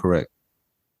I'm correct,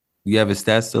 you have his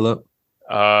stats still up?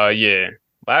 Yeah.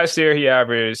 Last year he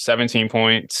averaged 17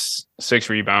 points, 6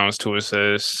 rebounds, 2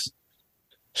 assists.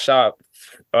 Shot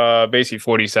basically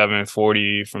 47,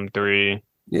 40 from 3.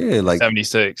 Yeah, like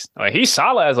 76. Like he's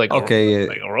solid as like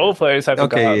a role player type of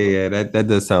guy. Okay, yeah. That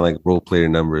does sound like role player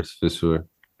numbers for sure.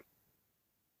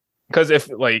 Because if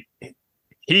like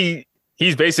he's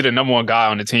basically the number one guy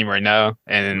on the team right now,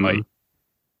 and like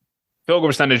field goal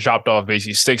percentage dropped off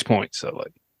basically 6 points. So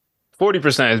like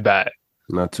 40% is bad.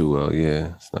 Not too well,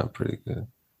 yeah. It's not pretty good.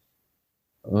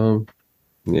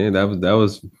 Yeah,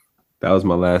 that was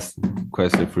my last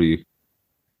question for you.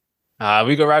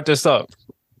 We can wrap this up.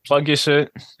 Plug your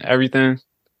shit, everything.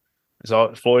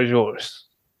 The floor is yours.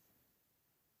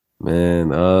 Man,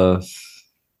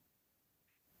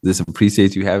 just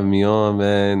appreciate you having me on,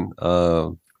 man.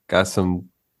 Got some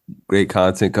great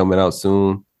content coming out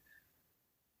soon.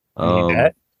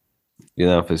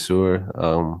 Yeah, for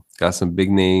sure. Got some big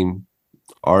name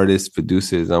artists,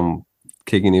 producers I'm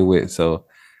kicking it with. So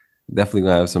definitely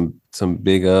gonna have some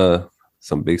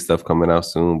big stuff coming out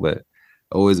soon. But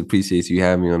always appreciate you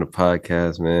having me on the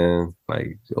podcast, man.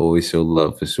 Like always show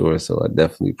love for sure. So I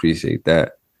definitely appreciate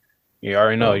that. You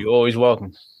already know. You're always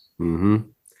welcome.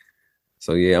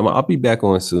 So yeah, I'll be back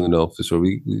on soon though, for sure.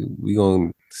 We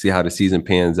gonna see how the season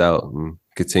pans out and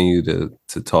continue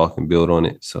to talk and build on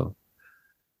it. So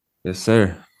yes,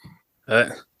 sir. All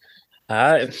right.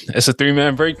 It's a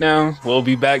 3-man breakdown. We'll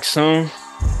be back soon.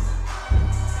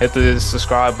 Hit the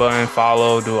subscribe button,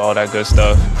 follow, do all that good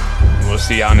stuff. We'll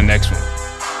see y'all in the next one.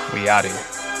 We out here.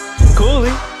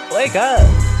 Cooly, wake up.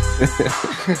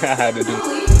 I had to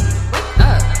do